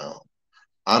damn,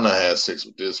 I done had sex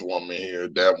with this woman here,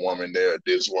 that woman there,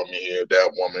 this woman here,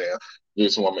 that woman there,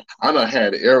 this woman. I done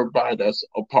had everybody that's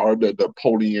a part of the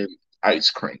Napoleon ice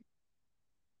cream.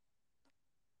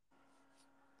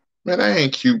 Man, that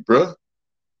ain't cute, bro.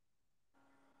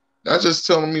 That's just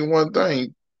telling me one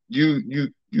thing. You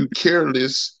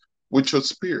careless with your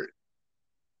spirit.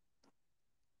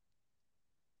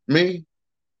 Me,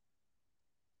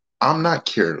 I'm not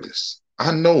careless.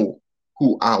 I know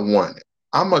who I wanted.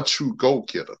 I'm a true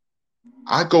go-getter.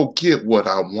 I go get what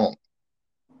I want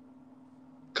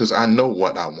because I know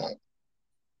what I want.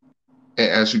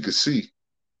 And as you can see,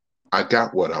 I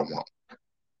got what I want.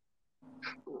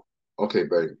 Okay,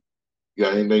 baby. You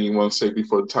got anything you want to say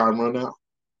before the time run out?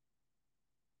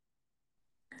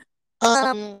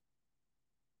 I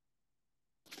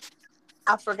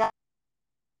forgot.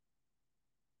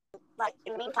 Like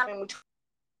in the meantime,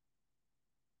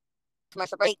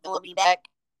 commercial break, and we'll be back.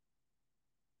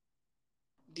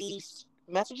 These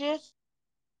messages.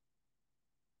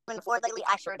 In the fourth lately,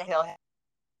 I sure the hell have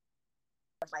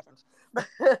license.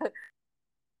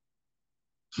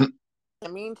 In the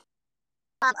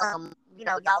meantime,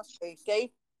 y'all stay safe.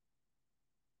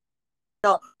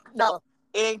 No,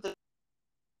 it ain't.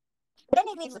 Then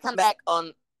he needs to come back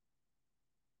on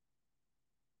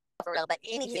for real. But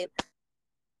anywho,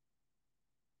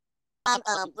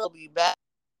 we'll be back.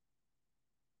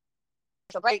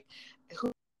 So break.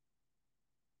 Who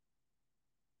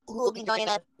will be joining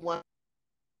us? One.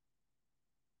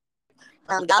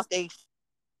 Y'all stay.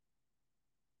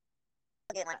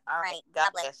 All right.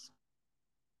 God bless.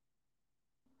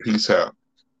 Peace out.